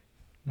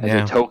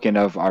as a token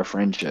of our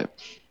friendship.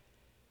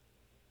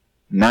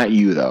 Not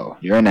you, though.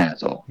 You're an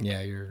asshole.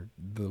 Yeah, you're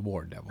the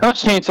war devil.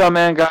 That's Chainsaw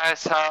Man,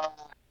 guys.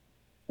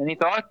 Any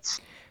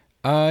thoughts?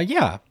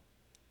 Yeah.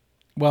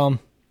 Well,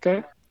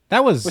 okay.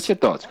 What's your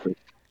thoughts, Chris?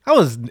 That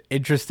was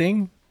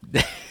interesting.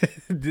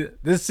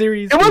 This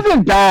series. It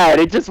wasn't bad.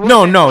 It just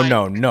wasn't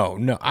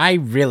no. I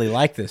really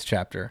like this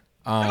chapter.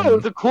 No, it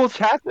was a cool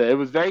chapter. It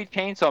was very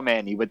Chainsaw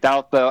Man-y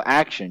without the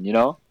action,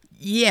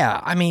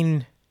 Yeah, I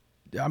mean,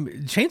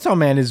 Chainsaw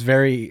Man is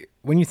very.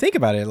 When you think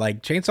about it,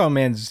 Chainsaw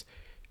Man's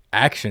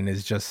action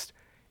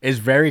is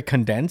very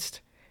condensed,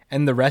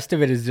 and the rest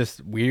of it is just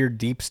weird,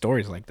 deep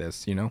stories like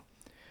this.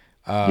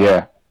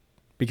 Yeah.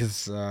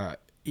 Because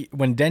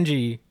when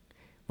Denji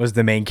was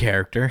the main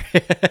character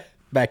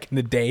back in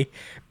the day,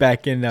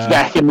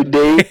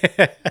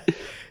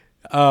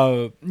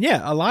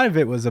 yeah, a lot of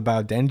it was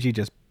about Denji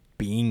just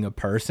being a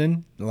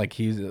person.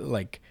 He's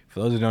for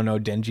those who don't know,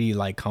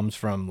 Denji comes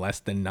from less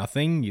than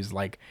nothing. He's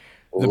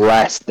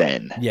less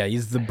than. Yeah,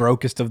 he's the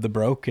brokest of the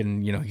broke,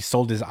 and he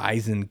sold his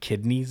eyes and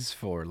kidneys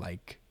for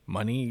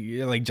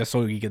money, just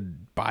so he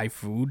could buy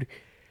food.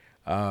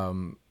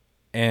 That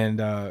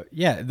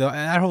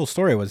whole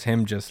story was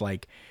him just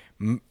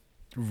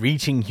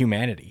reaching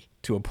humanity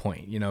to a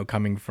point, you know,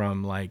 coming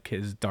from like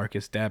his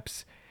darkest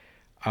depths.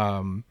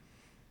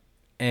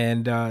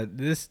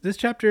 This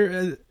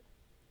chapter,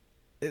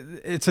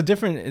 it's a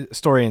different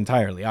story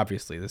entirely.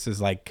 Obviously, this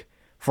is like,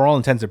 for all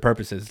intents and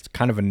purposes, it's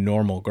kind of a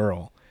normal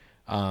girl,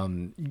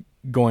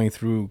 going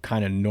through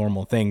kind of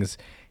normal things,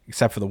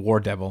 except for the War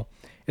Devil.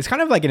 It's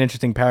kind of like an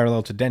interesting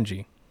parallel to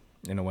Denji,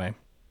 in a way,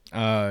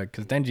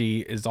 because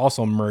Denji is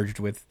also merged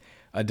with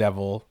a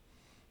devil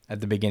at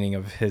the beginning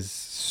of his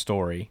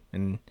story,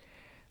 and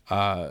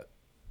Asa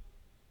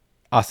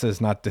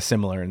is not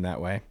dissimilar in that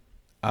way.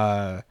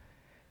 But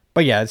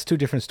yeah, it's two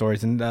different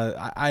stories, and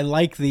I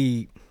like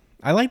the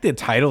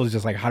title is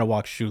just like How to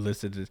Walk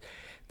Shoeless.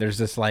 There's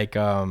this like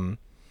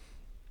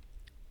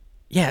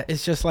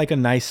it's just like a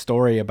nice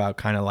story about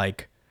kind of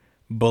like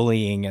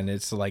bullying, and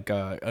it's like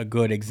a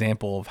good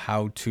example of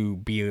how to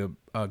be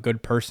a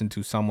good person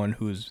to someone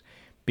who's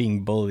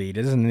being bullied.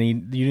 You don't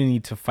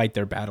need to fight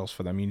their battles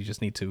for them. You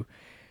just need to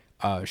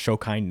show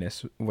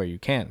kindness where you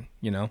can,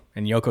 you know.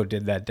 And Yoko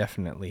did that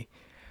definitely,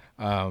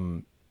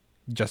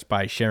 just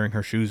by sharing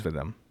her shoes with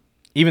them,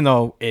 even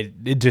though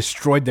it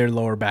destroyed their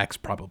lower backs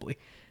probably.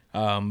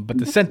 But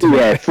the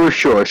sentiment, yeah, for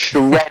sure,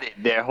 shredded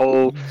their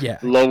whole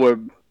lower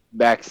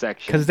back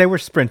section because they were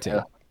sprinting.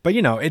 Yeah. But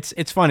you know,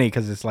 it's funny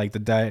because it's like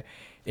it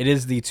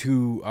is the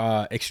two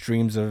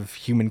extremes of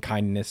human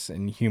kindness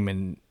and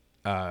human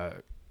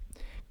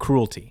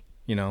cruelty.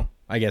 You know,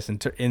 I guess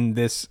in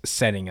this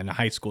setting, in a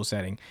high school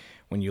setting,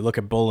 when you look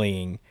at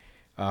bullying,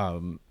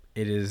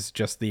 it is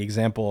just the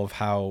example of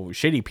how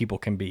shitty people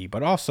can be,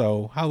 but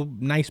also how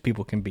nice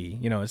people can be.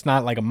 You know, it's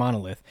not like a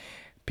monolith.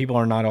 People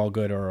are not all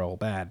good or all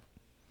bad.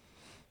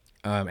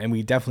 And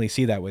we definitely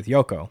see that with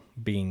Yoko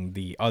being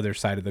the other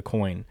side of the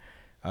coin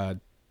to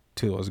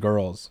those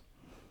girls.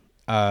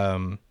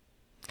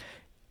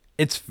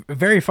 It's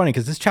very funny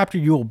because this chapter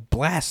you will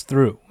blast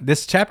through.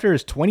 This chapter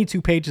is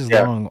 22 pages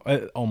long,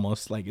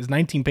 almost like it's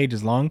 19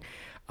 pages long.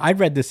 I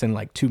read this in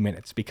like 2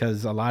 minutes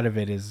because a lot of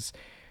it is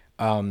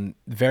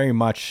very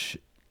much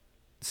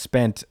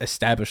spent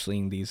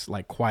establishing these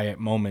like quiet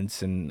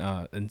moments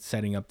and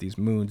setting up these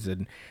moods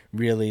and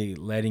really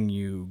letting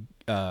you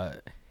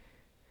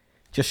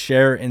just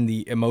share in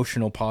the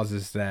emotional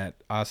pauses that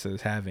Asa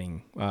is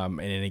having in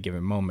any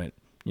given moment.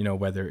 You know,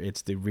 whether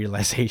it's the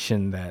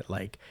realization that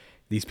like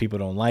these people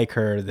don't like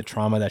her, the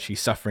trauma that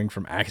she's suffering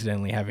from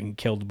accidentally having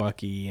killed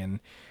Bucky, and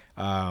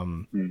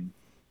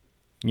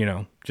you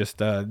know, just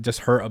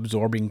her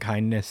absorbing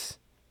kindness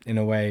in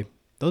a way.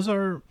 Those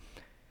are,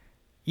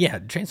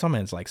 Chainsaw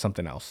Man's like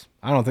something else.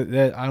 I don't think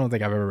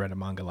I've ever read a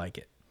manga like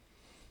it.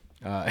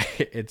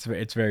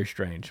 It's very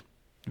strange,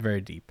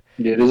 very deep.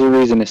 Yeah, there's a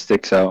reason it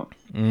sticks out.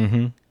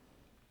 Mm-hmm.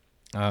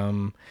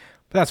 But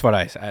that's what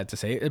I had to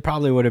say. It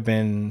probably would have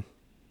been.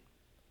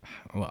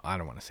 Well, I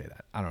don't want to say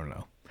that. I don't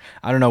know.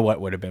 I don't know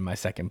what would have been my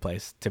second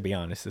place, to be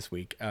honest, this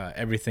week.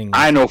 Everything.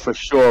 I know for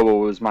sure what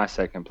was my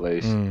second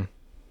place.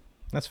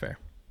 That's fair.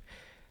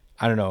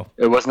 I don't know.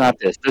 It was not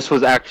this. This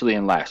was actually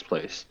in last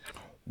place.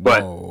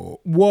 But Whoa.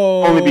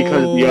 Only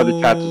because the other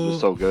chapters were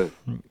so good.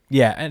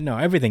 Yeah, and no,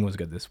 everything was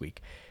good this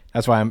week.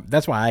 That's why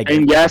I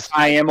And yes,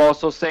 I am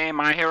also saying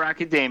My Hero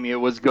Academia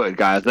was good,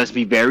 guys. Let's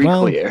be very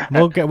clear.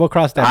 We'll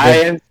cross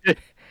that bridge.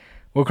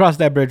 We'll cross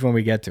that bridge when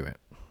we get to it.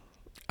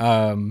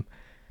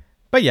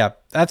 But yeah,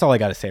 that's all I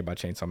got to say about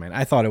Chainsaw Man.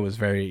 I thought it was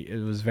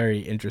very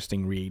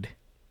interesting read.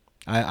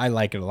 I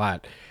like it a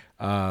lot.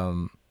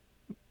 Brian,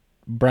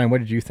 what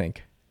did you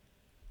think?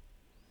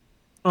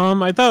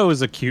 I thought it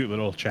was a cute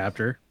little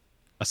chapter,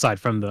 aside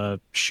from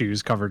the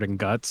shoes covered in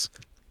guts.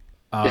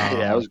 Yeah,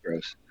 that was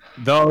gross.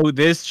 Though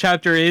this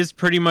chapter is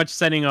pretty much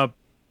setting up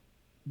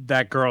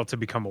that girl to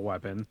become a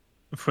weapon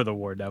for the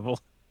War Devil.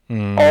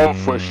 Oh,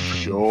 for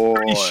sure.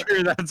 Pretty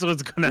sure that's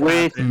what's gonna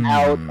happen.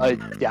 Without a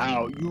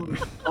doubt.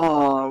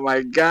 Oh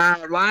my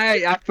god!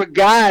 Why? I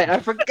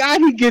forgot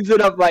he gives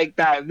it up like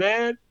that,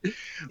 man.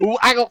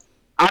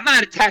 I'm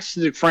not attached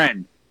to the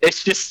friend.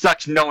 It's just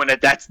sucks knowing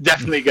that that's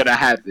definitely gonna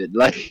happen.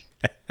 Like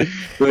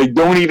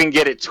don't even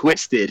get it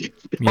twisted.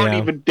 Don't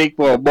even think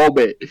for a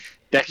moment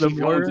that she's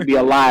going to be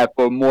alive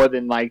for more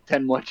than like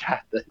 10 more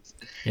chapters.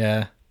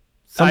 Yeah.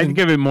 I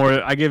give it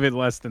more. I give it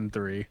less than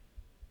 3.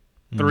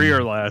 3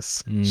 or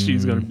less.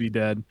 She's gonna be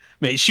dead.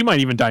 Man, she might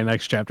even die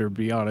next chapter. To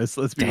be honest,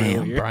 let's be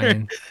real here.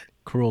 Brian,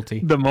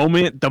 cruelty. The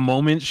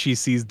moment she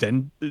sees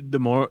the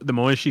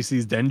moment she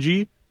sees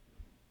Denji,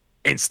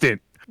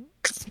 instant.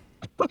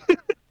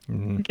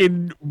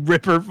 Fucking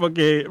rip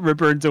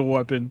her into a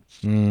weapon.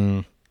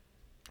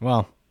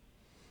 Well,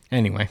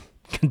 anyway,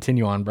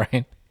 continue on,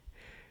 Brian.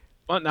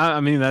 Well, no, I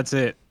mean that's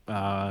it.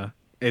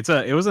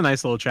 It was a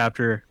nice little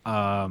chapter.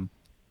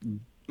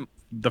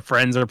 The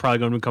friends are probably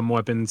going to become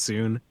weapons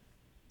soon.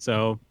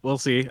 So we'll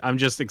see. I'm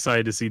just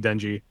excited to see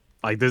Denji.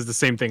 Like, this is the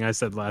same thing I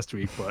said last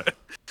week, but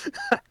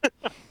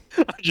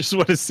I just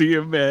want to see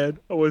him, man.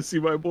 I want to see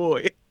my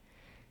boy.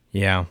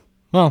 Yeah.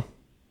 Well,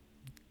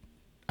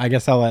 I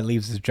guess all that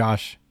leaves is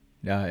Josh.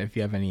 If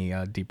you have any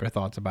deeper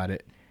thoughts about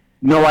it.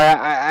 No,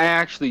 I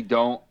actually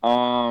don't.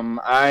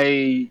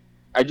 I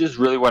just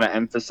really want to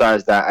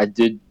emphasize that I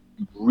did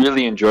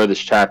really enjoyed this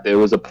chapter. It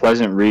was a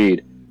pleasant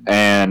read,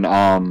 and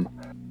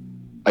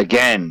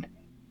again,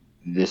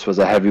 this was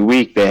a heavy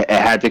week. It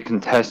had to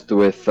contest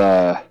with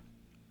the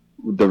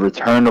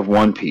return of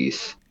One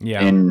Piece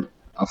and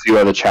a few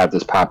other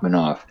chapters popping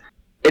off.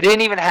 It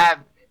didn't even have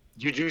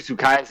Jujutsu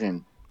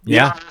Kaisen. You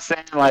know what I'm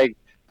saying? Like,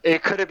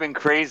 it could have been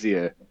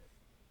crazier.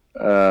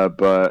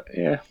 But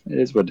yeah, it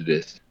is what it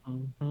is.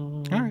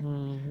 All right.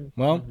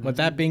 Well, with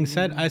that being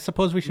said, I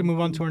suppose we should move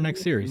on to our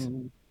next series.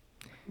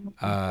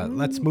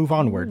 Let's move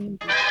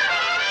onward.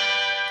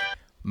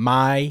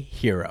 My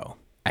Hero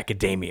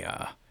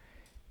Academia.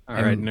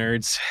 All right,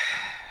 nerds.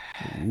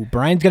 Ooh,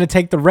 Brian's going to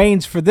take the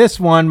reins for this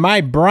one. My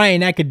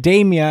Brian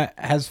Academia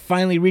has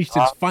finally reached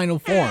its final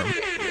form.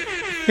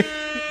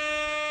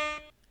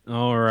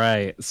 All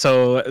right.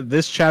 So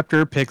this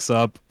chapter picks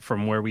up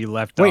from where we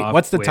left off. Wait,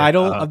 what's the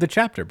title of the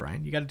chapter,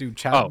 Brian? You got to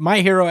do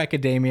My Hero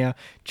Academia,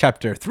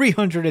 chapter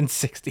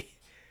 360.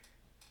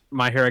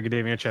 My Hero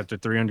Academia, chapter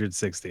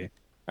 360.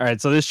 All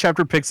right, so this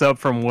chapter picks up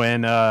from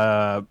when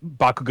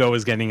Bakugo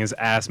is getting his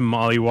ass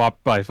mollywopped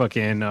by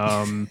fucking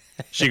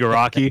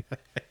Shigaraki.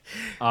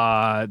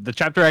 The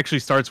chapter actually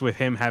starts with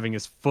him having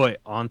his foot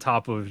on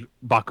top of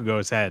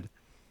Bakugo's head,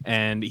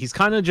 and he's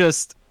kind of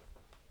just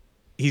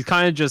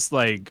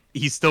like,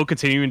 he's still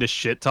continuing to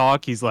shit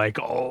talk. He's like,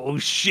 oh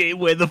shit,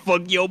 where the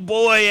fuck your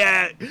boy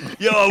at?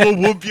 Yo, I'm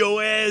gonna whoop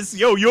your ass.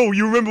 Yo,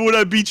 you remember when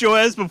I beat your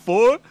ass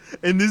before?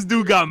 And this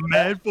dude got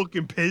mad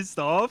fucking pissed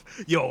off.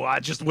 Yo, I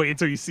just wait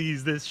until you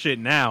sees this shit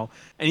now.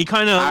 And he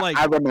kind of like,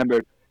 I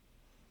remember.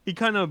 He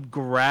kind of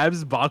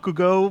grabs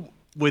Bakugo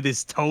with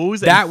his toes.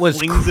 That and was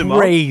flings him up.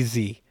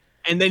 crazy.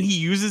 And then he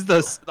uses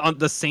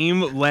the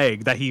same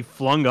leg that he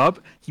flung up.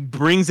 He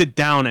brings it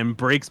down and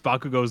breaks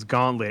Bakugo's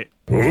gauntlet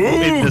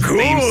in the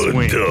same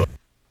swing.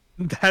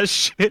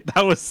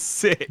 That was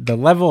sick. The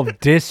level of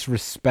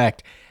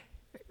disrespect.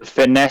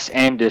 Finesse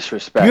and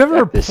disrespect. You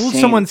ever pulled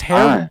someone's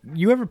hair?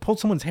 You ever pulled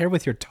someone's hair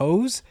with your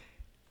toes?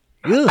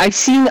 Ugh. I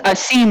seen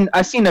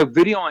a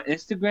video on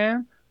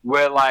Instagram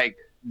where like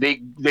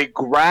they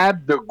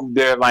grab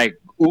their like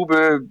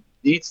Uber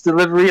Eats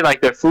delivery,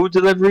 like their food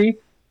delivery,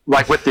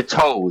 like with the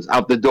toes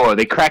out the door.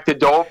 They cracked the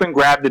door open,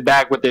 grabbed the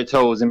bag with their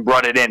toes, and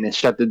brought it in and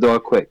shut the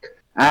door quick.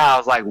 And I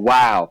was like,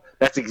 wow,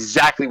 that's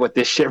exactly what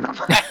this shit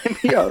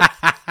reminded me of.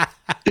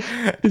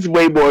 It's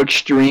way more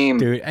extreme.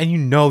 Dude, and you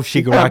know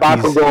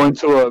Shigaraki's going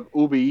into a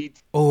Uber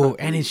Eats. Oh,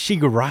 and it's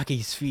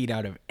Shigaraki's feet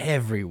out of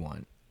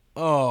everyone.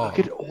 Oh. Look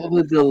at all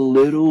of the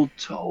little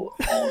toes.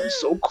 Oh,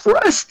 it's so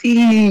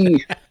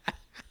crusty.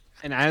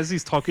 And as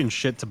he's talking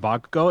shit to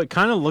Bakugo, it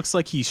kind of looks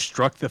like he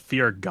struck the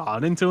fear of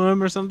God into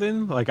him or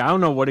something. Like, I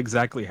don't know what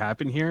exactly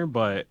happened here,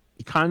 but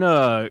he kind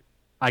of,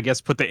 I guess,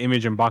 put the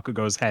image in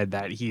Bakugo's head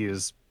that he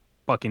is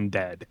fucking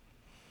dead.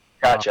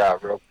 Gotcha,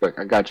 real quick.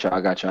 I gotcha.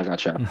 I'm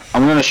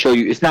going to show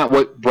you. It's not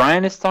what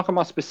Brian is talking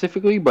about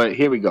specifically, but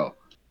here we go.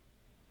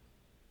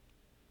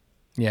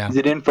 Yeah. Is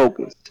it in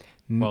focus?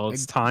 Well,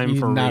 it's time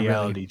for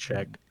reality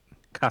check.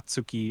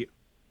 Katsuki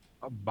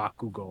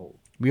Bakugo.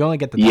 We only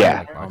get the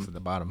dialogue box at the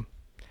bottom.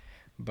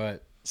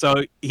 But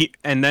so he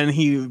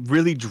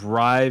really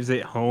drives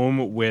it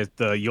home with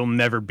the "you'll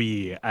never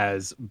be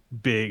as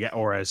big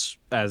or as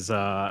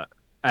Deku,"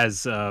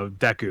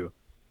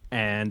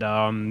 and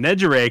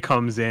Nejire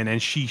comes in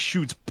and she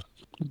shoots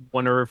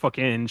one of her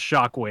fucking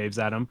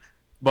shockwaves at him,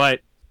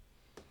 but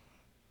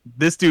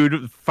this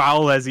dude,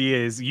 foul as he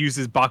is,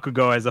 uses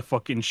Bakugo as a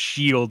fucking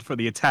shield for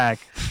the attack.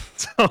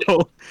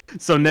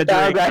 So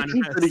Nejire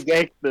actually pretty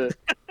gangster.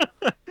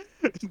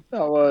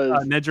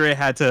 Nejire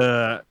had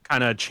to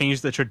kind of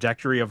change the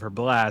trajectory of her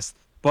blast,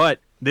 but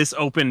this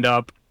opened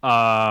up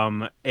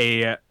an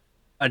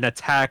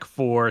attack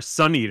for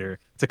Sun Eater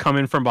to come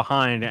in from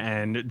behind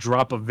and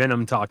drop a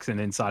venom toxin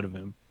inside of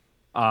him.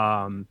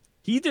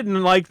 He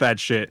didn't like that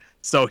shit,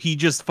 so he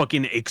just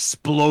fucking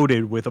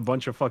exploded with a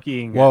bunch of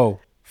fucking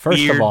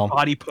first of all,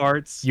 body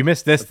parts. You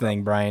missed this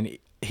thing, Brian.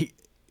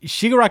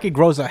 Shigaraki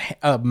grows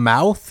a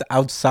mouth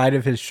outside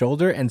of his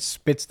shoulder and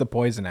spits the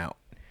poison out.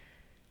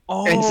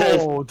 Oh,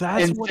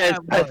 that's what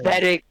that was.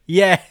 Pathetic.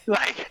 Yeah.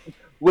 Like,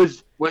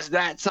 was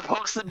that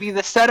supposed to be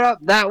the setup?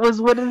 That was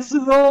what this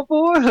is all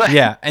for? Like,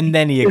 yeah, and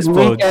then he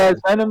explodes.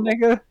 Venom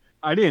nigga.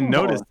 I didn't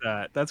notice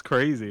that. That's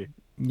crazy.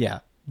 Yeah.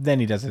 Then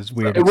he does this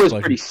weird explosion. It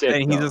was pretty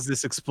sick. And he does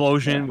this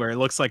explosion where it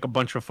looks like a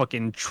bunch of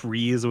fucking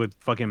trees with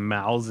fucking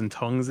mouths and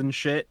tongues and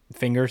shit.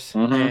 Fingers.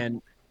 Mm-hmm.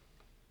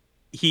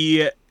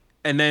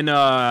 And then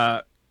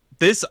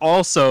this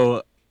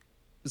also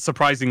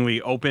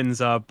surprisingly opens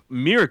up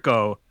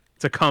Mirko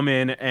to come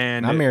in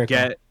and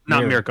Mirio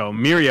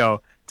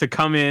to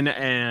come in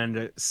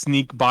and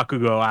sneak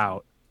Bakugo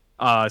out.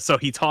 So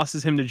he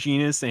tosses him to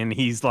Genis and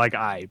he's like,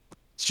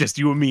 it's just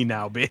you and me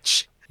now,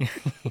 bitch.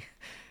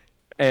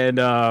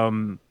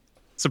 And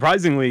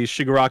surprisingly,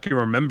 Shigaraki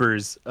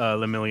remembers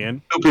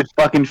Lemillion. Stupid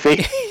fucking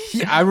face.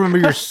 Yeah, I remember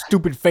your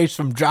stupid face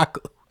from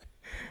Jaco.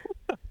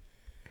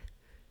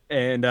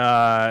 And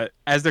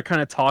as they're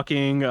kind of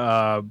talking,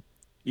 Lemillion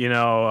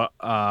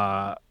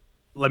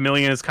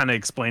is kind of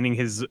explaining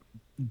his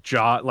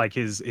job, like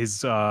his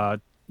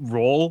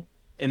role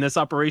in this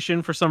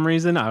operation for some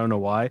reason. I don't know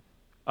why.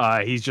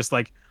 He's just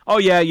like, oh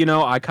yeah,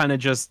 I kind of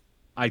just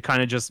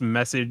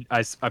message.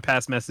 I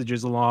pass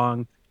messages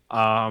along.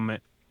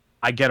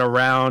 I get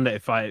around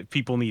if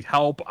people need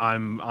help.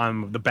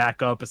 I'm the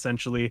backup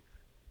essentially,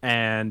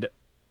 and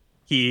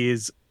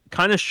he's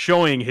kind of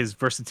showing his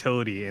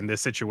versatility in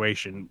this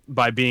situation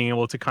by being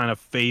able to kind of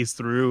phase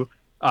through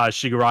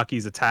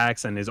Shigaraki's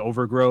attacks and his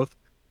overgrowth.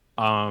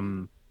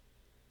 And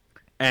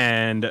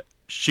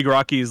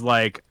Shigaraki's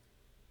like,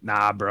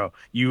 nah, bro,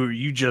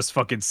 you just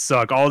fucking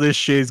suck. All this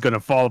shit is gonna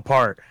fall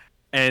apart.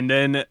 And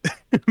then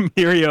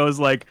Mirio's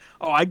like,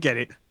 oh, I get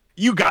it.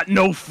 You got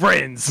no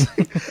friends.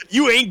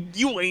 you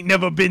ain't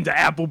never been to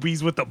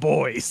Applebee's with the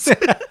boys.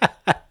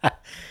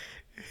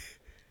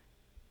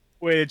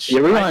 Which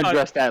we're gonna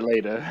address that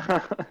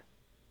later.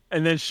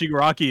 And then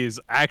Shigaraki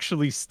is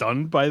actually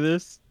stunned by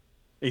this.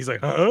 He's like,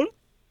 huh?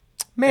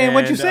 Man,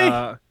 what'd you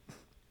say?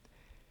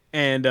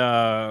 And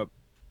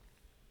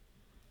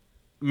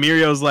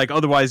Mirio's like,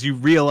 otherwise you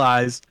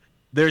realize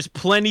there's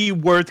plenty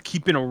worth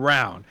keeping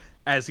around,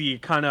 as he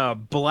kind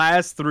of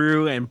blasts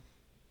through and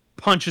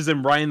punches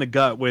him right in the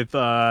gut with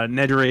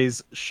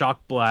Nejire's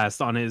shock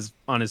blast on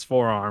his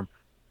forearm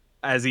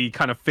as he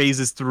kind of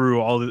phases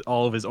through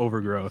all of his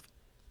overgrowth.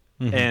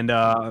 Mm-hmm. And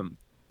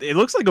it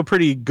looks like a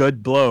pretty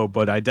good blow,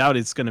 but I doubt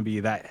it's going to be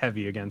that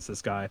heavy against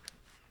this guy.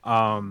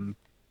 Then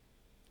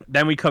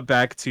we cut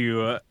back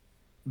to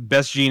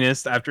Best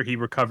Jeanist after he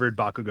recovered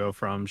Bakugo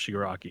from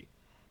Shigaraki.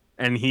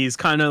 And he's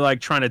kind of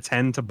like trying to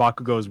tend to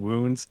Bakugo's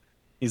wounds.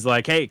 He's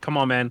like, hey, come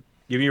on, man.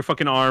 Give me your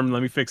fucking arm.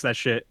 Let me fix that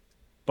shit.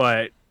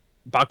 But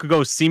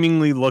Bakugo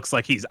seemingly looks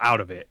like he's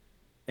out of it.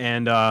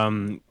 And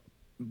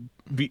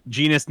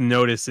Jeanist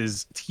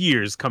notices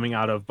tears coming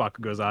out of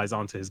Bakugo's eyes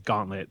onto his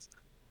gauntlets.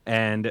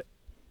 And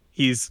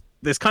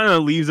this kind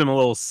of leaves him a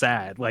little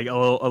sad, like a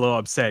little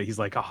upset. He's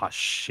like, oh,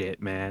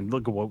 shit, man.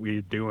 Look at what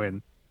we're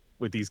doing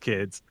with these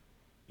kids.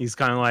 He's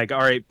kind of like, all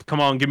right, come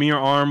on, give me your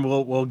arm.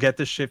 We'll get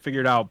this shit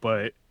figured out,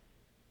 but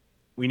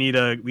we need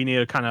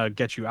to kind of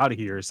get you out of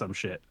here or some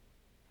shit.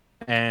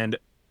 And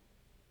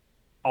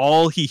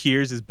all he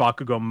hears is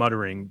Bakugo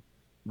muttering,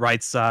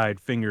 right side,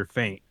 finger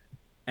faint.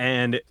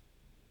 And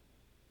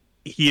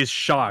he is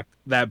shocked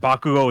that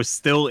Bakugo is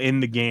still in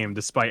the game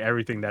despite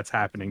everything that's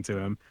happening to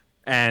him.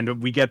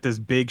 And we get this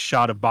big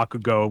shot of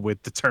Bakugo with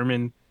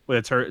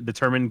a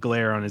determined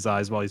glare on his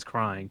eyes while he's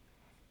crying,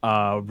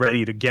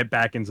 ready to get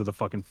back into the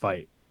fucking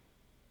fight.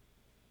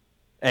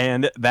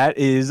 And that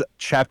is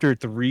chapter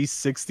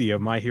 360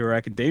 of My Hero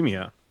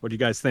Academia. What do you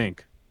guys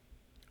think?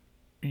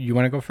 You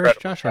want to go first,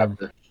 Josh?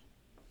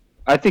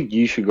 I think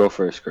you should go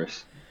first,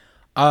 Chris.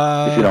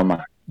 If you don't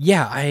mind.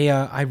 Yeah,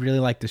 I really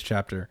like this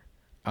chapter.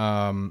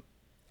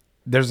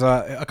 There's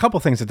a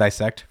couple things to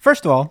dissect.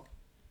 First of all,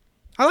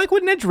 I like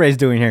what Nejire's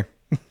doing here.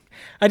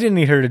 I didn't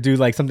need her to do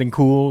like something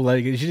cool.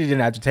 Like she didn't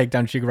have to take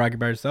down Shigaraki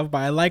by herself, but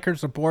I like her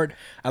support.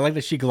 I like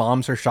that she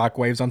gloms her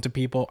shockwaves onto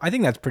people. I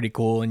think that's pretty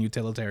cool and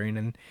utilitarian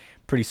and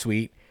pretty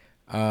sweet.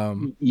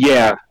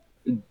 Yeah,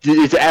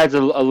 it adds a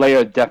layer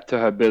of depth to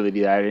her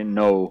ability that I didn't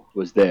know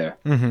was there.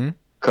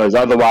 Because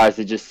otherwise,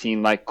 it just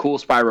seemed like cool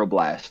Spiral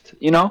Blast,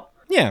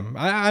 Yeah,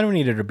 I don't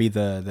need her to be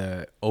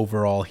the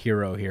overall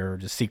hero here, or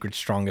the secret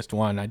strongest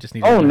one. I just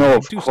need. Oh no,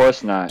 of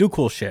course not. Do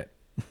cool shit.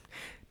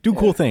 Do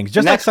cool things,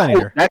 just like Sun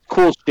Eater. That's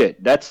cool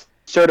shit. That's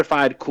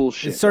certified cool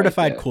shit. It's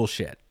certified cool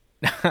shit.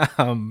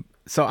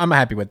 So I'm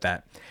happy with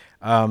that.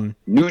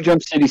 New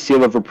Jump City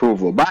seal of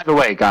approval. By the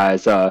way,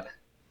 guys,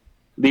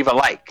 leave a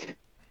like.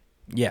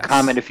 Yes.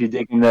 Comment if you're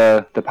digging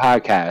the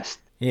podcast.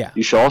 Yeah.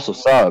 You should also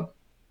sub.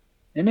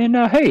 And then,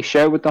 hey,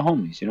 share it with the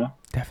homies,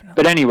 Definitely.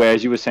 But anyway,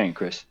 as you were saying,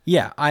 Chris.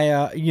 Yeah,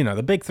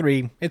 the big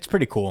three, it's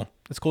pretty cool.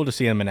 It's cool to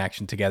see them in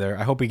action together.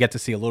 I hope we get to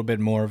see a little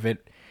bit more of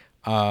it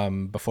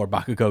before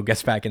Bakugo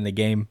gets back in the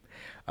game.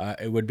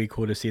 It would be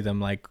cool to see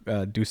them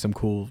do some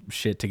cool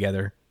shit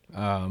together.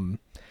 That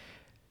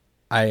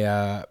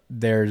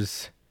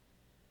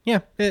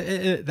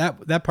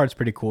part's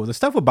pretty cool. The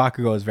stuff with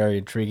Bakugo is very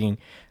intriguing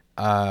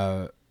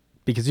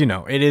because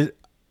it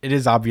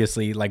is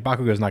obviously like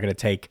Bakugo's not going to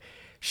take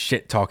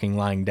shit talking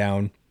lying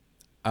down.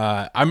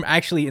 I'm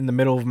actually in the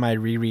middle of my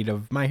reread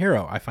of My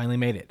Hero. I finally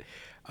made it.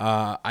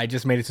 I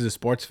just made it to the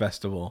sports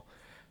festival.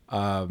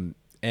 And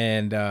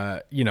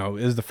it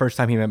was the first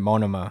time he met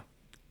Monoma,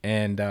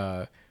 and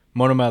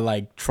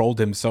Monoma trolled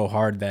him so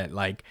hard that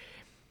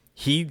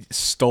he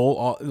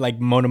stole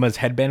Monoma's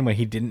headband when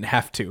he didn't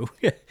have to.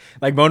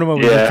 Monoma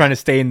was just trying to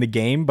stay in the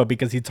game, but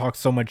because he talked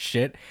so much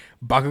shit,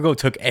 Bakugo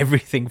took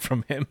everything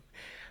from him.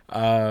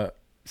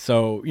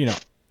 So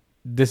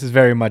this is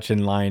very much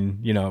in line.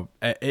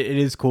 It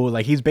is cool.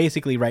 He's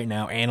basically right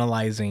now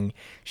analyzing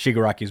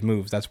Shigaraki's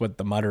moves. That's what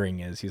the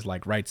muttering is. He's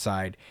like right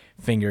side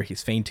finger.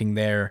 He's fainting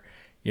there.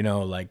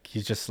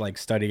 He's just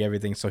studying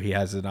everything so he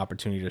has an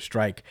opportunity to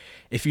strike.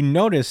 If you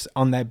notice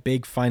on that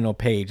big final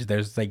page,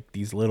 there's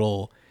these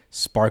little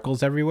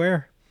sparkles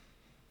everywhere.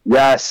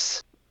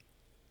 Yes.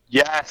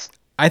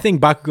 I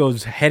think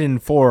Bakugo's heading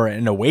for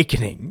an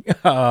awakening.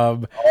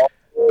 Yes.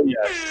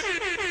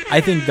 I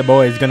think the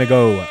boy is going to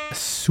go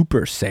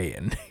Super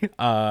Saiyan.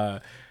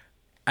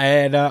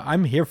 And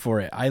I'm here for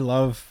it. I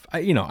love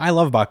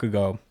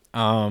Bakugo.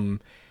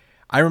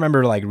 I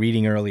remember like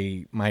reading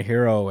early My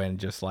Hero and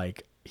just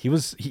like he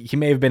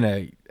may have been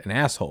an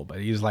asshole, but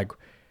he's like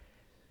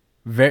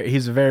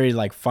he's a very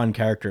like fun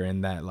character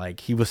in that like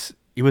he was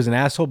an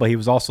asshole, but he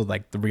was also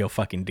like the real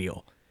fucking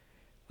deal.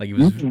 Like he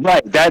was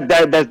right.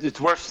 That it's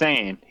worth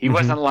saying. He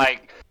wasn't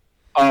like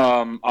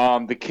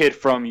the kid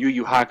from Yu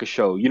Yu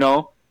Hakusho, you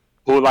know,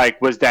 who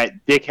like was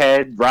that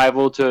dickhead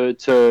rival to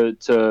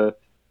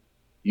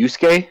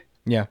Yusuke.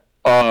 Yeah.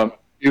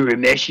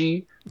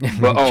 Urameshi.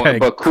 But Okay,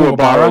 but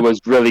Kuwabara was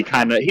really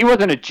kind of, he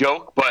wasn't a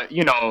joke, but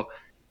you know,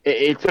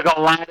 it took a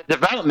lot of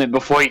development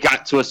before he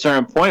got to a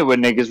certain point where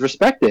niggas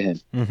respected him.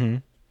 Mm-hmm.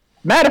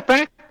 Matter of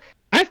fact,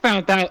 I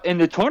found out in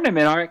the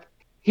tournament arc,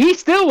 he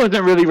still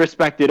wasn't really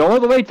respected all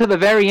the way to the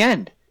very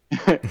end.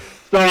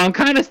 So I'm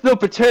kind of still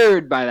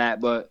perturbed by that,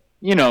 but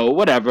you know,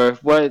 whatever.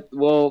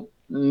 We'll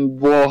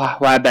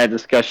have that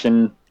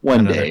discussion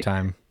another day.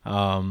 time.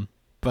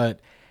 But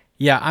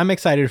yeah, I'm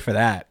excited for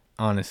that.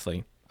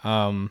 Honestly,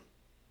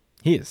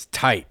 he is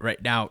tight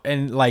right now,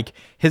 and like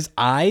his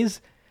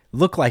eyes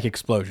look like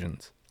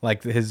explosions.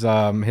 Like his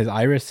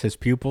iris, his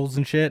pupils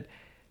and shit.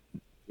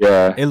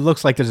 Yeah, it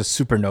looks like there's a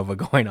supernova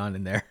going on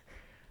in there.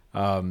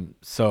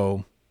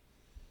 So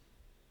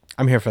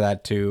I'm here for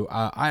that too.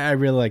 I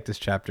really like this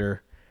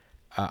chapter.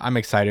 I'm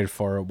excited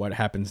for what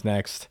happens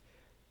next.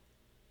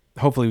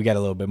 Hopefully we get a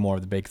little bit more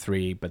of the big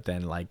three, but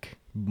then like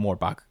more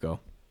Bakugo.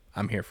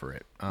 I'm here for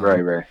it.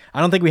 Right.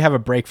 I don't think we have a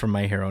break from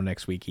My Hero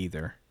next week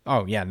either.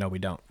 Oh yeah, no, we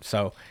don't.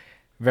 So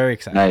very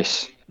excited.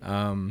 Nice.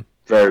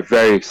 Very,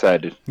 very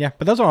excited. Yeah,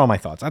 but those are all my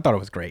thoughts. I thought it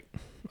was great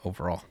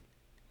overall.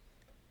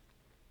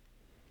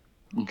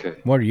 Okay.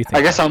 What do you think?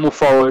 I guess I'll move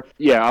forward.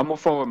 Yeah, I'll move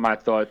forward with my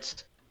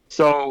thoughts.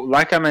 So,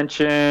 like I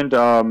mentioned,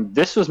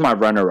 this was my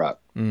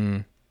runner-up.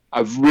 I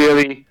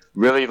really,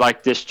 really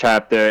liked this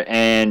chapter,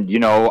 and you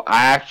know,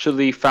 I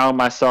actually found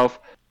myself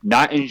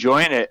not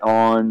enjoying it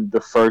on the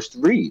first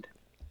read.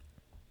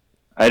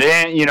 I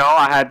didn't, you know,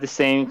 I had the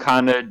same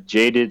kind of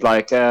jaded,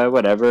 like,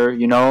 whatever,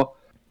 you know,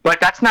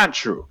 but that's not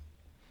true.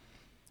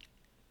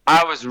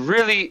 I was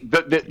really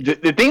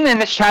the thing in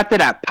this chapter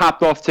that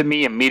popped off to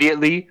me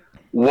immediately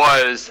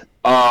was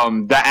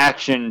the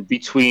action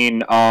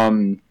between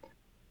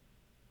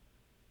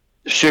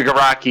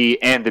Shigaraki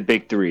and the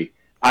Big Three.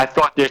 I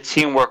thought their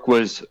teamwork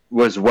was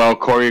well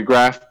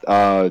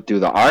choreographed through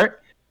the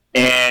art,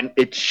 and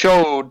it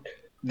showed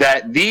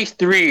that these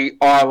three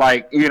are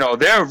like, you know,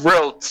 they're a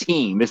real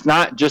team. It's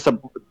not just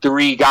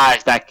three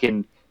guys that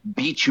can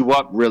beat you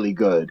up really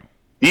good.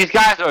 These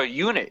guys are a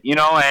unit, you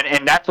know,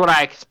 and that's what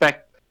I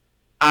expect.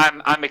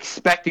 I'm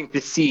expecting to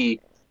see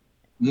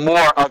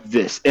more of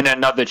this in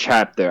another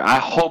chapter. I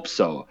hope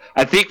so.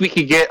 I think we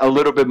could get a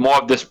little bit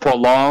more of this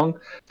prolonged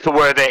to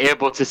where they're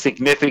able to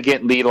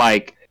significantly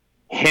like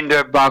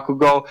hinder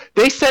Bakugo.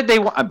 They said they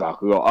want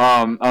Bakugo.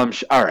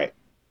 All right.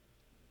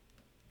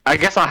 I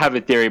guess I'll have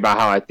a theory about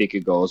how I think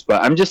it goes,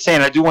 but I'm just saying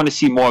I do want to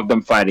see more of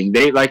them fighting.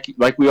 They like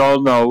we all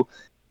know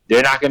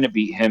they're not going to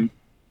beat him,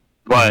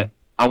 but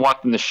I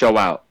want them to show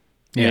out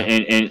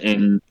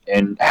and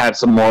have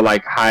some more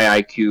like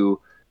high IQ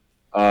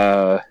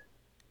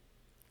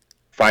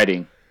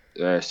fighting,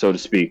 so to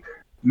speak.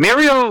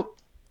 Mirio,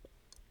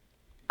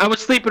 I was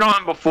sleeping on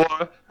him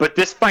before, but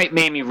this fight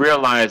made me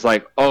realize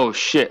like, oh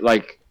shit,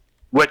 like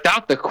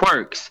without the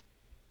quirks,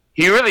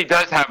 he really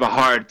does have a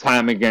hard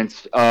time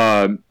against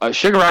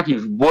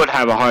Shigaraki would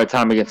have a hard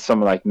time against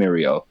someone like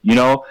Mirio, you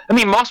know? I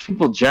mean, most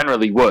people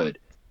generally would,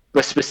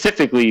 but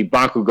specifically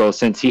Bakugo,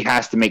 since he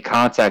has to make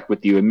contact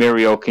with you, and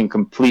Mirio can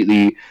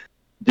completely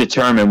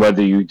determine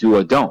whether you do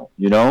or don't,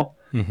 you know?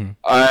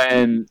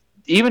 And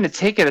even to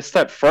take it a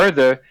step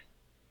further,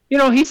 you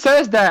know, he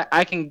says that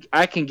I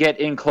can get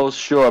in close,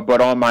 sure,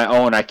 but on my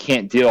own I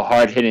can't deal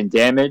hard-hitting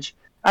damage.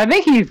 I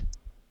think he's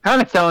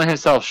kind of selling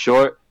himself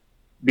short,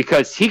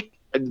 because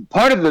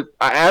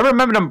I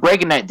remember them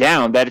breaking that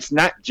down, that it's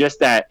not just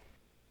that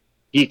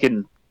he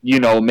can, you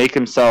know, make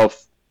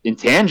himself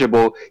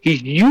intangible.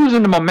 He's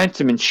using the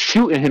momentum and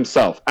shooting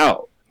himself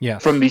out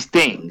from these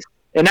things,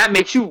 and that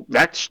makes you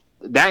that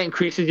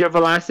increases your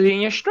velocity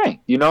and your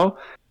strength, you know?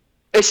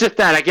 It's just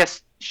that I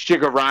guess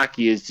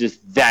Shigaraki is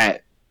just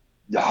that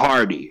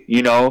hardy,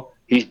 you know?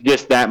 He's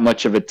just that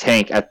much of a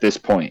tank at this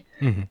point.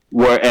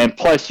 And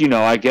plus, you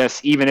know, I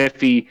guess even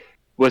if he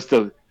was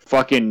to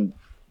fucking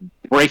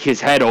break his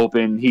head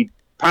open, he'd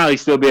probably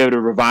still be able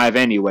to revive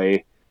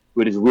anyway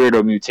with his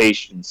weirdo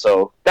mutation.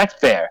 So that's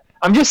fair.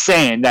 I'm just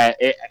saying that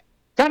it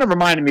kind of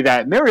reminded me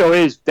that Mirio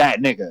is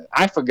that nigga.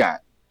 I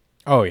forgot.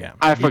 Oh yeah,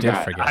 I you did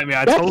forgot. forget. I mean,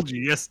 I told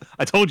you. Yes,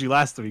 I told you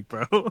last week,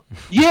 bro.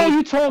 Yeah,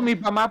 you told me,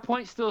 but my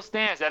point still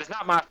stands. That it's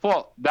not my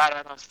fault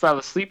that I fell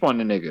asleep on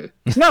the nigga.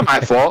 It's not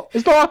my fault.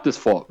 It's the author's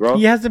fault, bro.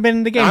 He hasn't been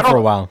in the game for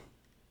a while.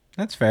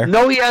 That's fair.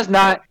 No, he has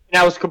not. And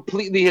that was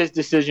completely his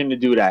decision to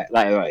do that.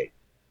 Like,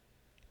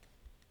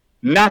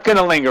 not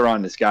gonna linger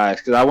on this, guys,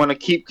 because I want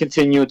to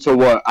continue to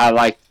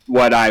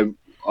what I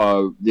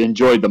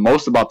enjoyed the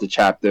most about the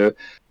chapter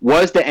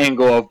was the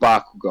angle of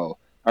Bakugo.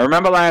 I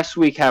remember last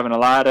week having a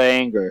lot of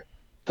anger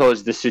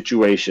towards the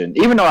situation.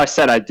 Even though I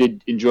said I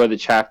did enjoy the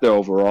chapter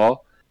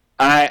overall,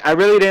 I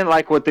really didn't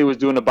like what they was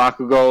doing to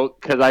Bakugo,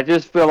 because I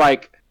just feel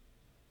like,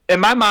 in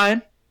my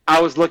mind,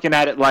 I was looking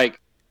at it like,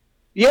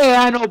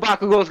 yeah, I know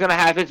Bakugo's gonna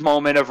have his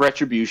moment of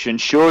retribution,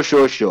 sure.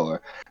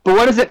 But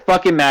what does it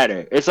fucking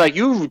matter? It's like,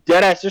 you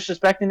dead ass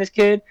disrespecting this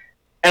kid,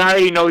 and I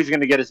already know he's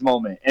gonna get his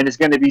moment, and it's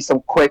gonna be some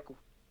quick,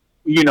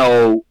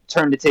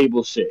 turn the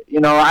table shit.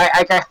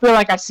 I feel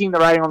like I seen the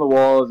writing on the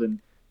walls, and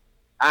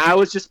I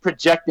was just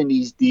projecting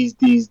these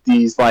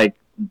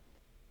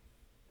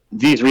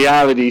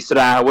realities so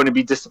that I wouldn't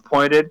be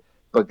disappointed.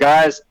 But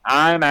guys,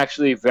 I'm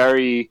actually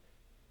very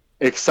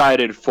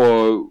excited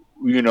for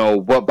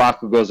what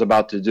Bakugo's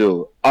about to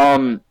do.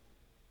 I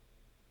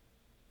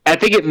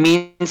think it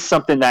means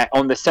something that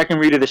on the second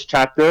read of this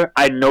chapter,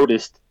 I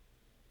noticed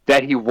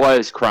that he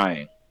was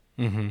crying.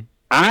 Mm-hmm.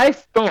 I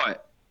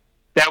thought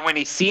that when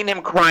he seen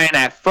him crying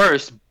at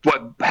first,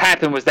 what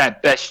happened was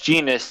that Best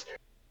Genius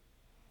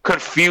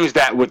confused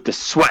that with the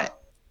sweat.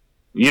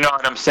 You know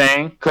what I'm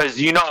saying? Because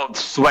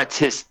sweat's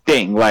his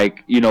thing,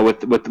 like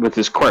with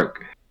his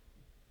quirk.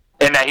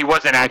 And that he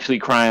wasn't actually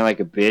crying like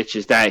a bitch,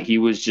 is that he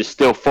was just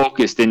still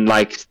focused and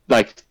like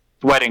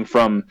sweating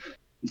from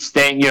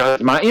staying,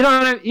 his mind.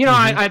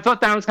 I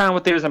thought that was kind of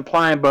what they was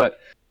implying, but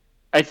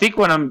I think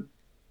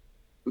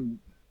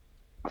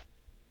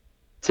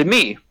to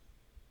me,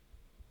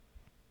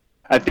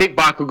 I think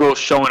Bakugo's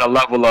showing a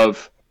level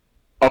of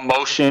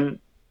emotion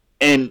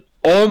and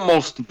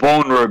almost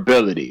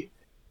vulnerability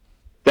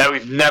that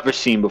we've never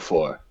seen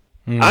before.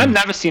 I've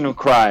never seen him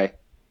cry,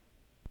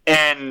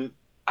 and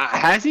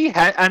has he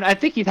had? And I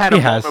think he's had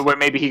a moment where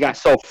maybe he got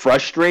so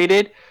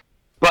frustrated,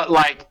 but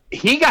like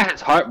he got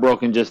his heart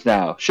broken just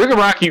now.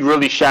 Shigaraki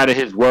really shattered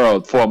his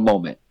world for a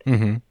moment.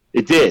 Mm-hmm.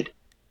 It did,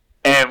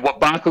 and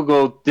what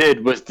Bakugo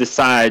did was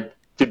decide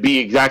to be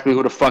exactly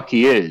who the fuck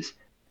he is,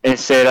 and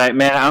say like,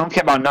 man, I don't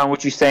care about none of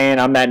what you saying.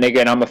 I'm that nigga,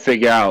 and I'm gonna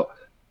figure out.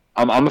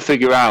 I'm gonna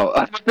figure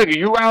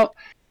you out,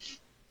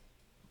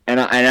 and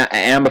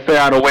I'm gonna figure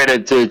out a way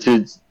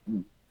to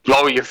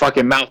blow your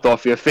fucking mouth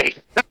off your face.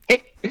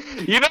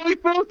 He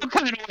feels some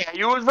kind of way.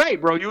 You was right,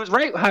 bro. You was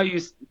right how you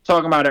was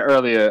talking about it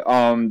earlier.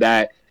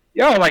 That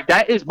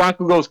that is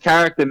Bakugo's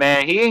character,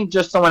 man. He ain't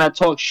just someone that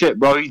talks shit,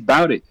 bro. He's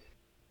about it,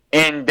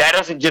 and that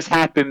doesn't just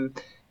happen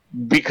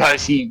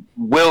because he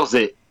wills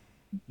it.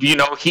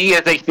 He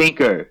is a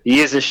thinker. He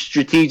is a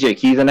strategic.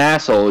 He's an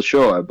asshole,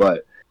 sure,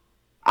 but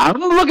I'm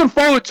looking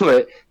forward to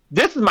it.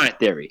 This is my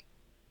theory.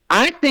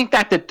 I think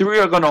that the three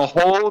are gonna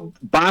hold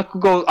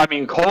Bakugo.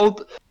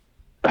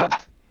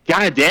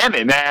 God damn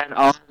it, man.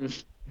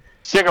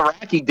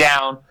 Shigaraki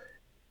down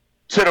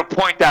to the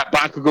point that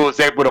Bakugo is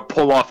able to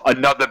pull off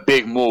another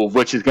big move,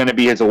 which is going to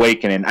be his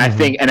awakening. I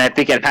think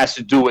it has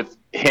to do with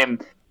him.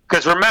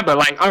 Because remember,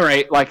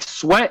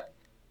 sweat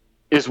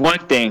is one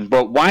thing,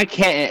 but why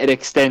can't it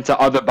extend to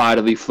other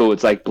bodily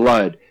fluids like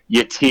blood,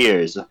 your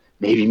tears,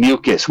 maybe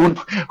mucus? Who I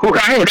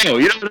don't know.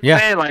 You know what I'm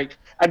saying? Like,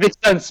 I do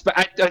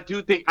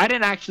think I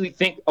didn't actually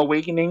think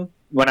awakening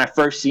when I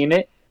first seen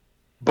it,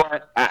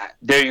 but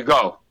there you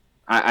go.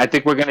 I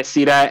think we're gonna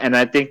see that, and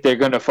I think they're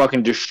gonna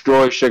fucking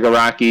destroy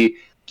Shigaraki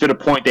to the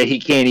point that he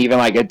can't even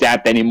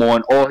adapt anymore,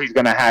 and all he's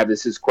gonna have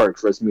is his quirk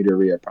for his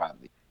Midoriya,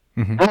 probably.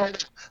 Mm-hmm.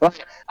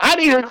 I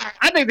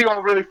think they're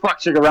gonna really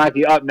fuck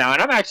Shigaraki up now,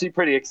 and I'm actually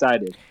pretty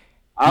excited.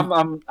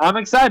 I'm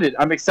excited.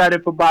 I'm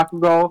excited for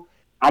Bakugo.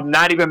 I'm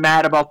not even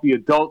mad about the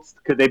adults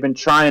because they've been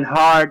trying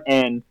hard,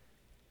 and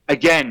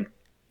again,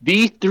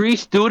 these three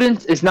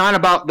students, is not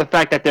about the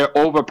fact that they're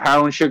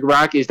overpowering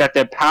Shigaraki, is that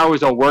their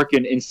powers are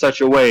working in such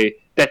a way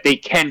that they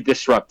can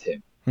disrupt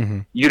him.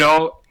 Mm-hmm.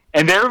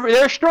 And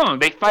they're strong.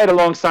 They fight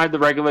alongside the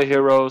regular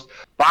heroes.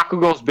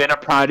 Bakugo's been a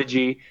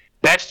prodigy.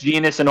 Best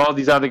Genius and all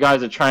these other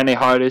guys are trying their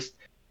hardest.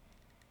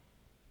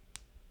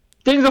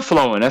 Things are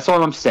flowing. That's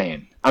all I'm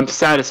saying. I'm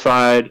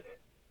satisfied,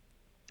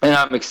 and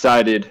I'm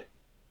excited.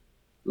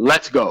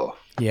 Let's go.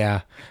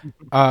 Yeah.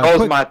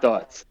 Those are my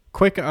thoughts.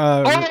 Quick.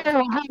 I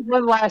have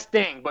one last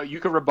thing, but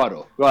you can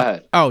rebuttal. Go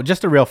ahead. Oh,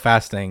 just a real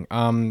fast thing.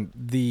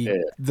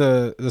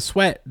 The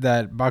sweat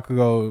that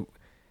Bakugo,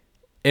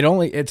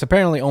 it's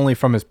apparently only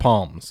from his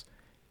palms,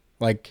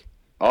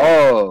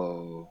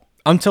 until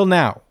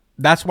now.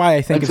 That's why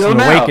I think it's an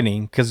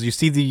awakening, because you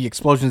see the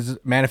explosions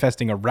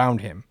manifesting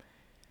around him,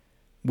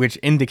 which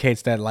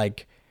indicates that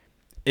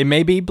it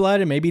may be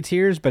blood, it may be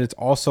tears, but it's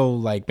also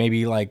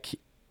maybe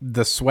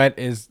the sweat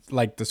is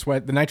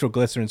the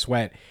nitroglycerin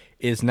sweat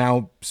is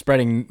now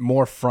spreading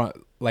more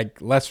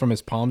less from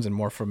his palms and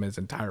more from his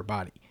entire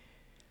body,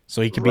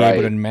 so he could be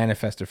able to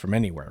manifest it from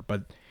anywhere.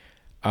 But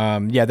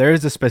there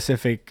is a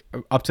specific,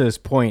 up to this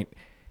point,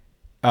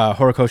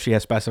 Horikoshi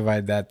has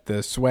specified that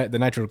the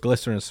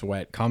nitroglycerin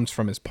sweat comes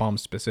from his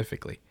palms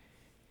specifically.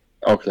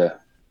 Okay.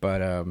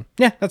 But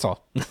that's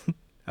all.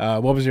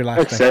 What was your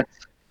last thing? Sense.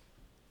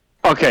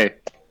 Okay,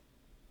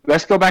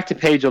 let's go back to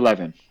page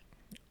 11.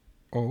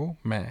 Oh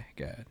my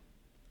god.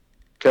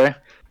 Okay,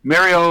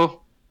 Mirio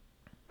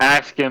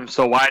asks him,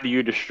 so why do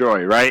you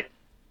destroy, right?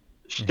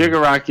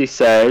 Shigaraki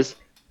says,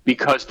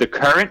 because the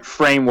current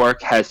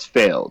framework has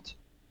failed,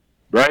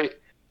 right?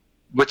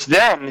 Which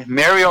then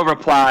Mario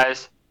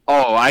replies,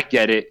 "Oh, I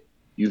get it.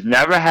 You've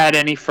never had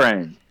any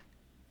friends.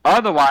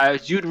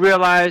 Otherwise, you'd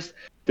realize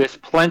there's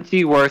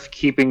plenty worth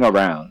keeping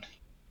around."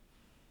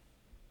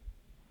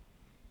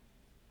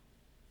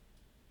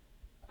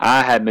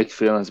 I had mixed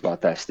feelings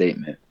about that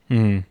statement.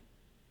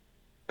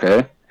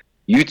 Okay,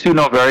 you two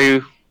know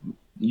very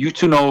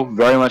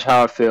much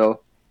how I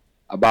feel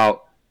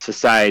about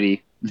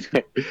society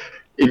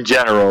in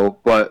general,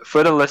 but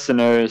for the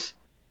listeners,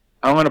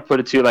 I'm gonna put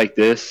it to you like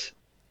this: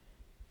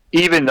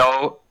 even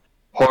though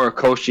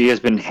Horikoshi has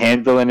been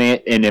handling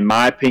it in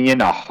my opinion,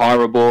 a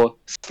horrible,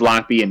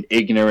 sloppy, and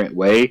ignorant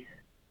way,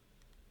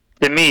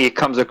 to me, it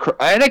comes across,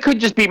 and it could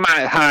just be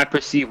how I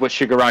perceive what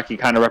Shigaraki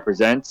kind of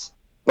represents,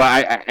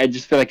 but I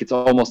just feel like it's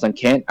almost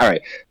uncanny. All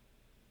right,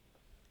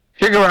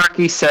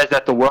 Shigaraki says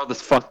that the world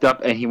is fucked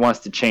up and he wants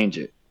to change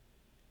it.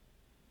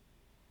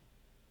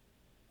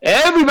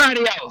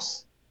 Everybody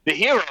else, the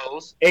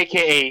heroes,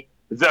 aka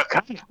the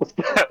cast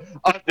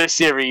of the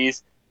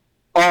series,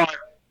 are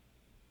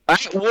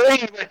at war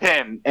with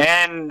him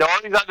and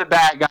all these other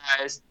bad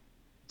guys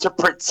to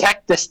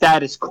protect the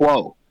status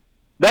quo.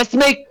 Let's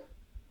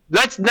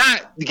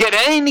not get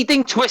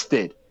anything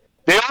twisted.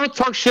 They all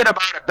talk shit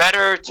about a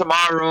better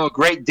tomorrow, a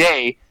great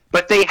day,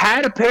 but they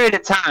had a period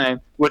of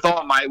time with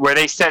All Might where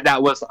they said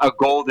that was a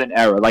golden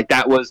era, like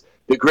that was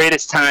the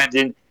greatest times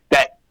in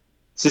that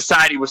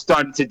society was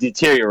starting to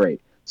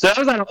deteriorate. So that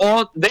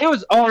was they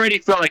was already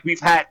felt like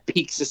we've had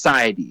peak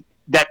society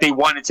that they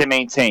wanted to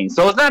maintain.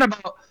 So it's not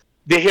about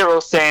the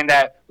heroes saying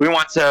that we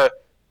want to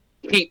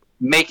keep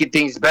making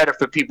things better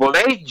for people.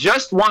 They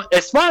just want,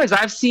 as far as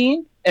I've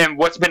seen and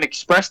what's been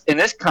expressed in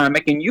this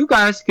comic, and you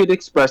guys could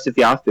express if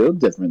y'all feel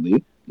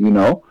differently,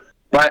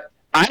 but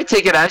I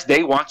take it as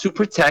they want to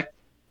protect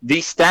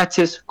the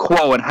status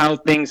quo and how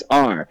things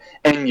are.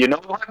 And you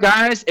know what,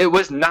 guys? It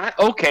was not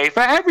okay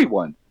for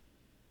everyone.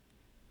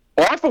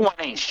 All for One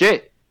ain't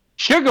shit.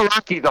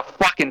 Shigaraki's a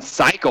fucking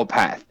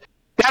psychopath.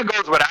 That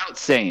goes without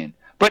saying.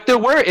 But there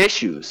were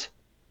issues.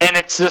 And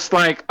it's just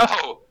like,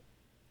 oh,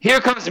 here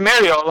comes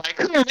Mario, like,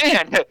 oh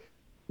man,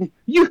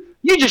 you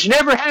just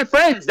never had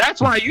friends.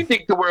 That's why you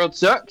think the world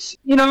sucks.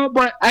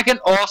 But I can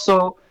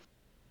also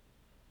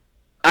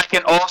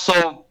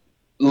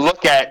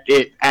look at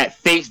it at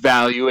face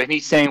value, and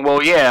he's saying,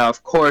 well, yeah,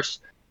 of course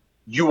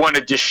you want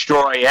to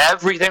destroy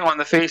everything on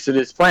the face of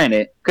this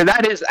planet, because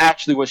that is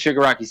actually what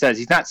Shigaraki says.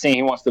 He's not saying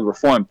he wants to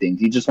reform things.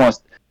 He just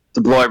wants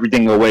to blow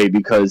everything away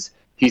because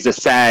he's a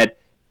sad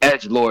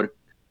edgelord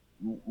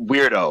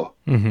weirdo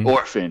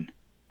orphan.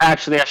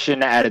 Actually, I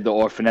shouldn't have added the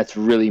orphan. That's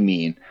really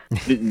mean.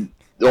 The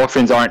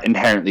orphans aren't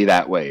inherently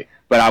that way,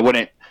 but I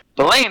wouldn't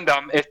blame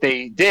them if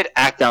they did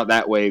act out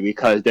that way,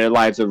 because their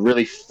lives are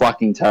really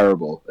fucking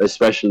terrible,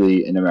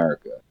 especially in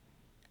America.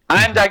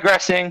 I'm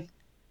digressing.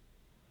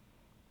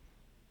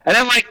 And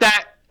then like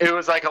that, it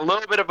was like a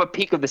little bit of a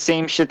peak of the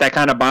same shit that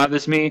kind of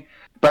bothers me,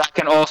 but I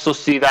can also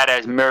see that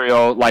as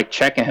Mario like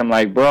checking him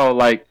like, bro,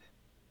 like,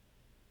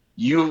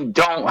 you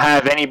don't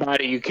have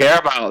anybody you care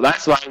about.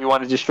 That's why you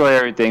want to destroy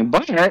everything.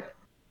 But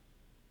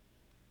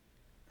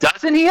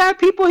doesn't he have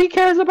people he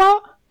cares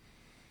about?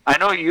 I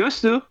know he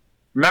used to.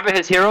 Remember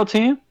his hero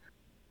team?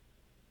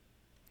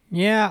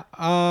 Yeah.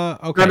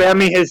 Okay. I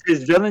mean, his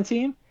villain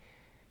team.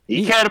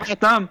 He cared about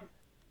them.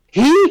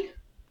 He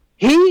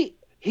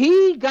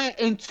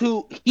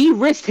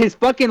risked his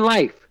fucking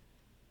life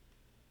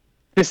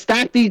to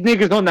stop these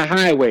niggas on the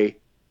highway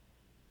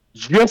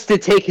just to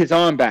take his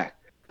arm back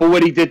for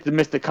what he did to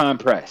Mr.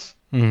 Compress.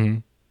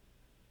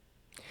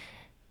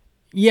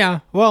 Yeah.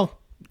 Well,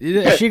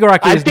 Shigaraki.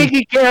 I think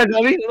he cares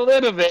at least a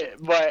little bit,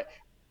 but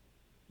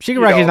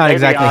Shigaraki's not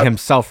exactly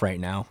himself right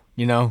now.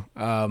 Yeah.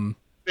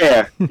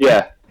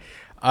 Yeah,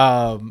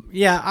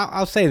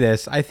 I'll say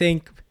this. I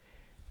think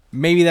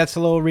maybe that's a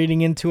little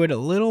reading into it a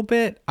little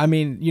bit. I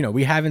mean,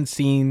 we haven't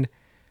seen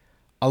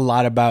a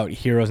lot about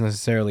heroes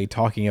necessarily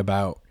talking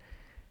about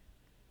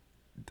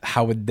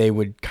how they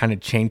would kind of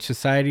change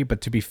society.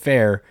 But to be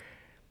fair,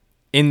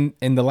 in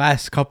the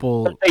last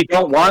couple... But they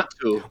don't want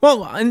to.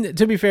 Well, and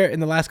to be fair,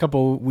 in the last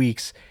couple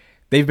weeks,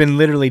 they've been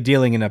literally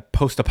dealing in a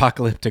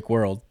post-apocalyptic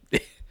world.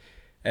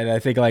 And I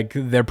think like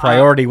their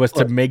priority was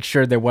to make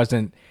sure there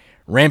wasn't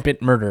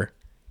rampant murder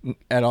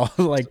at all,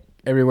 like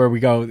everywhere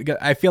we go.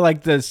 I feel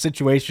like the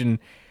situation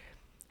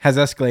has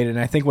escalated, and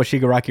I think what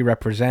Shigaraki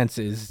represents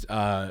is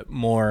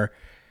more.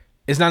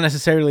 It's not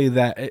necessarily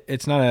that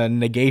it's not a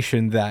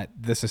negation that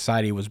the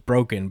society was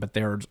broken, but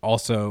there's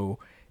also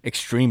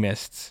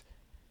extremists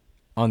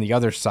on the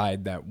other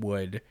side that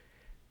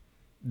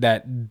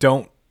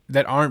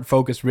aren't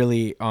focused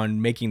really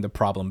on making the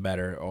problem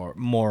better, or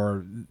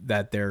more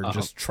that they're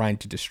just trying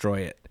to destroy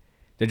it.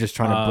 They're just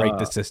trying to break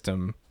the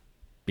system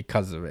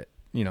because of it,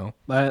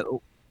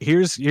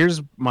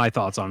 Here's my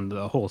thoughts on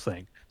the whole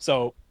thing.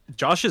 So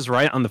Josh is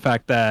right on the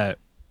fact that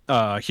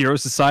Hero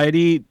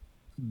Society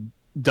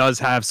does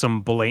have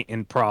some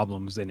blatant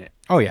problems in it.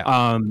 Oh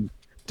yeah.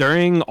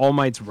 During All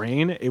Might's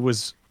reign, it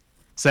was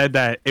said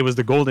that it was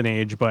the golden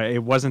age, but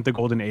it wasn't the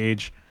golden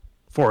age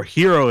for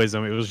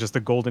heroism. It was just the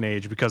golden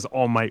age because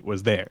All Might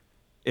was there.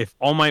 if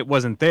All Might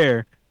wasn't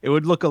there, it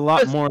would look a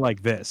lot more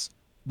like this.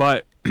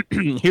 But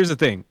here's the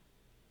thing.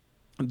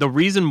 The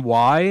reason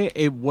why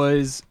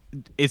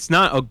it's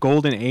not a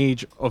golden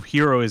age of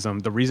heroism.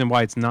 The reason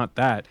why it's not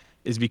that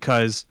is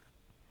because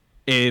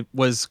it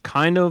was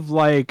kind of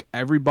like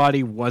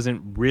everybody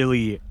wasn't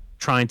really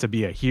trying to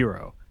be a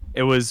hero.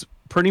 It was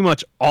pretty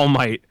much All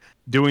Might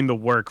doing the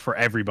work for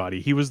everybody.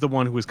 He was the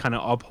one who was kind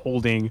of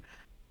upholding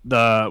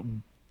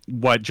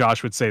what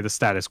Josh would say the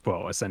status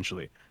quo,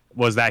 essentially,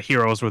 was that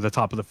heroes were the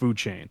top of the food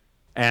chain.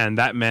 And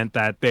that meant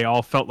that they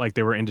all felt like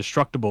they were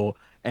indestructible,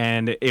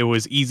 and it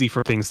was easy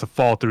for things to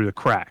fall through the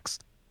cracks.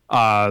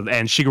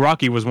 And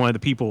Shigaraki was one of the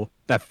people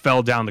that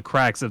fell down the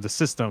cracks of the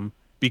system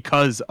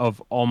because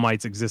of All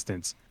Might's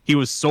existence. He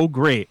was so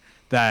great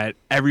that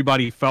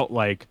everybody felt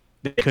like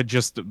they could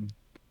just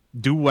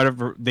do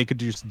whatever, they could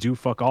just do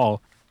fuck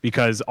all,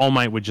 because All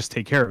Might would just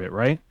take care of it,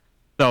 right?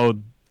 So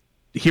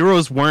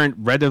heroes weren't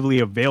readily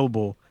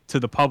available to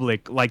the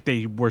public like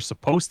they were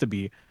supposed to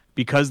be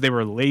because they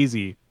were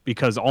lazy,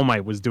 because All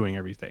Might was doing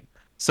everything.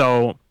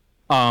 So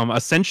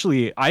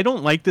essentially, I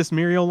don't like this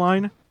Muriel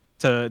line.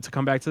 To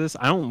come back to this,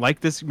 I don't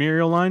like this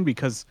Muriel line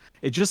because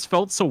it just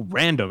felt so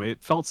random.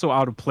 It felt so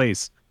out of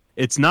place.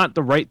 It's not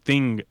the right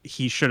thing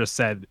he should have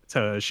said to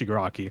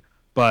Shigaraki.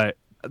 But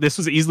this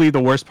was easily the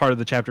worst part of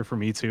the chapter for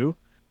me too.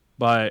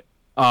 But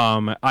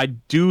I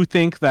do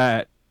think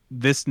that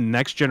this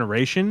next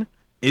generation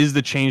is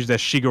the change that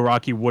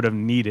Shigaraki would have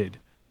needed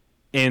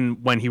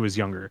when he was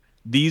younger.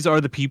 These are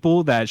the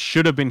people that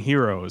should have been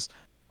heroes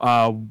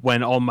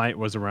when All Might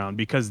was around,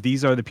 because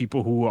these are the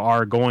people who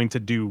are going to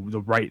do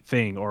the right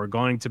thing or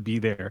going to be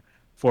there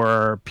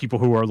for people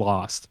who are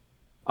lost.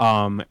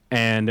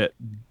 And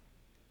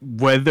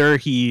whether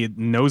he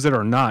knows it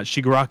or not,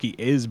 Shigaraki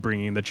is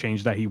bringing the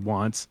change that he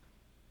wants.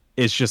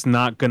 It's just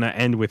not going to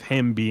end with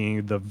him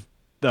being the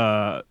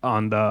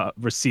on the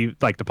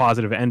the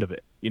positive end of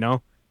it. You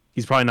know,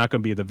 he's probably not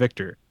going to be the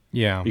victor.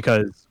 Yeah,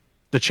 because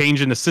the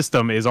change in the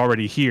system is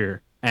already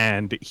here,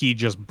 and he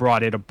just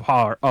brought it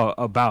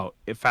about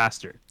it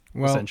faster.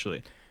 Well,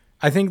 essentially,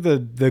 I think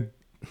the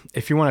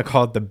if you want to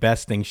call it the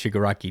best thing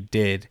Shigaraki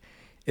did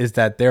is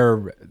that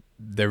they're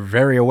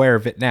very aware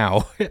of it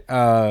now.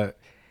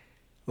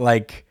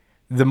 Like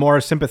the more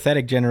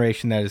sympathetic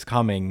generation that is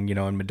coming, you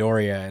know, in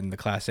Midoriya and the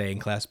Class A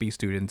and Class B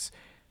students,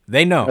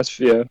 they know.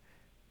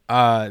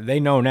 They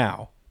know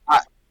now. I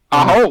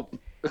hope.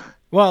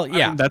 Well,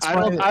 yeah,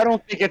 I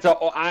don't think it's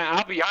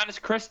I'll be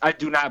honest, Chris. I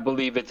do not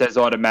believe it's as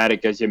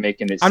automatic as you're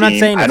making it seem. I'm not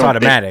saying it's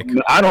automatic.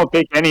 I don't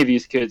think any of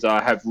these kids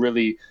have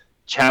really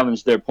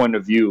challenged their point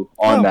of view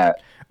on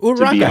that.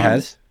 Uraraka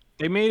has.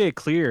 They made it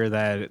clear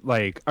that,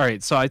 like, all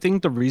right. So I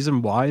think the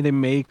reason why they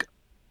make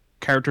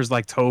characters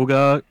like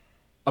Toga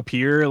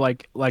appear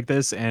like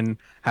this and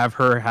have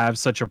her have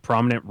such a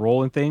prominent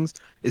role in things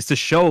is to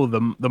show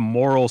the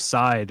moral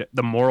side,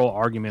 the moral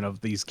argument of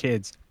these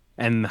kids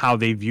and how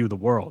they view the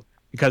world.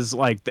 Because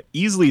like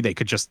easily they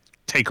could just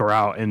take her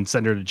out and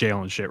send her to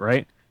jail and shit,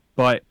 right?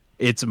 But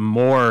it's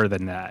more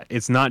than that.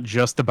 It's not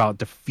just about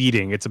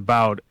defeating. It's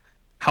about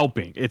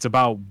helping. It's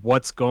about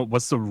what's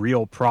the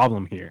real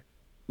problem here.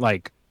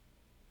 Like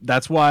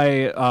that's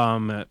why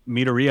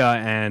Midoriya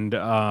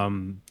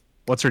and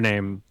what's her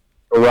name?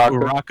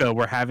 Uraraka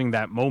were having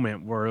that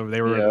moment where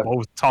they were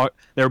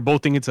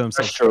both thinking to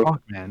themselves,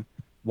 "Fuck, man,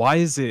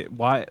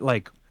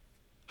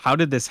 how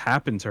did this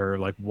happen to her?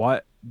 Like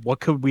what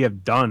could we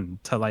have done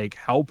to like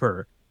help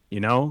her, you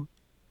know?"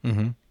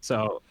 Mm-hmm.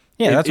 So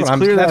yeah, that's what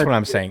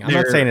I'm saying. I'm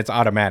not saying it's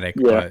automatic,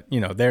 but you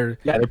know, they're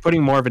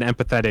putting more of an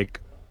empathetic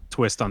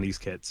twist on these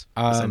kids,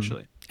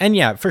 essentially. And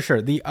yeah, for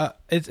sure.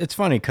 It's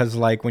funny because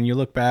like when you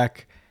look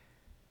back,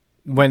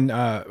 when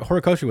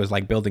Horikoshi was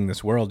like building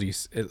this world,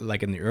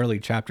 like in the early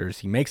chapters,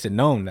 he makes it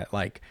known that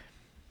like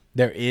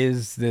there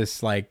is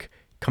this like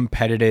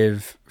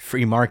competitive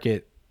free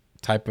market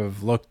type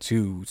of look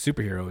to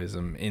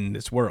superheroism in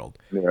this world.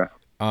 Yeah.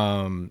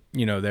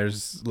 You know,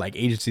 there's like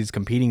agencies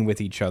competing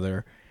with each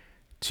other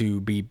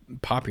to be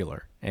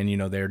popular, and you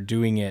know they're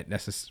doing it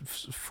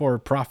for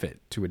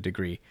profit to a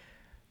degree.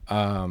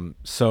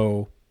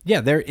 So yeah,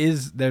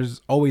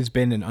 there's always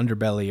been an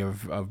underbelly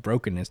of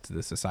brokenness to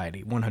the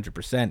society,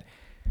 100%.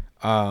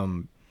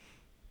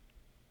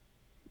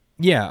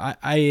 Yeah,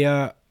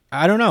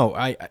 I don't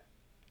know.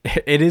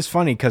 It is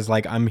funny because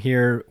like I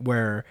hear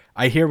where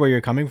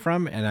you're coming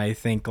from, and I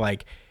think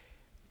like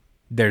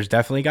there's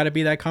definitely got to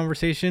be that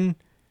conversation.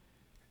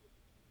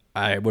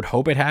 I would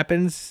hope it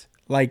happens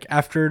like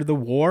after the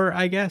war,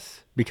 I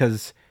guess,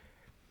 because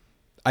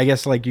I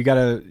guess like you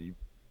gotta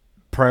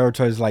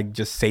prioritize like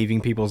just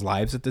saving people's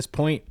lives at this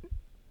point,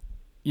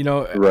 you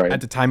know, right.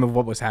 At the time of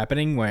what was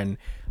happening when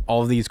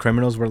all of these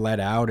criminals were let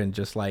out and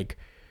just like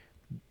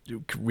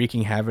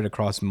wreaking havoc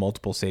across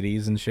multiple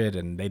cities and shit,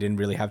 and they didn't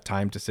really have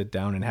time to sit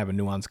down and have a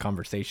nuanced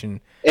conversation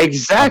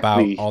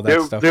about all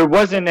that stuff. There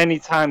wasn't any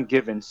time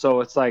given,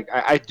 so it's like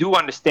I do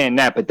understand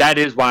that, but that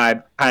is why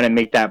I kind of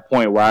make that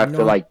point where I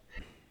feel like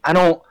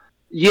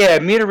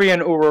Midoriya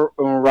and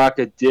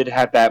Uraraka did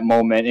have that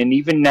moment, and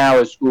even now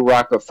as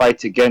Uraraka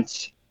fights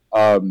against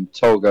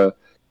Toga,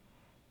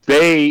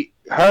 her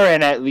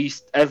and at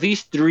least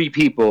 3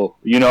 people,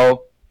 you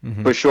know,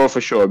 for sure,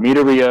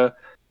 Midoriya,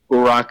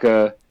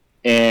 Uraka,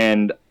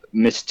 and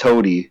Miss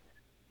Toady.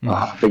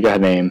 I forget her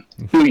name.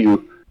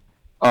 Who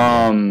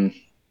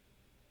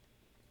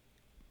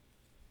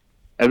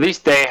at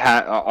least they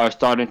are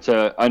starting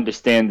to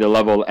understand the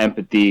level of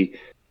empathy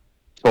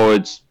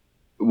towards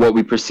what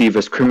we perceive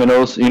as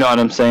criminals. You know what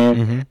I'm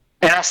saying?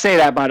 And I say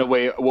that, by the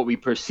way, what we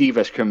perceive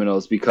as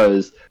criminals,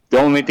 because the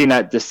only thing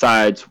that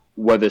decides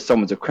whether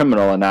someone's a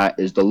criminal or not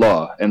is the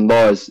law, and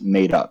law is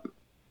made up.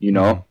 You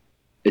know,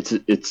 it's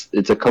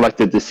a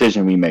collective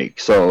decision we make.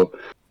 So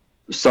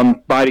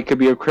somebody could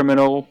be a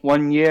criminal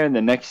one year, and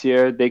the next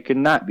year they could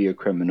not be a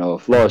criminal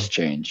if laws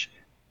change.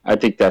 I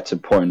think that's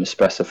important to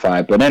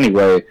specify. But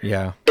anyway,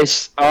 yeah,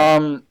 it's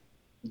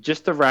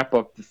just to wrap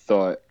up the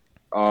thought.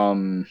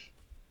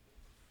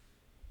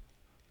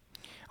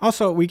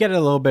 Also, we get a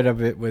little bit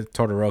of it with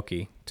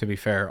Todoroki, to be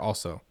fair,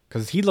 also.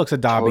 Because he looks at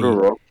Dabi.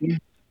 Todoroki?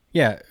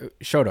 Yeah,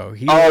 Shoto.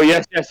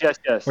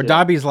 Yes. Where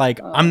Dabi's like,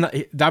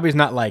 Dabi's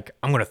not like,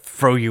 I'm going to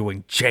throw you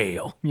in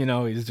jail. You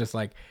know, he's just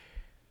like,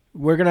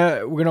 we're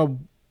gonna,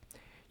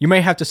 you may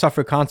have to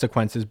suffer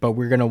consequences, but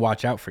we're going to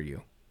watch out for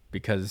you.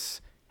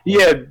 Because...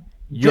 Yeah,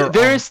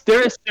 there is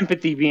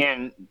sympathy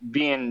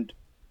being,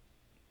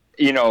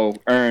 you know,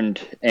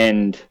 earned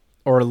and...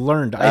 Or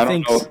learned. I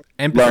think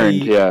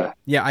empathy. Learned,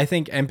 yeah. I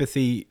think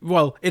empathy.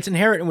 Well, it's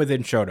inherent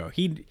within Shoto.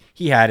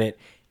 He had it,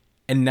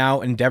 and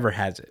now Endeavor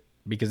has it,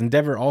 because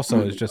Endeavor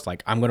also is just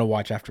like, I'm gonna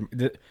watch after.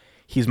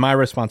 He's my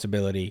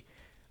responsibility.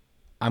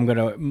 I'm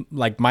gonna,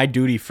 like, my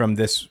duty from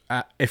this.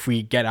 If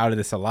we get out of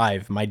this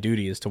alive, my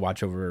duty is to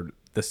watch over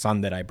the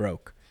son that I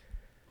broke.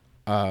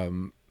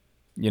 And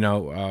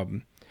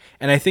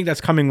I think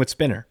that's coming with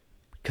Spinner,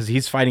 because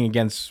he's fighting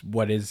against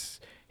what is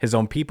his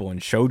own people in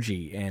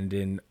Shoji and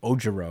in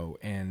Ojiro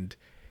and,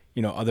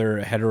 you know, other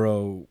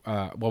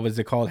what was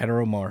it called?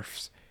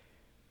 Heteromorphs.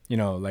 You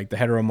know, like the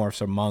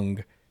heteromorphs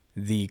among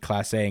the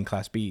Class A and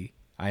Class B,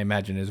 I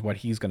imagine, is what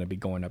he's going to be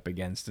going up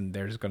against. And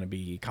there's going to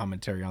be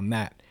commentary on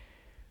that.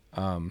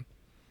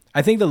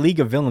 I think the League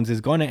of Villains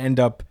is going to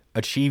end up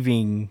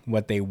achieving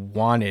what they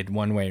wanted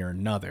one way or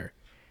another.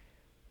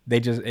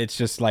 It's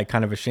just like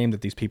kind of a shame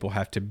that these people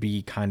have to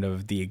be kind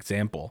of the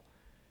example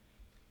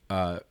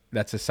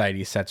that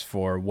society sets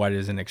for what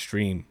is an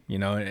extreme, you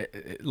know,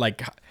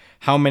 like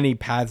how many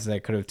paths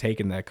that could have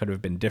taken that could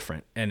have been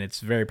different. And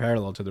it's very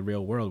parallel to the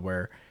real world,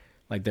 where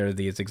like there are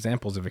these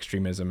examples of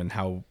extremism and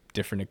how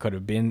different it could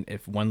have been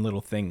if one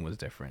little thing was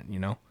different, you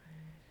know?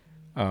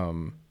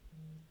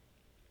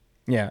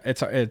 Yeah,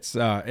 it's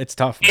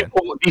tough, man.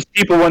 These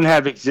people wouldn't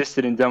have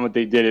existed and done what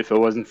they did if it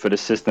wasn't for the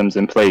systems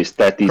in place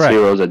that these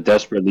heroes are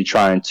desperately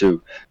trying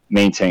to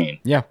maintain.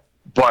 Yeah.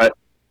 But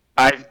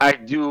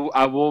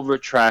I will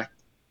retract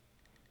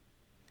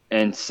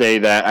and say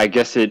that I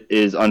guess it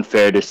is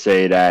unfair to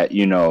say that,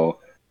 you know,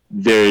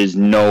 there is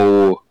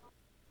no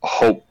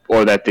hope,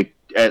 or that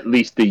at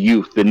least the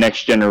youth, the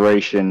next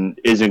generation,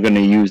 isn't going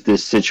to use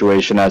this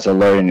situation as a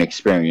learning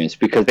experience,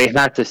 because they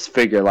had to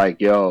figure like,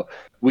 yo,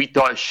 we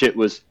thought shit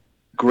was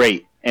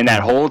great, and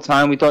that whole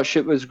time we thought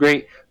shit was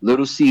great,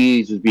 little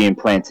seeds was being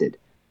planted,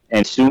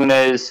 and soon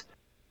as,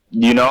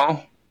 you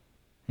know,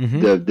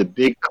 the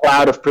big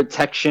cloud of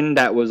protection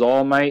that was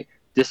All Might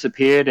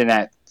disappeared, and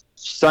that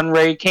sun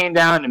ray came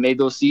down and made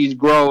those seeds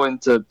grow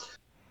into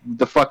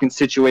the fucking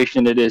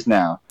situation it is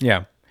now.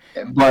 Yeah.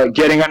 But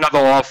getting another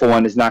awful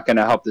one is not going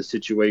to help the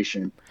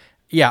situation.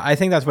 Yeah, I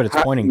think that's what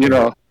it's pointing to. You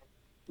know,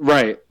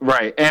 right.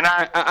 And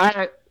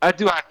I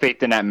do have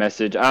faith in that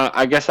message.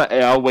 I guess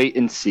I'll wait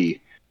and see.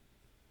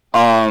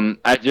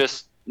 I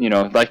just, you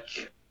know,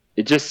 like,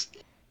 it just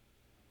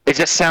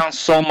sounds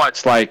so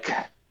much like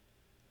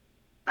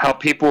how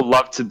people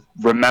love to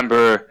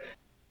remember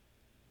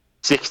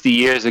 60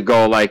 years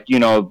ago. Like, you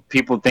know,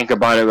 people think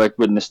about it like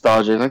with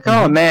nostalgia, like,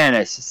 oh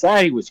man,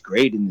 society was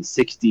great in the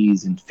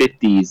 60s and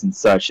 50s and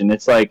such. And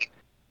it's like,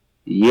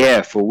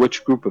 yeah, for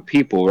which group of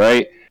people,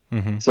 right?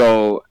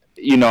 So,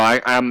 you know,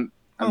 I'm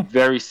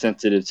very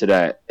sensitive to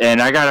that.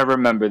 And I got to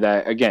remember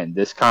that, again,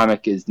 this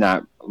comic is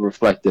not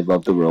reflective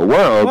of the real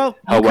world. Well,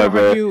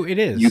 however, it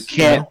is. You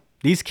can't. You know?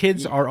 These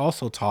kids are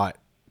also taught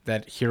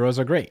that heroes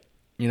are great,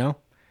 you know?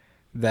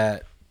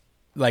 That,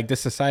 like, this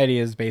society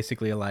is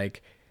basically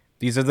like,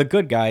 these are the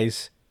good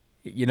guys,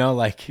 you know,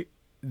 like,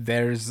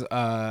 there's,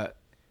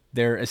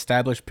 they're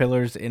established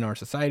pillars in our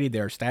society.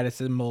 There are status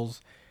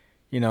symbols,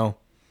 you know.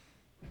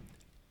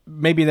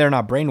 Maybe they're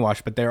not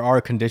brainwashed, but they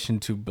are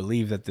conditioned to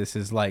believe that this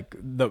is like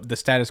the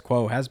status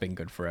quo has been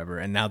good forever,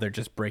 and now they're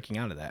just breaking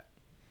out of that.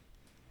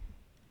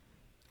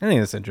 I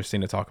think that's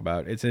interesting to talk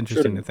about. It's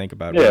interesting to think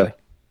about. Yeah, really.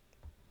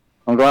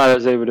 I'm glad I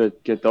was able to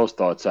get those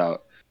thoughts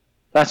out.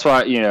 That's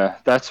why, you know,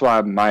 that's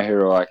why My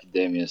Hero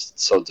Academia is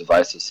so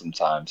divisive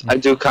sometimes. I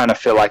do kind of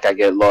feel like I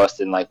get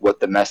lost in like what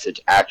the message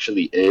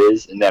actually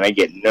is, and then I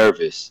get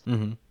nervous,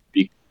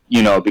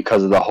 you know,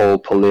 because of the whole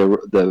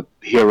the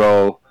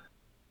hero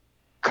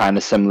kind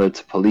of similar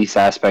to police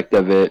aspect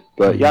of it.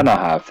 But y'all know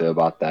how I feel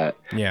about that.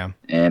 Yeah.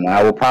 And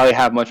I will probably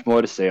have much more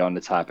to say on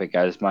the topic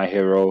as My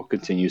Hero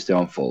continues to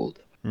unfold.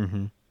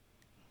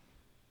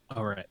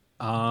 All right.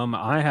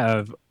 I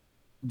have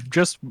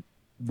just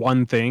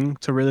one thing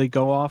to really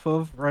go off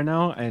of right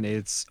now, and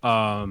it's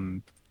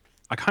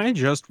I kind of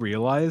just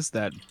realized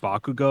that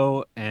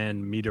Bakugo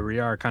and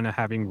Midoriya are kind of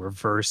having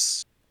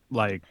reverse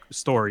like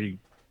story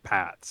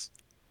paths.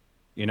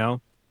 You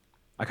know,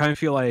 I kind of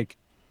feel like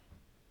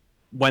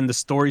when the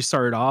story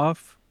started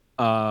off,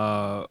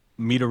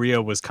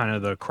 Midoriya was kind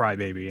of the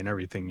crybaby and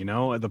everything, you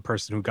know, the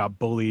person who got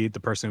bullied, the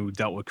person who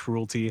dealt with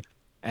cruelty.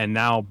 And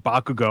now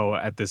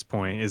Bakugo at this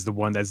point is the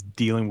one that's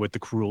dealing with the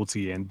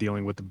cruelty and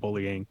dealing with the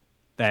bullying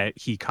that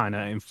he kind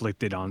of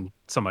inflicted on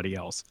somebody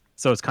else.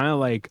 So it's kind of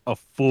like a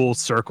full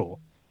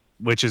circle,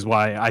 which is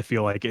why I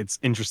feel like it's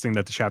interesting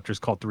that the chapter is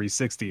called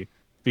 360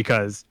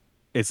 because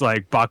it's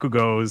like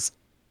Bakugo's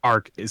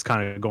arc is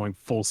kind of going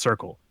full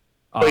circle.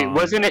 Wait,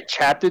 wasn't it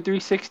chapter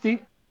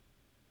 360?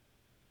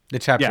 The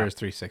chapter Yeah. is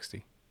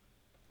 360.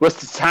 What's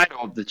the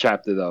title of the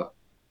chapter though?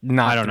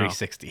 Not I don't know.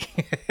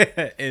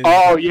 360.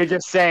 Oh, you're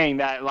just saying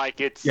that like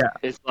it's Yeah.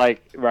 it's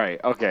like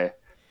right, okay.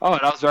 Oh,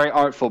 that was very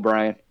artful,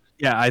 Brian.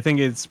 Yeah, I think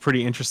it's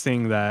pretty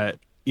interesting that,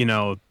 you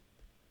know,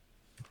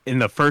 in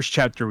the first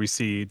chapter we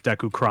see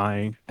Deku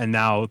crying, and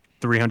now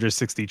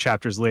 360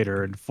 chapters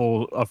later in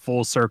a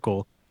full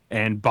circle,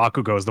 and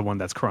Bakugo is the one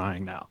that's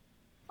crying now.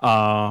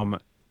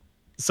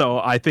 So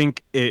I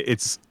think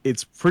it's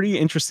pretty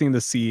interesting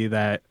to see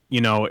that,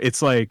 you know,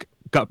 it's like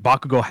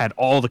Bakugo had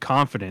all the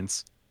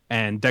confidence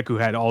and Deku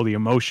had all the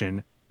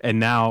emotion, and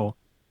now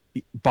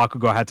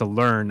Bakugo had to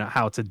learn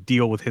how to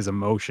deal with his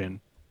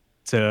emotion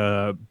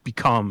to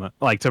become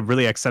like to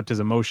really accept his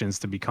emotions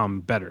to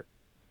become better.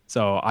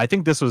 So I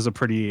think this was a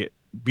pretty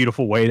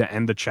beautiful way to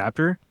end the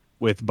chapter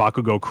with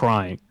Bakugo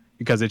crying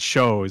because it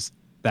shows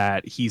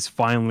that he's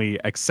finally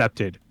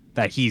accepted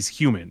that he's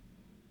human.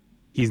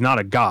 He's not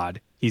a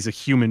god. He's a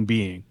human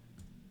being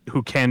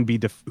who can be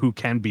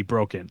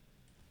broken.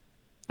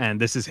 And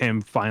this is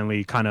him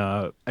finally kind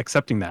of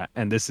accepting that.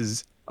 And this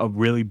is a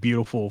really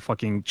beautiful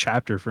fucking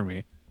chapter for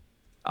me.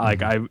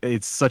 Like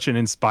it's such an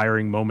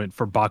inspiring moment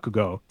for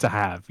Bakugo to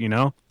have, you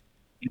know?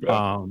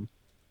 Yeah.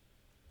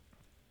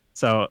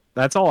 So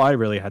that's all I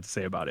really had to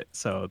say about it.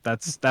 So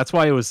that's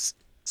why it was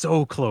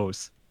so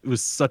close. It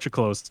was such a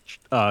close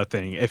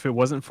thing. If it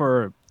wasn't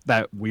for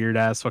that weird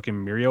ass fucking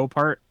Mirio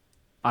part,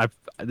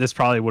 this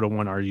probably would have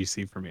won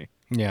RGC for me.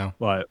 Yeah.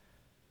 But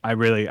I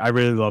really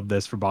love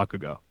this for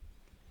Bakugo.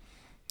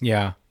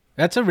 Yeah.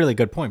 That's a really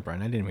good point,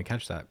 Brian. I didn't even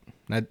catch that.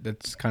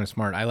 That's kind of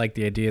smart. I like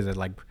the idea that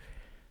like,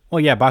 well,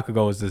 yeah,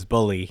 Bakugo is this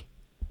bully,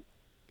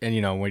 and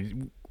you know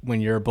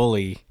when you're a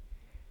bully,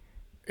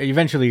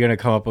 eventually you're gonna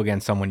come up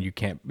against someone you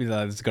can't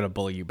that's gonna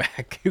bully you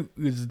back,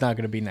 who's not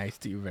gonna be nice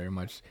to you very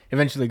much.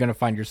 Eventually, you're gonna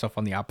find yourself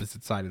on the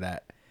opposite side of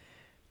that.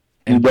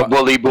 And the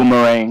bully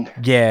boomerang.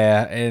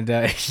 Yeah,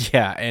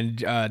 and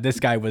this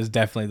guy was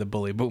definitely the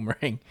bully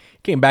boomerang.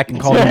 Came back and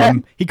called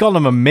him. He called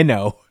him a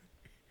minnow.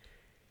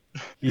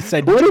 He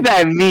said, What did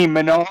that mean,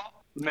 Minnow?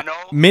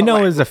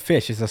 Minnow is a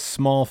fish. It's a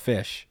small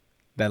fish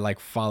that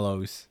like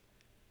follows.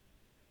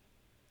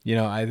 You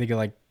know, I think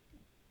like.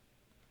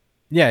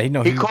 Yeah,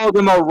 he called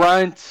him a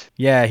runt.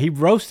 Yeah, he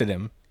roasted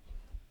him.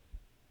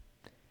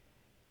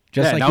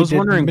 Just Yeah, like and I was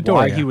wondering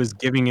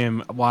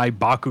Midoriya. why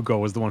Bakugo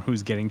was the one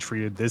who's getting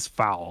treated this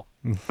foul.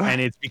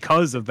 And it's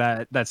because of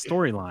that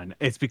storyline.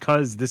 It's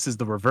because this is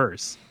the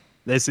reverse.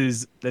 This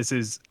is This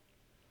is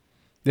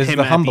him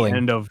the at humbling. the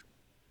end of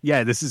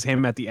this is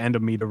him at the end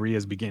of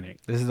Midoriya's beginning.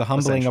 This is the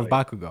humbling of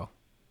essentially. Bakugo.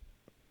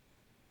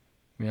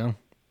 Yeah.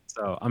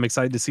 So I'm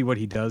excited to see what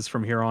he does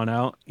from here on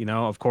out. You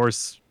know, of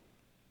course,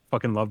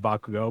 fucking love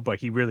Bakugo, but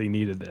he really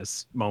needed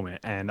this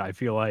moment. And I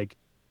feel like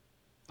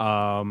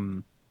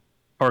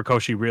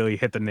Horikoshi really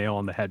hit the nail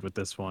on the head with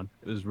this one.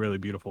 It was really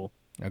beautiful.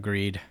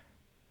 Agreed.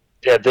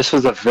 Yeah, this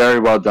was a very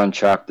well done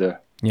chapter.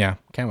 Yeah.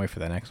 Can't wait for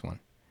the next one.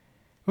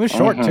 It was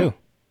short too.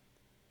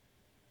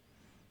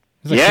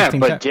 It was like Yeah, 16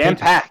 but pages. jam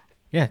packed.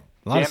 Yeah.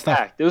 A lot of stuff.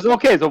 Jam-packed. It was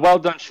okay. It's a well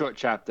done short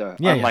chapter.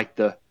 Yeah, Unlike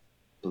the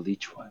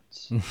Bleach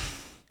ones.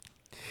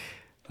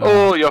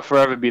 Oh, you'll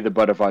forever be the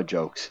butt of our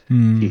jokes.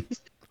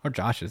 Or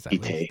Josh's at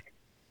least. Ite.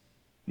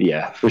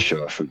 Yeah, for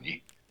sure, for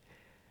me.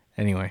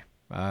 Anyway,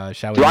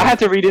 shall we? Do I have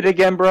to read it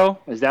again, bro?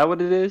 Is that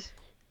what it is?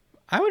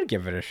 I would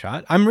give it a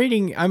shot. I'm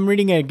reading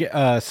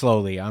it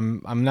slowly.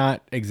 I'm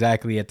not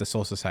exactly at the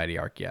Soul Society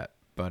arc yet,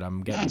 but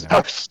I'm getting there.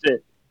 Oh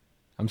shit.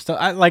 I'm still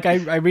I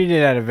read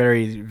it at a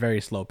very,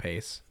 very slow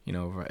pace. You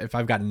know, if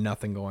I've got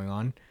nothing going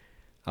on,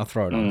 I'll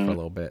throw it on for a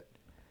little bit.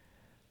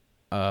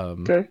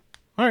 Okay.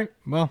 All right.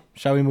 Well,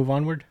 shall we move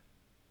onward?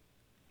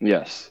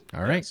 Yes.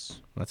 All right.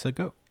 Let's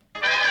go.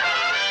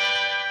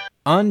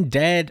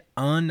 Undead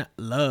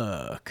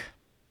Unluck.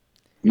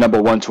 Number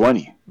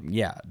 120.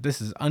 Yeah,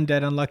 this is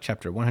Undead Unluck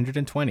chapter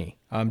 120.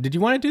 Did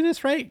you want to do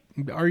this right?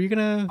 Are you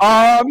gonna?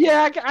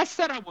 Yeah, I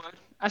said I would.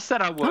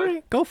 All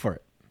right, go for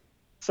it.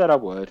 Said I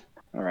would.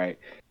 All right.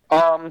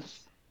 All right.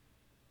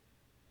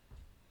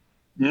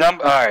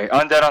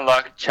 Undead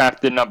Unluck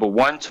chapter number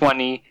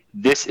 120.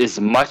 This is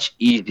much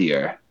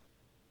easier.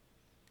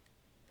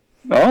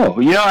 Oh,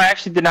 you know, I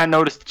actually did not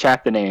notice the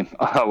chapter name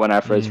when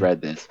I first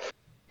read this.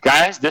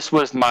 Guys, this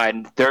was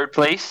my third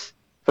place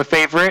for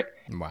favorite.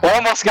 Wow.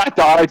 Almost got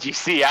the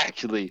RGC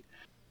actually,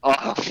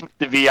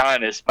 to be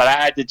honest, but I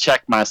had to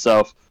check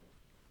myself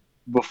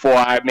before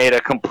I made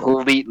a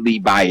completely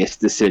biased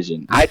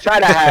decision. I try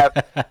to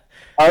have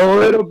a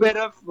little bit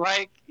of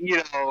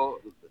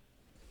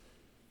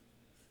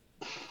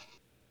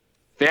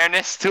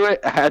fairness to it.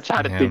 I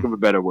try to think of a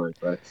better word,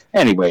 but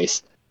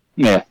anyways,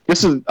 yeah,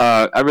 this is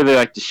I really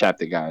like this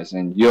chapter, guys,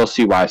 and you'll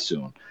see why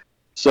soon.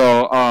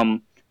 So,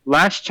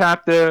 last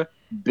chapter,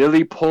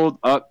 Billy pulled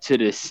up to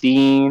the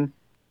scene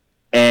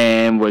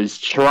and was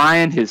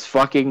trying his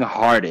fucking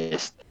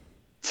hardest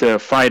to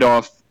fight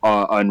off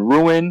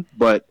Unruin,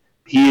 but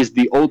he is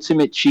the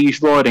ultimate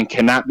cheese lord and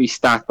cannot be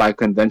stopped by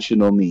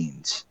conventional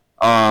means.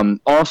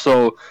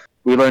 Also,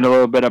 we learned a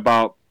little bit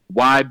about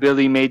why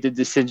Billy made the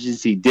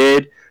decisions he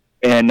did,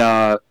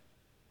 and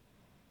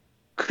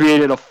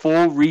created a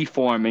full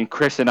reform in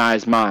Chris and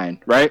I's mind,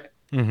 right?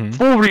 Mm-hmm.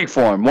 Full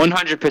reform,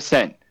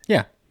 100%.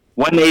 Yeah.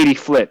 180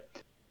 flip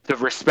to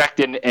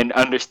respecting and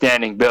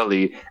understanding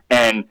Billy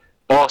and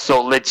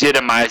also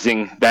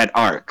legitimizing that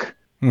arc.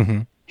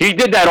 Mm-hmm. He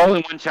did that all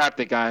in one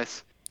chapter,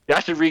 guys. Y'all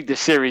should read the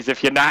series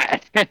if you're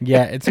not.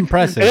 Yeah, it's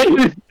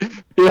impressive.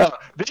 Yeah,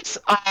 this.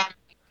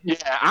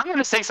 I'm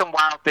gonna say some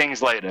wild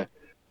things later.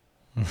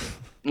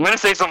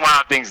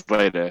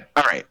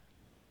 All right.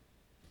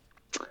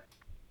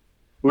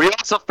 We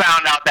also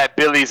found out that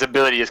Billy's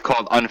ability is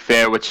called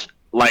Unfair, which,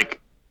 like,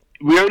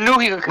 we knew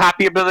he could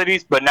copy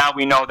abilities, but now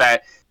we know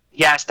that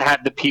he has to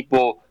have the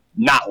people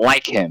not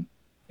like him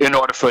in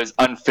order for his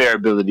unfair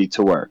ability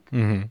to work.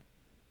 Mm-hmm.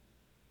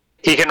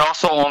 He can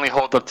also only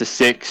hold up to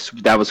 6.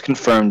 That was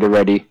confirmed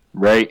already,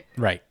 right?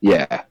 Right.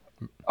 Yeah.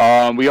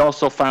 We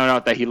also found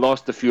out that he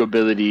lost a few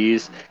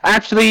abilities.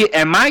 Actually,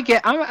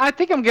 I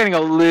think I'm getting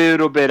a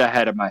little bit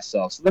ahead of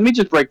myself. So let me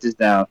just break this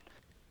down.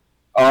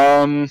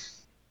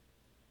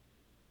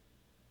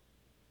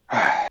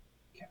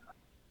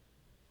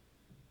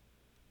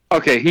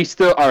 Okay, he's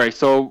still all right.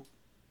 So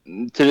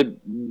to the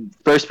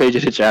first page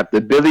of the chapter,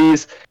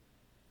 Billy's,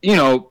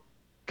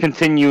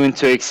 continuing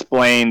to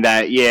explain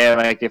that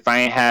like if I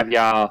ain't have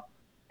y'all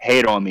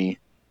hate on me,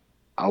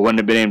 I wouldn't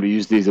have been able to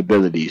use these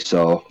abilities.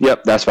 So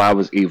yep, that's why I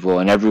was evil.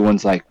 And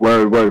everyone's like,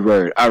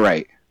 word. All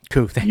right,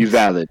 Cool. Thanks. you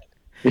valid.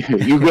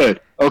 You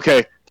good?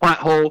 Okay. Plot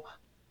hole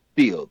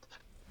field.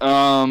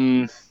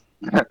 Of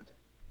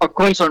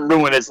course,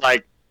 Unruin is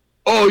like,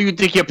 oh, you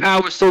think your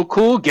power is so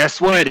cool? Guess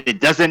what? It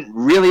doesn't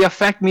really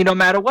affect me no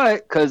matter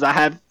what, because I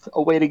have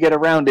a way to get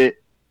around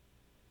it.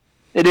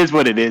 It is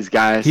what it is,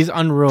 guys. He's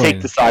unruined.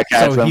 Take the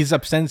sarcasm. So he's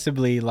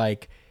ostensibly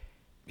like,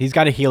 he's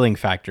got a healing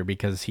factor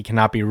because he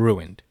cannot be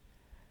ruined.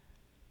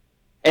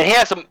 And he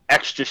has some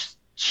extra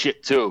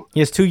shit, too.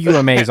 He has 2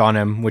 UMAs on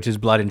him, which is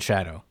Blood and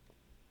Shadow.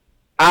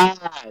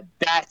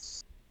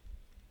 That's...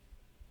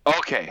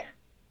 Okay.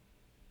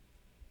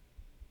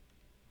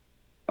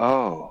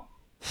 Oh.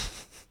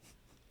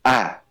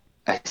 I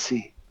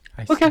see.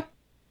 Okay.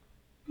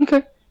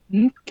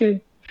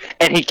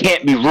 And he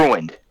can't be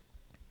ruined.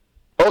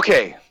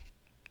 Okay.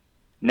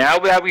 Now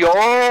that we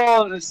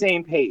all on the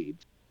same page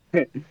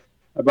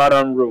about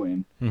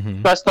Unruined,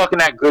 starts talking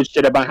that good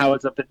shit about how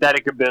it's a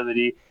pathetic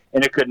ability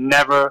and it could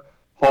never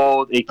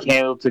hold a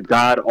candle to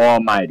God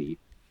Almighty.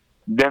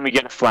 Then we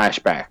get a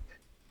flashback.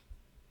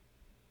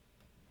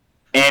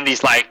 And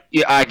he's like,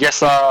 yeah, I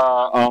guess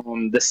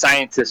the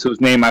scientist whose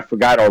name I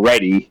forgot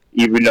already,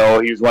 even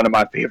though he was one of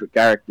my favorite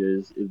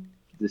characters in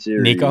the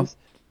series.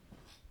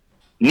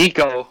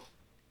 Nico,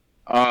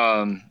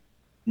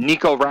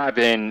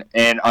 Robin,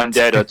 and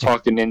Undead are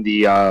talking in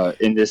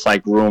this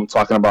like room,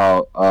 talking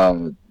about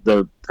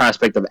the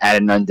prospect of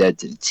adding Undead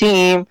to the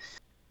team,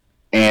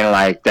 and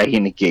like that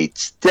he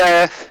negates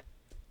death.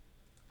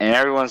 And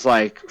everyone's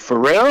like, for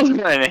real?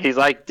 And he's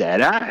like, dead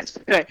eyes.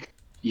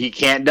 He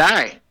can't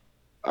die.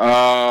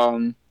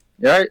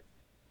 Right?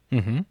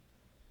 Mm-hmm.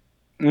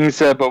 He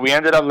said, but we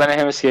ended up letting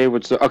him escape,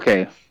 which,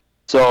 okay.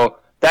 So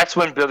that's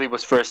when Billy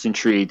was first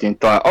intrigued and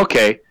thought,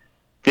 okay,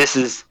 this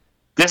is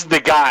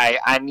the guy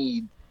I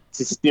need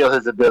to steal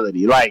his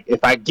ability. Like,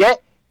 if I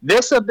get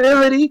this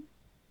ability,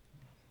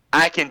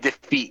 I can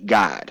defeat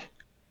God.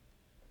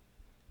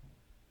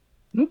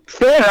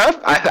 Fair enough.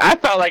 I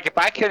felt like if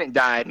I couldn't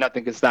die,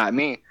 nothing could stop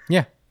me.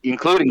 Yeah.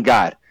 Including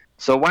God.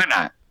 So why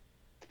not?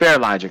 Fair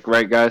logic,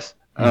 right, guys?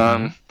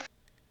 Mm-hmm.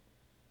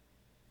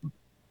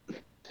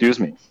 Excuse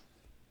me.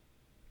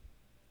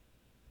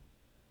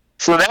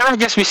 So then I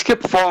guess we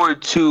skip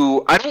forward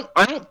to I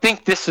don't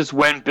think this is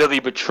when Billy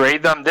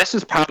betrayed them. This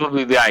is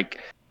probably like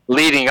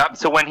leading up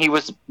to when he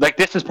was like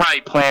this is probably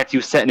plans he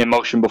was setting in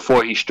motion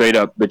before he straight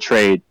up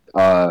betrayed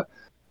the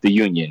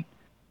Union.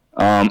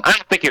 I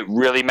don't think it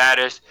really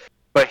matters,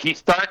 but he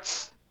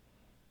starts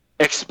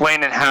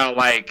explaining how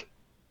like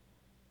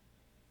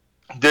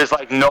there's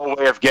like no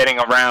way of getting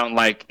around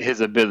like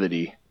his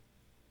ability.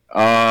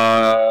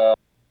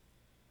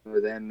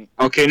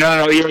 Okay,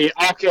 no, yeah.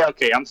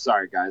 Okay. I'm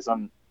sorry, guys.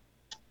 I'm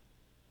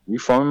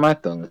reforming my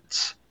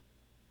thoughts.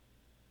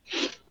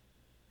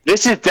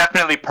 This is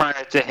definitely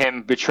prior to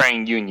him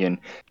betraying Union,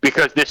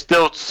 because they're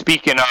still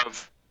speaking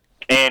of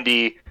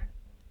Andy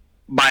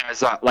by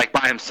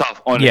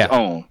himself on his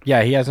own.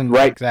 Yeah, he hasn't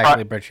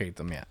exactly betrayed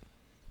them yet.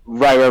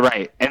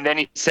 Right. And then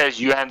he says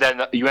you ended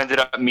up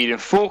meeting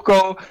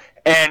Fuko,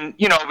 and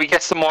we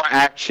get some more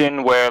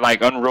action where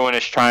like Unruin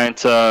is trying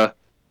to,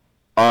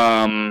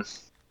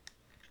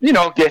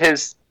 get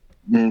his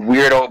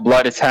weird old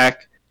blood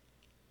attack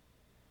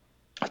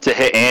to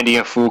hit Andy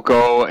and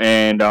Fuko,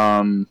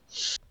 and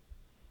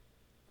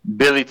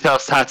Billy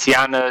tells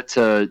Tatiana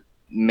to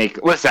make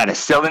what's that? A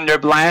cylinder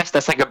blast?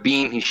 That's like a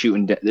beam she's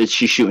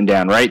shooting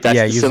down, right? That's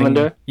the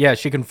cylinder. Yeah,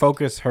 she can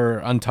focus her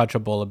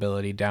untouchable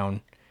ability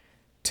down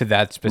to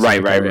that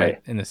specific area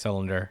in the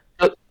cylinder.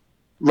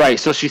 Right,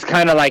 so she's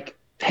kind of like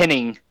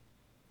pinning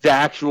the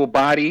actual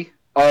body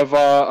of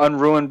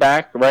Unruin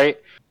back, right?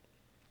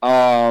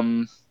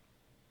 And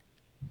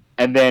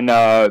then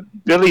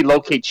Billy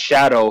locates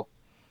Shadow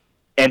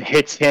and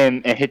hits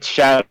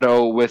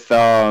Shadow with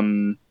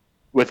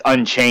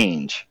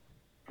Unchange,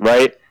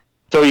 right?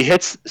 So he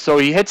hits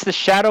the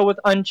Shadow with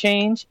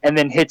Unchange and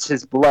then hits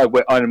his blood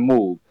with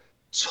Unmove,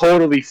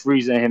 totally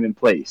freezing him in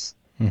place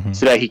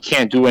so that he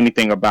can't do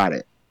anything about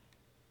it.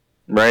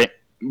 Right?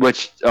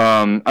 Which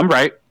I'm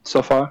right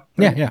so far.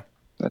 Yeah.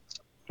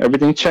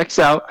 Everything checks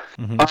out.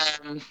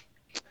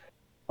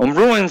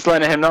 Ruin's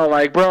letting him know,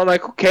 like, bro,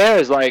 like, who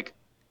cares? Like,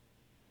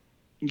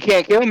 you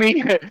can't kill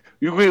me.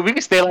 we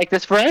can stay like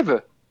this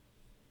forever.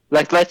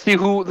 Like, let's see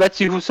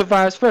who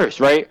survives first,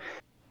 right?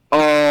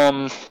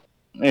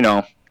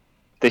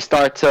 They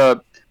start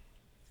to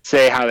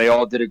say how they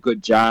all did a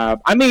good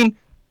job. I mean,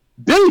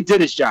 Billy did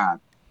his job.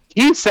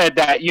 He said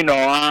that,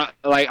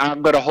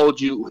 I'm going to hold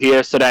you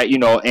here so that,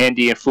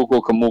 Andy and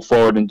Fuko can move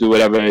forward and do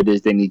whatever it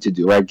is they need to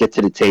do, right? Get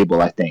to the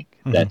table, I think.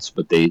 That's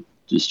what they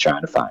just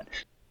trying to find.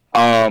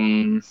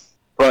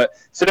 But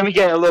so then we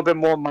get a little bit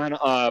more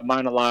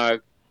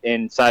monologue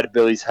inside of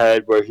Billy's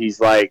head where he's,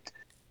 like,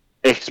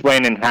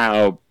 explaining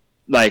how,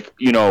 like,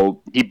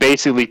 he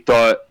basically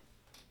thought,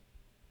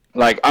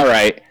 like, all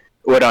right,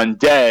 with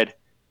Undead,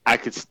 I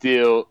could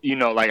still,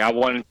 like, I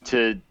wanted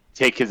to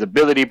take his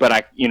ability,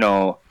 but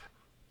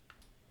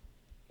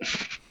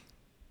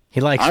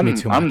he likes me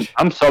too much.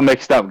 I'm so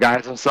mixed up,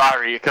 guys. I'm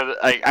sorry, because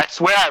I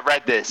swear I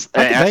read this.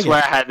 And I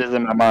swear I had this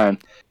in my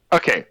mind.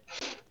 Okay,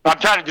 I'm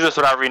trying to do this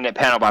without reading it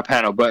panel by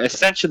panel, but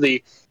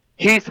essentially,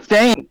 he's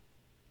saying...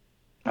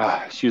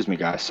 excuse me,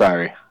 guys.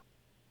 Sorry.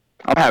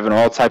 I'm having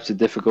all types of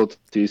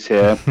difficulties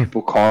here.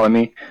 People calling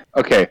me.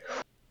 Okay.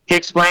 He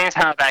explains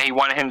how that he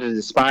wanted him to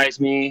despise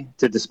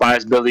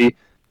Billy.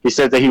 He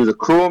said that he was a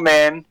cruel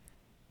man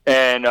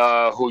and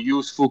who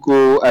used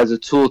Fuku as a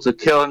tool to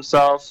kill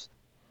himself.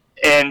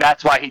 And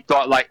that's why he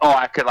thought, like, oh,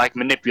 I could, like,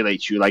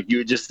 manipulate you. Like,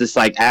 you're just this,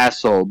 like,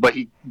 asshole. But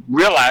he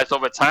realized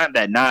over time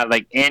that, nah,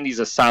 like, Andy's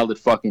a solid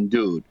fucking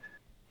dude.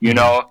 You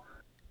know?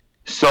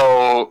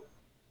 So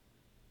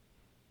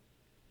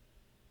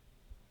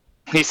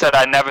he said,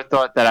 I never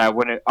thought that I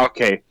wouldn't.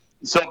 Okay.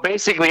 So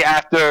basically,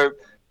 after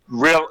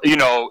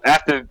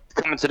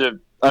coming to the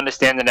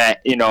understanding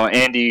that,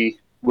 Andy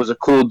was a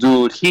cool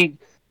dude,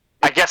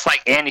 I guess,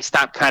 like, Andy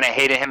stopped kind of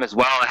hating him as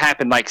well. It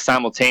happened, like,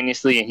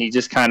 simultaneously, and he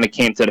just kind of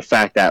came to the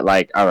fact that,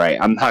 like, all right,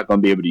 I'm not going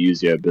to be able to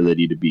use your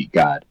ability to beat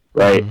God,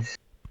 right?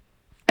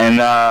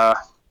 And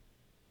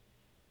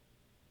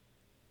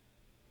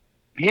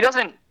he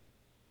doesn't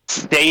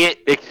say it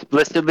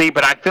explicitly,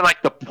 but I feel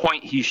like the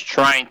point he's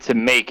trying to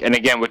make, and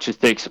again, which is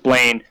to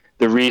explain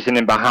the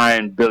reasoning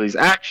behind Billy's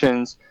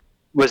actions,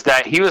 was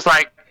that he was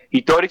like, he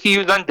thought he could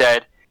use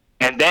Undead,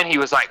 and then he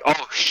was like,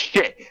 oh,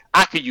 shit,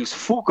 I could use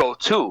Fuko,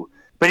 too.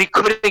 But he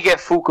couldn't get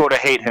Fuko to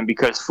hate him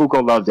because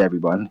Fuko loves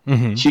everyone.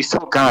 She's so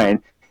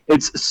kind.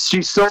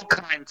 She's so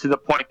kind to the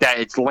point that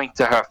it's linked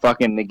to her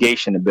fucking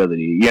negation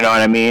ability. You know what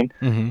I mean?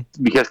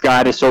 Because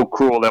God is so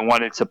cruel and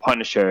wanted to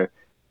punish her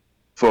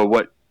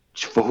for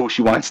who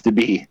she wants to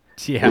be,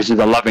 which is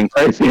a loving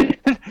person.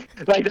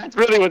 Like, that's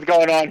really what's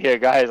going on here,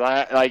 guys.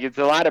 Like, it's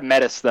a lot of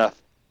meta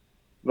stuff.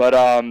 But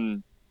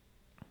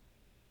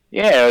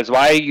yeah, it's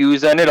why he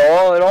used, and it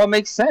all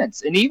makes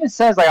sense. And he even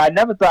says, like, I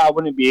never thought I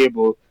wouldn't be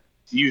able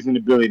to use an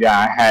ability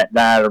that I had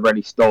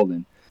already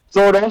stolen.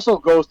 So it also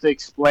goes to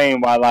explain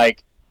why,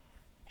 like,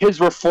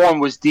 his reform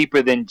was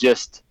deeper than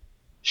just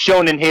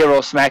Shonen Hero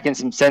smacking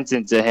some sense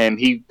into him.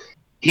 He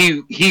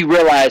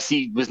realized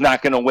he was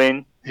not going to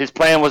win. His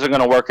plan wasn't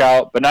going to work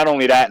out. But not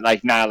only that,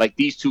 like, like,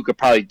 these two could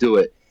probably do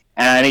it.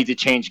 And I need to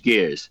change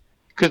gears.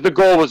 Because the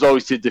goal was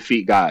always to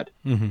defeat God.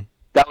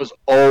 That was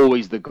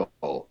always the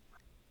goal.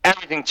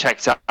 Everything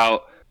checks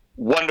out.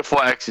 Wonderful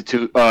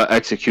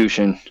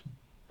execution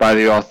by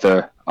the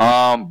author.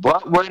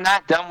 But we're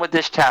not done with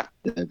this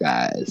chapter,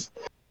 guys.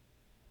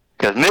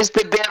 Because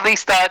Mr. Bentley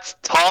starts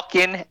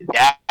talking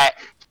that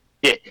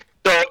shit.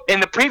 So in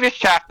the previous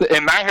chapter,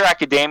 in My Hero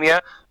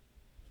Academia,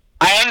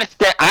 I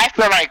understand. I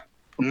feel like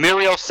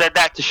Mirio said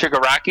that to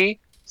Shigaraki,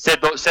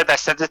 said that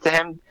sentence to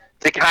him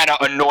to kind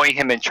of annoy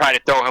him and try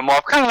to throw him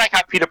off, kind of like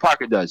how Peter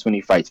Parker does when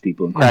he fights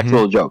people and cracks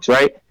little jokes,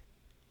 right?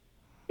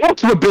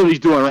 That's what Billy's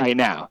doing right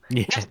now.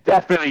 Yeah. He's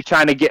definitely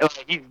trying to get,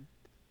 like, he's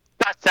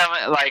not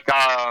telling, like,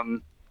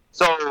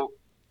 so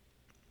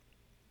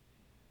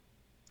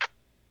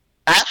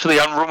Actually,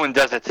 Unruhen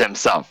does it to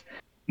himself.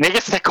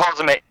 Niggas calls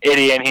him an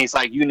idiot, and he's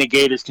like, "You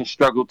negators can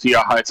struggle to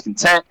your heart's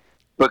content,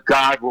 but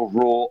God will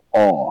rule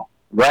all."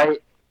 Right?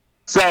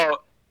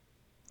 So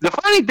the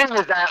funny thing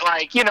is that,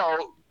 like, he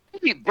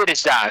did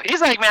his job.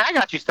 He's like, "Man, I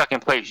got you stuck in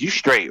place. You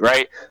straight,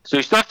 right?" So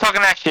he starts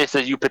talking that shit.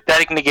 Says, "You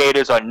pathetic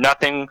negators are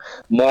nothing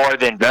more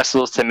than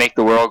vessels to make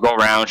the world go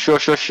round.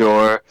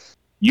 Sure.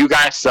 You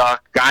guys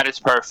suck. God is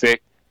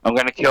perfect. I'm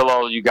gonna kill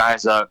all of you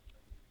guys up."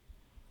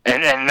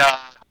 And then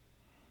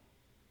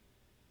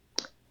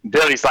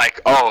Billy's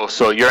like, "Oh,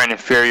 so you're an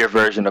inferior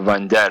version of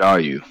undead, are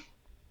you?"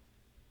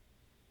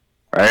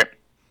 Right?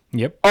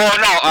 Yep. Oh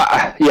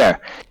no, yeah.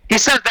 He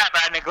says that,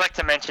 but I neglect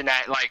to mention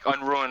that like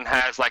Unruhen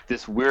has like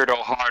this weirdo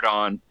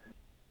hard-on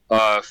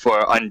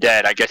for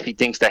undead. I guess he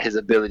thinks that his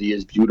ability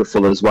is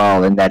beautiful as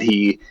well, and that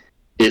he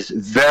is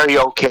very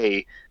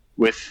okay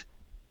with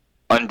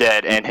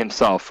undead and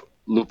himself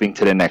looping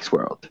to the next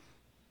world.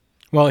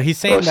 Well, he's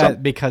saying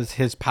that because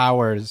his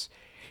powers,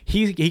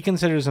 he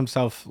considers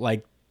himself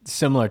like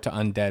similar to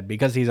undead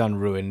because he's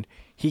unruined.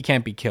 He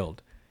can't be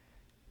killed.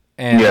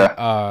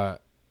 And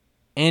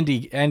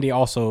Andy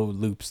also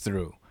loops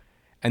through.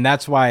 And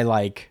that's why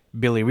like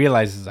Billy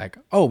realizes like,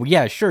 "Oh,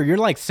 yeah, sure, you're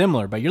like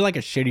similar, but you're like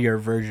a shittier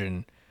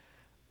version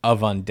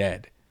of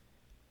undead."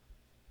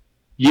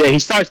 Yeah, he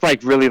starts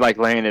like really like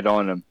laying it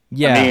on him.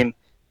 Yeah. I mean,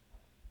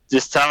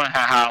 just telling her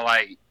how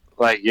like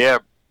yeah.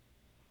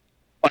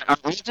 Like, I'm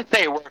just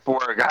say it word for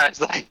word, guys.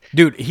 Like,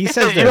 dude, he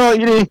says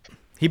this.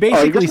 He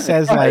basically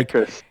says like,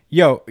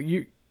 "Yo,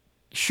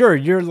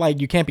 you're like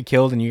you can't be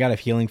killed and you got a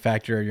healing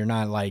factor. You're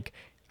not like,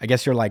 I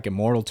guess you're like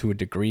immortal to a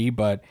degree,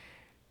 but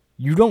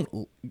you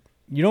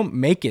don't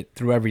make it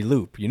through every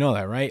loop. You know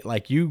that, right?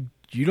 Like you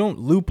don't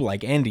loop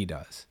like Andy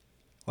does.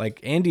 Like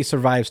Andy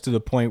survives to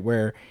the point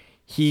where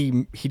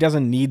he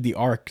doesn't need the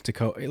arc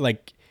to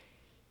like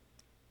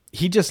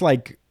he just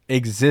like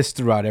exists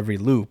throughout every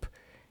loop.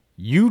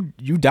 You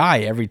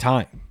die every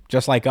time,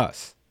 just like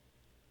us.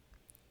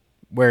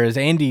 Whereas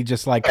Andy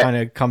just like kind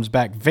of comes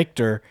back.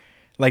 Victor,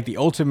 like the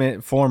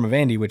ultimate form of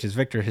Andy, which is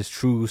Victor, his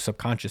true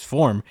subconscious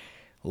form,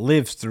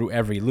 lives through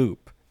every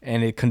loop,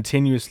 and it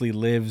continuously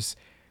lives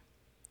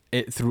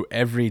it through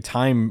every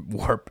time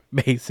warp.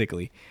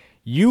 Basically,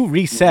 you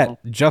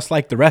reset just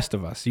like the rest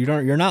of us.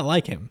 You're not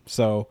like him.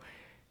 So,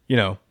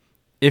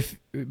 if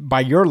by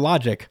your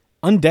logic,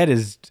 undead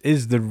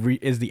is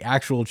the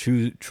actual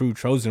true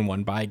chosen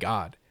one by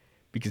God,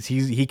 because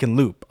he can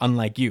loop,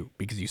 unlike you,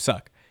 because you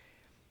suck.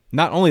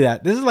 Not only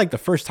that, this is like the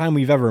first time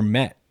we've ever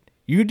met.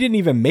 You didn't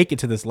even make it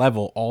to this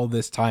level all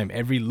this time.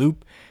 Every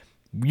loop,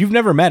 you've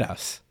never met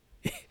us.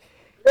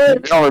 I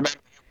don't remember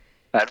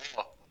at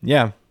all.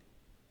 Yeah.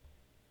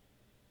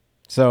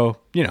 So,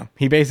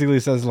 he basically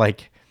says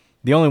like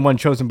the only one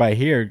chosen by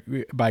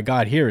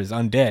God here is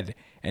undead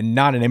and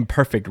not an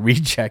imperfect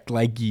reject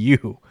like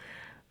you.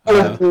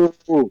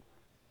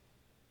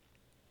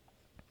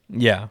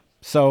 Yeah.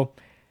 So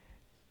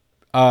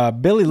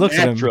Billy looks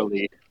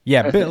Naturally. at him.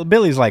 Yeah,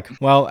 Billy's like,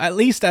 "Well, at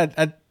least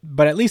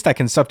I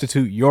can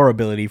substitute your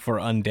ability for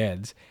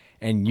undead's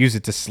and use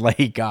it to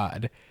slay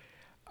God."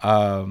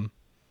 And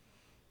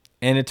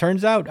it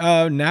turns out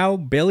now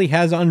Billy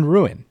has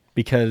Unruhen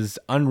because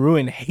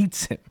Unruhen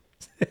hates him.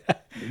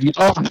 Yo,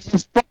 how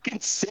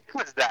fucking sick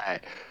was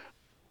that?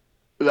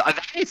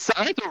 That's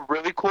a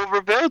really cool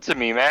reveal to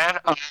me, man.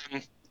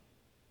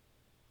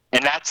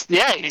 And that's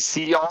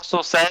he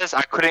also says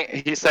I couldn't.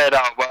 He said,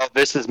 "Well,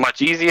 this is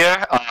much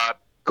easier."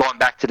 Going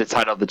back to the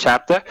title of the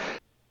chapter,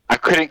 I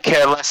couldn't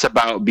care less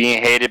about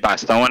being hated by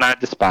someone I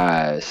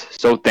despise.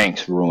 So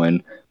thanks,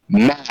 Ruin.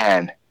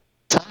 Man,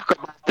 talk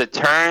about the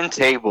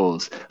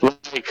turntables.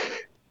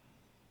 Like,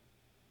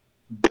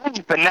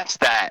 Billy finessed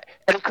that.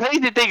 And the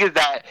crazy thing is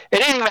that it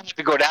didn't even have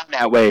to go down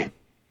that way.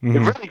 Mm-hmm. It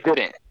really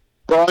didn't.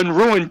 But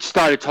Unruhen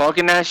started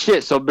talking that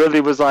shit, so Billy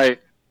was like,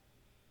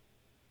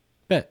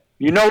 "Bet.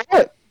 You know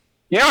what?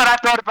 You know what I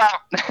thought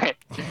about?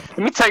 Let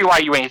me tell you why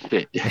you ain't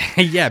shit."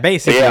 Yeah,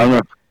 basically. Yeah,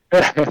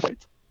 so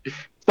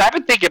I've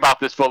been thinking about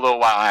this for a little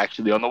while,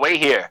 actually. On the way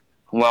here,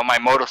 on my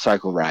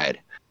motorcycle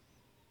ride,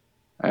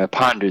 I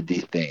pondered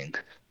these things.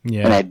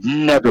 Yeah. And I'd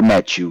never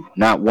met you,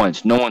 not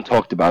once. No one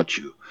talked about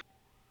you.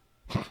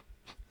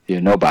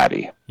 You're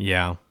nobody.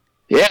 Yeah.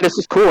 Yeah, this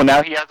is cool.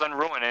 Now he has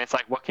Unruhen, and it's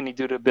like, what can he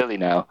do to Billy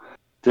now?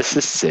 This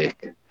is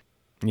sick.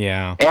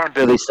 Yeah. And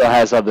Billy still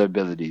has other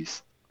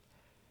abilities.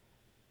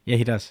 Yeah,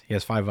 he does. He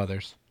has 5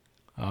 others.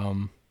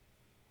 But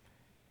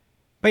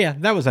yeah,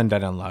 that was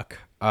Undead Unluck.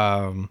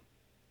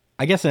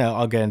 I guess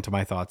I'll get into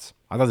my thoughts.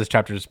 I thought this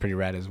chapter was pretty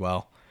rad as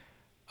well.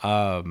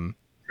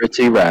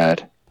 Pretty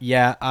rad.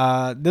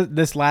 Yeah,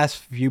 this last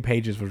few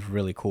pages was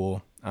really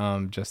cool.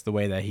 Just the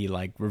way that he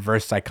like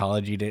reverse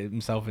psychology to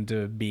himself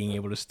into being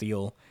able to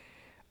steal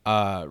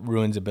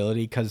Ruin's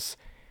ability, because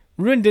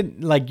Ruin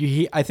didn't like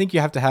I think you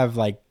have to have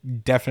like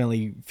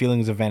definitely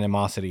feelings of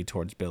animosity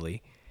towards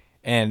Billy,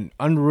 and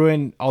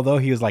Unruin, although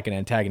he was like an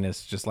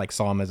antagonist, just like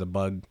saw him as a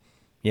bug.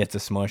 He had to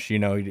smush. He's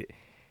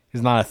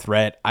not a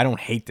threat. I don't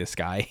hate this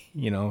guy.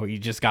 You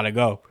just gotta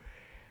go.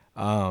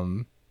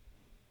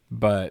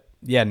 But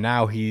yeah,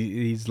 now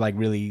he's like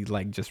really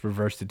like just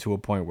reversed it to a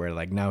point where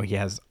like now he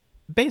has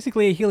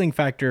basically a healing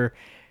factor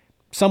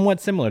somewhat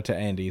similar to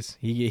Andy's.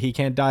 He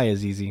can't die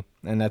as easy,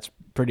 and that's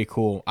pretty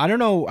cool. I don't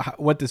know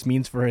what this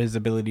means for his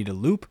ability to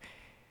loop.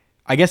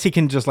 I guess he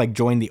can just like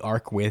join the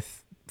arc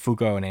with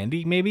Fuko and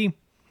Andy, maybe,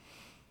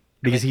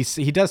 because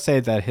he does say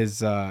that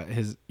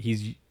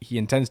he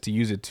intends to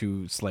use it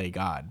to slay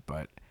God,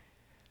 but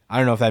I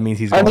don't know if that means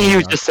he's. I think he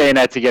was arc. just saying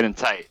that to get him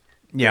tight.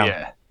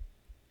 Yeah.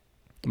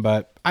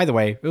 But either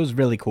way, it was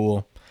really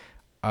cool.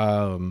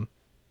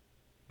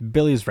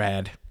 Billy's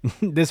rad.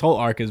 This whole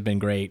arc has been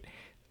great,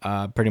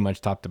 pretty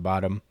much top to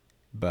bottom.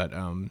 But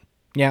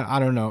yeah, I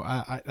don't know.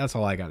 I that's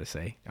all I got to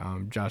say.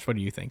 Josh, what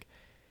do you think?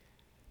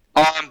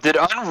 Did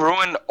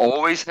Unruined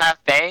always have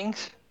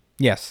fangs?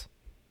 Yes.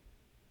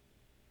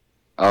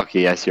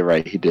 Okay, yes, you're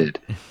right. He did.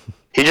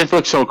 He just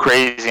looked so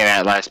crazy in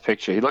that last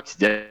picture. He looks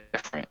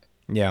different.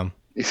 Yeah.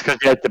 It's because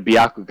he had the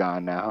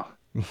Byakugan now.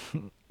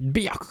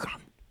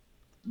 Byakugan.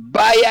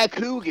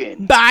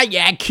 Byakugan.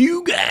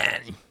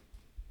 Byakugan.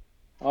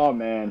 Oh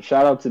man!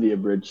 Shout out to the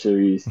abridged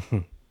series.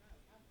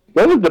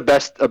 What was the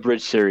best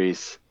abridged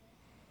series?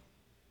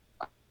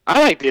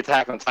 I like the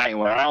Attack on Titan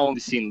one. I only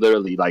seen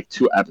literally like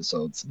 2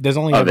 episodes. There's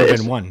only of ever it.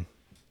 been one.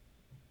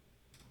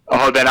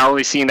 Oh, then I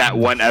only seen that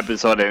one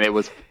episode, and it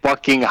was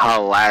fucking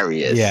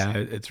hilarious. Yeah,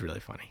 it's really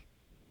funny.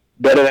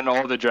 Better than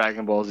all the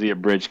Dragon Ball Z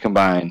abridged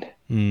combined.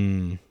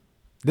 They're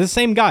the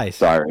same guys.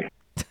 Sorry.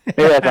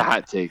 Maybe that's a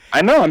hot take.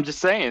 I know. I'm just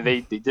saying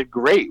they did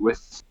great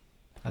with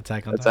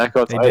Attack on Attack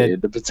on They Titan.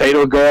 did. The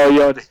Potato Girl,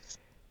 yo.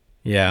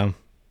 Yeah.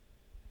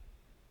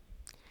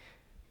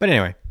 But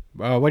anyway,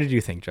 what did you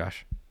think,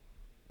 Josh?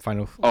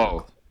 Final.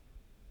 Oh.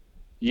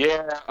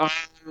 Yeah.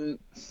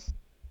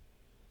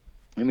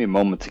 Give me a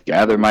moment to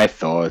gather my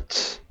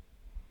thoughts.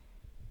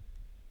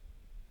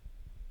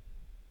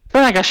 I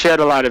feel like I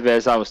shared a lot of it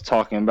as I was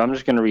talking, but I'm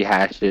just gonna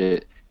rehash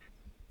it.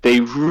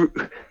 The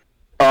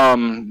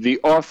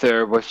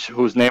author,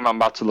 whose name I'm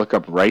about to look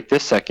up right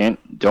this second.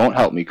 Don't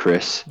help me,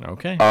 Chris.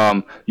 Okay.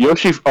 Yoshifumi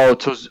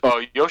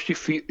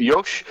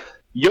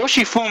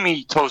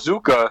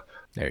Tozuka.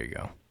 There you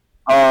go.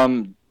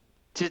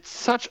 Did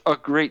such a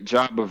great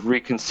job of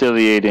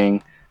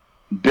reconciliating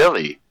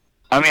Billy.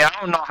 I mean, I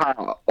don't know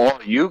how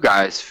all you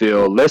guys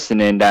feel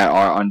listening that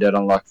are Undead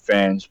Unluck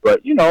fans, but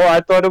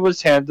I thought it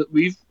was handled.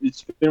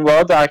 It's been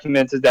well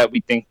documented that we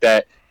think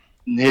that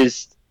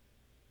his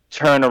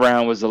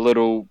turnaround was a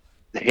little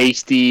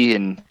hasty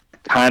and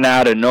kind of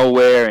out of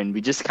nowhere, and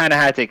we just kind of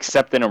had to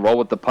accept it and roll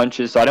with the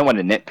punches. So I didn't want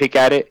to nitpick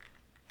at it,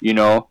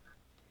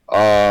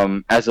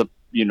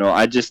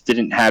 I just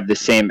didn't have the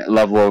same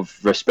level of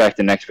respect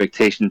and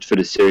expectations for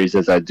the series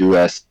as I do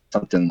as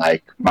something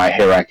like My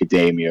Hero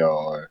Academia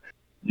or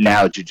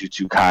now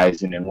Jujutsu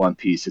Kaisen and One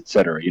Piece,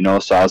 etc.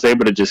 So I was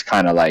able to just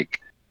kind of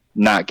like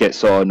not get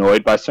so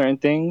annoyed by certain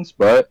things.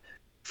 But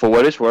for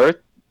what it's worth,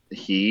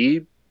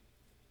 he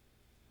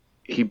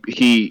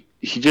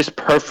just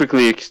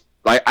perfectly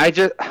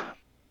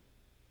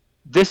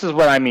this is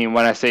what I mean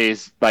when I say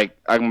it's like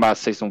I'm about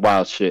to say some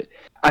wild shit.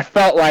 I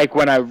felt like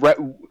when I read.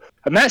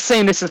 I'm not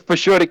saying this is for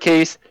sure the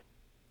case,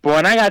 but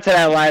when I got to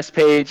that last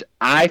page,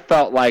 I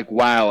felt like,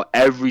 wow,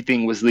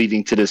 everything was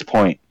leading to this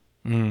point.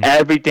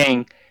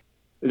 Everything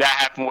that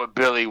happened with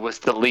Billy was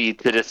to lead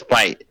to this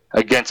fight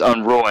against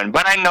Unruined.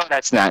 But I know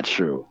that's not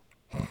true.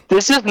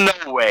 There's just no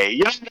way.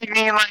 You know what I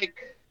mean? Like,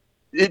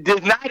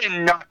 there's not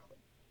enough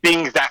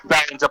things that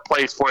fell into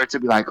place for it to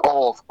be like,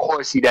 oh, of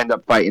course he'd end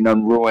up fighting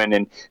Unruined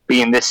and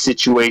be in this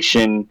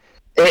situation.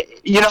 But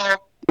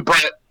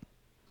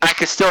I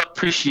could still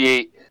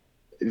appreciate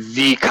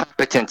the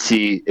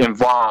competency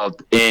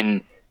involved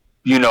in,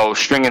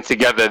 stringing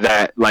together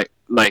that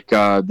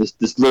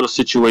this little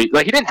situation.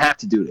 Like, he didn't have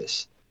to do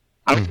this.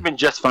 I would have been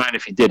just fine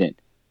if he didn't.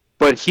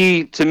 But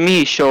he, to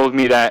me, showed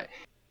me that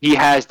he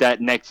has that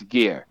next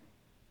gear,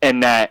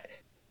 and that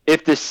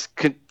if this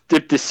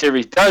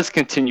series does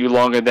continue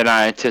longer than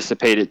I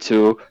anticipate it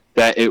to,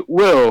 that it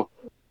will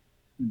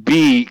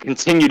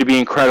continue to be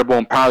incredible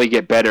and probably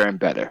get better and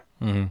better.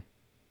 Mm-hmm.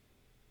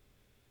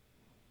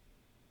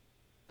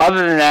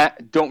 Other than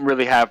that, don't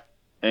really have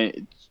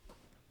too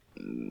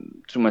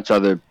much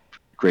other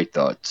great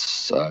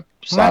thoughts.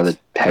 Solid,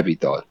 heavy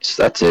thoughts.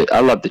 That's it. I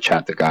love the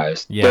chapter,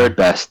 guys. Yeah. Third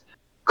best.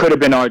 Could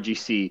have been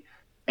RGC.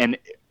 And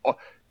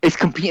it's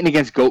competing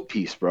against Goat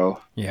Piece,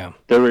 bro. Yeah.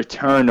 The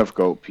return of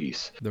Goat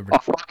Piece. A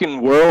fucking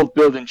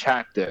world-building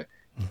chapter.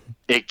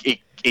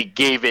 It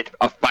gave it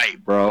a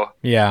fight, bro.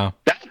 Yeah.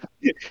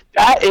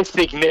 That is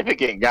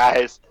significant,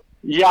 guys.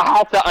 You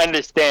have to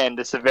understand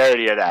the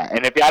severity of that.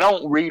 And if I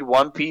don't read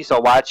One Piece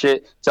or watch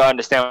it to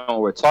understand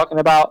what we're talking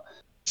about,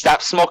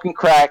 stop smoking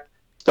crack,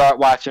 start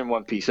watching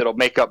One Piece. It'll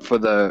make up for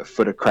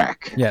the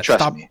crack. Yeah,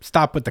 Trust me.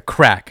 Stop with the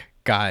crack,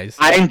 guys.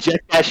 I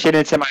inject that shit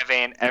into my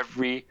vein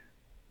every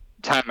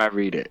time I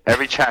read it.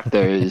 Every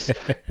chapter is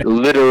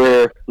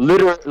literary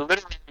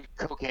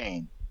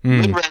cocaine.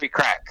 Literary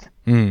crack.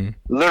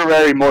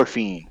 Literary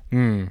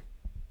morphine.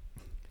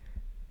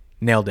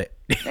 Nailed it.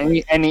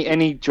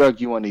 Any drug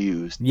you want to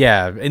use.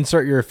 Yeah,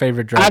 insert your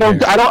favorite drug. I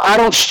here.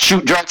 don't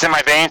shoot drugs in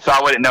my veins, so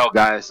I wouldn't know,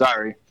 guys.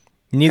 Sorry.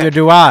 Neither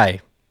do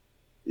I.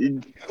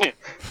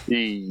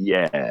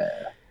 Yeah.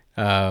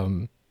 All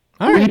We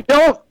right.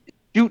 don't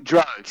shoot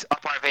drugs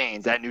up our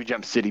veins at New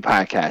Jump City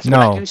Podcast. No.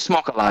 But I do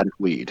smoke a lot of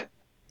weed.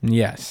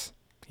 Yes,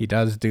 he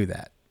does do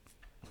that.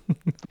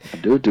 I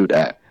do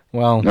that.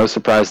 Well, No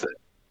surprise there.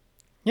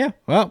 yeah.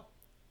 Well,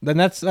 then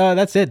that's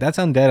it. That's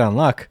Undead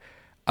Unluck,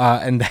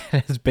 and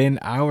that has been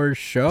our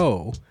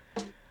show.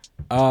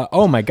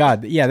 Oh my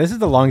God. Yeah, this is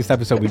the longest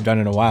episode we've done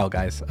in a while,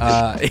 guys.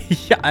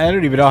 Yeah, I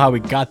don't even know how we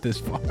got this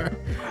far.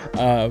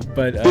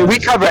 But Did we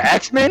cover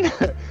X-Men?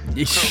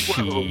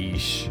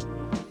 sheesh.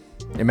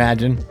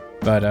 Imagine.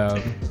 But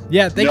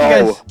yeah, thank you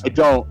No, guys. I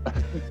don't.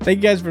 Thank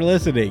you guys for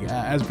listening.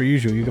 As per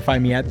usual, you can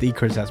find me at the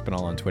Chris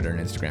Espinal on Twitter and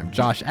Instagram.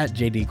 Josh at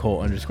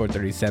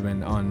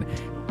JDCole_37 on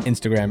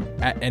Instagram,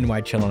 at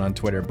NYChillin on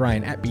Twitter.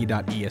 Brian at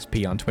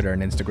B.ESP on Twitter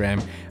and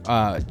Instagram.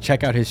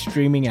 Check out his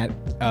streaming at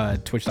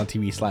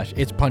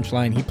twitch.tv/It's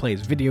Punchline. He plays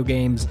video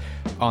games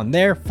on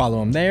there.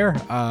 Follow him there.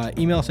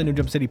 Email us at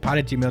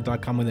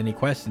newjumpcitypod@gmail.com with any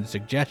questions,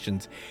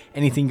 suggestions,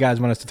 anything you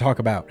guys want us to talk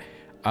about.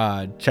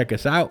 Check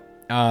us out.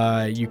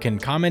 You can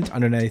comment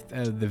underneath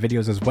the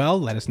videos as well.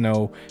 Let us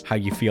know how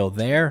you feel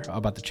there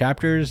about the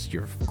chapters,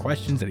 your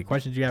questions, any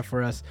questions you have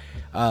for us.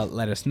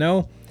 Let us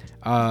know.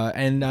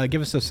 And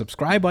give us a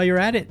subscribe while you're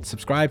at it.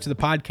 Subscribe to the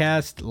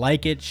podcast,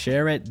 like it,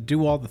 share it,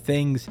 do all the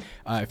things.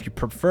 If you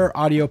prefer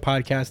audio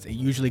podcast, it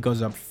usually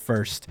goes up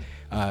first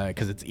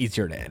because it's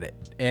easier to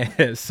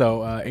edit.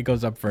 So it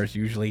goes up first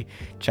usually.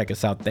 Check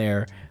us out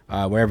there.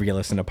 Wherever you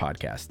listen to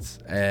podcasts.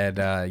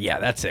 And yeah,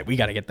 that's it. We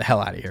got to get the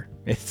hell out of here.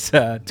 It's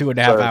 2.5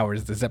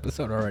 hours this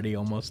episode already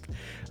almost.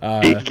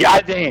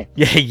 Goddamn.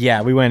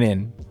 Yeah, we went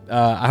in.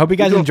 I hope you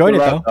guys enjoyed it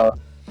though.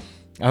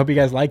 I hope you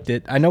guys liked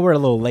it. I know we're a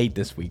little late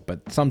this week,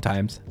 but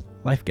sometimes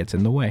life gets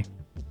in the way.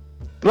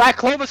 Black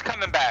Clover's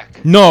coming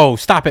back No,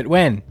 stop it.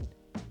 When?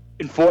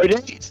 in 4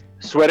 days.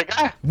 Swear to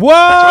God. What?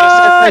 That's what it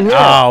says right here.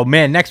 Oh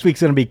man, next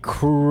week's gonna be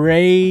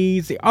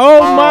crazy.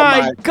 Oh,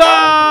 my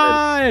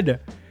God.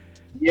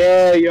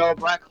 Yeah, yo,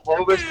 Black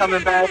Clover's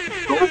coming back.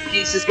 Gold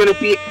Piece is gonna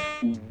be.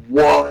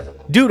 Whoa.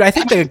 Dude, I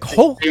think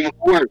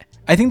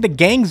I think the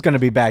gang's gonna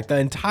be back. The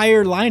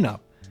entire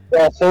lineup.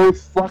 The whole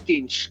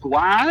fucking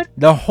squad.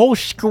 The whole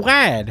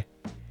squad.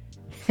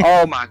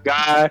 Oh my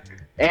God.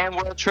 And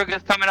World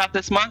Trigger's coming out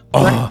this month.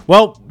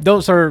 Well,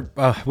 those are.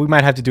 We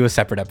might have to do a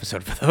separate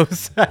episode for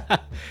those.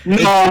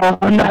 No,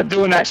 I'm not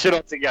doing that shit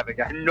all together,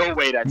 guys. No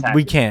way that's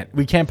happening.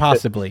 We can't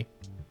possibly.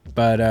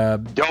 But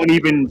Don't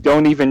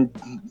even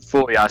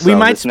fool yourself. we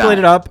might split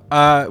it up.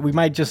 We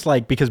might just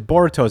because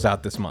Boruto's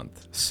out this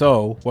month.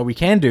 So what we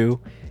can do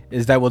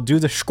is that we'll do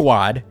the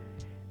squad,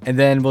 and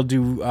then we'll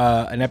do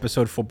an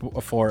episode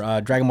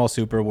for Dragon Ball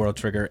Super, World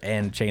Trigger,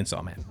 and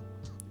Chainsaw Man.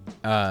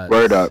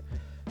 Word up.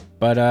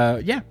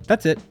 But yeah,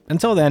 that's it.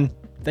 Until then,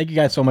 thank you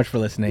guys so much for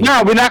listening.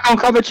 No, we're not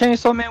gonna cover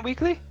Chainsaw Man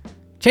weekly.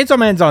 Chainsaw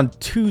Man's on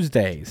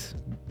Tuesdays.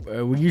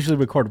 We usually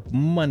record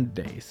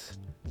Mondays.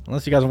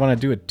 Unless you guys want to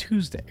do it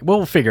Tuesday.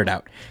 We'll figure it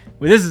out.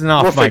 This is an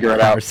off-mic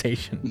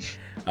conversation.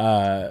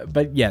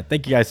 But yeah,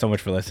 thank you guys so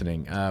much for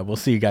listening. We'll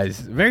see you guys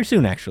very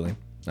soon, actually.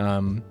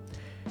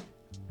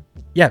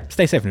 Yeah,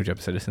 stay safe, New Jump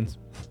citizens.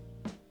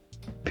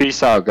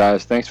 Peace out,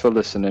 guys. Thanks for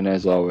listening,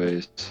 as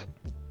always.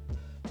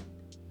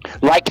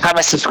 Like,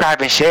 comment,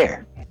 subscribe, and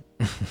share.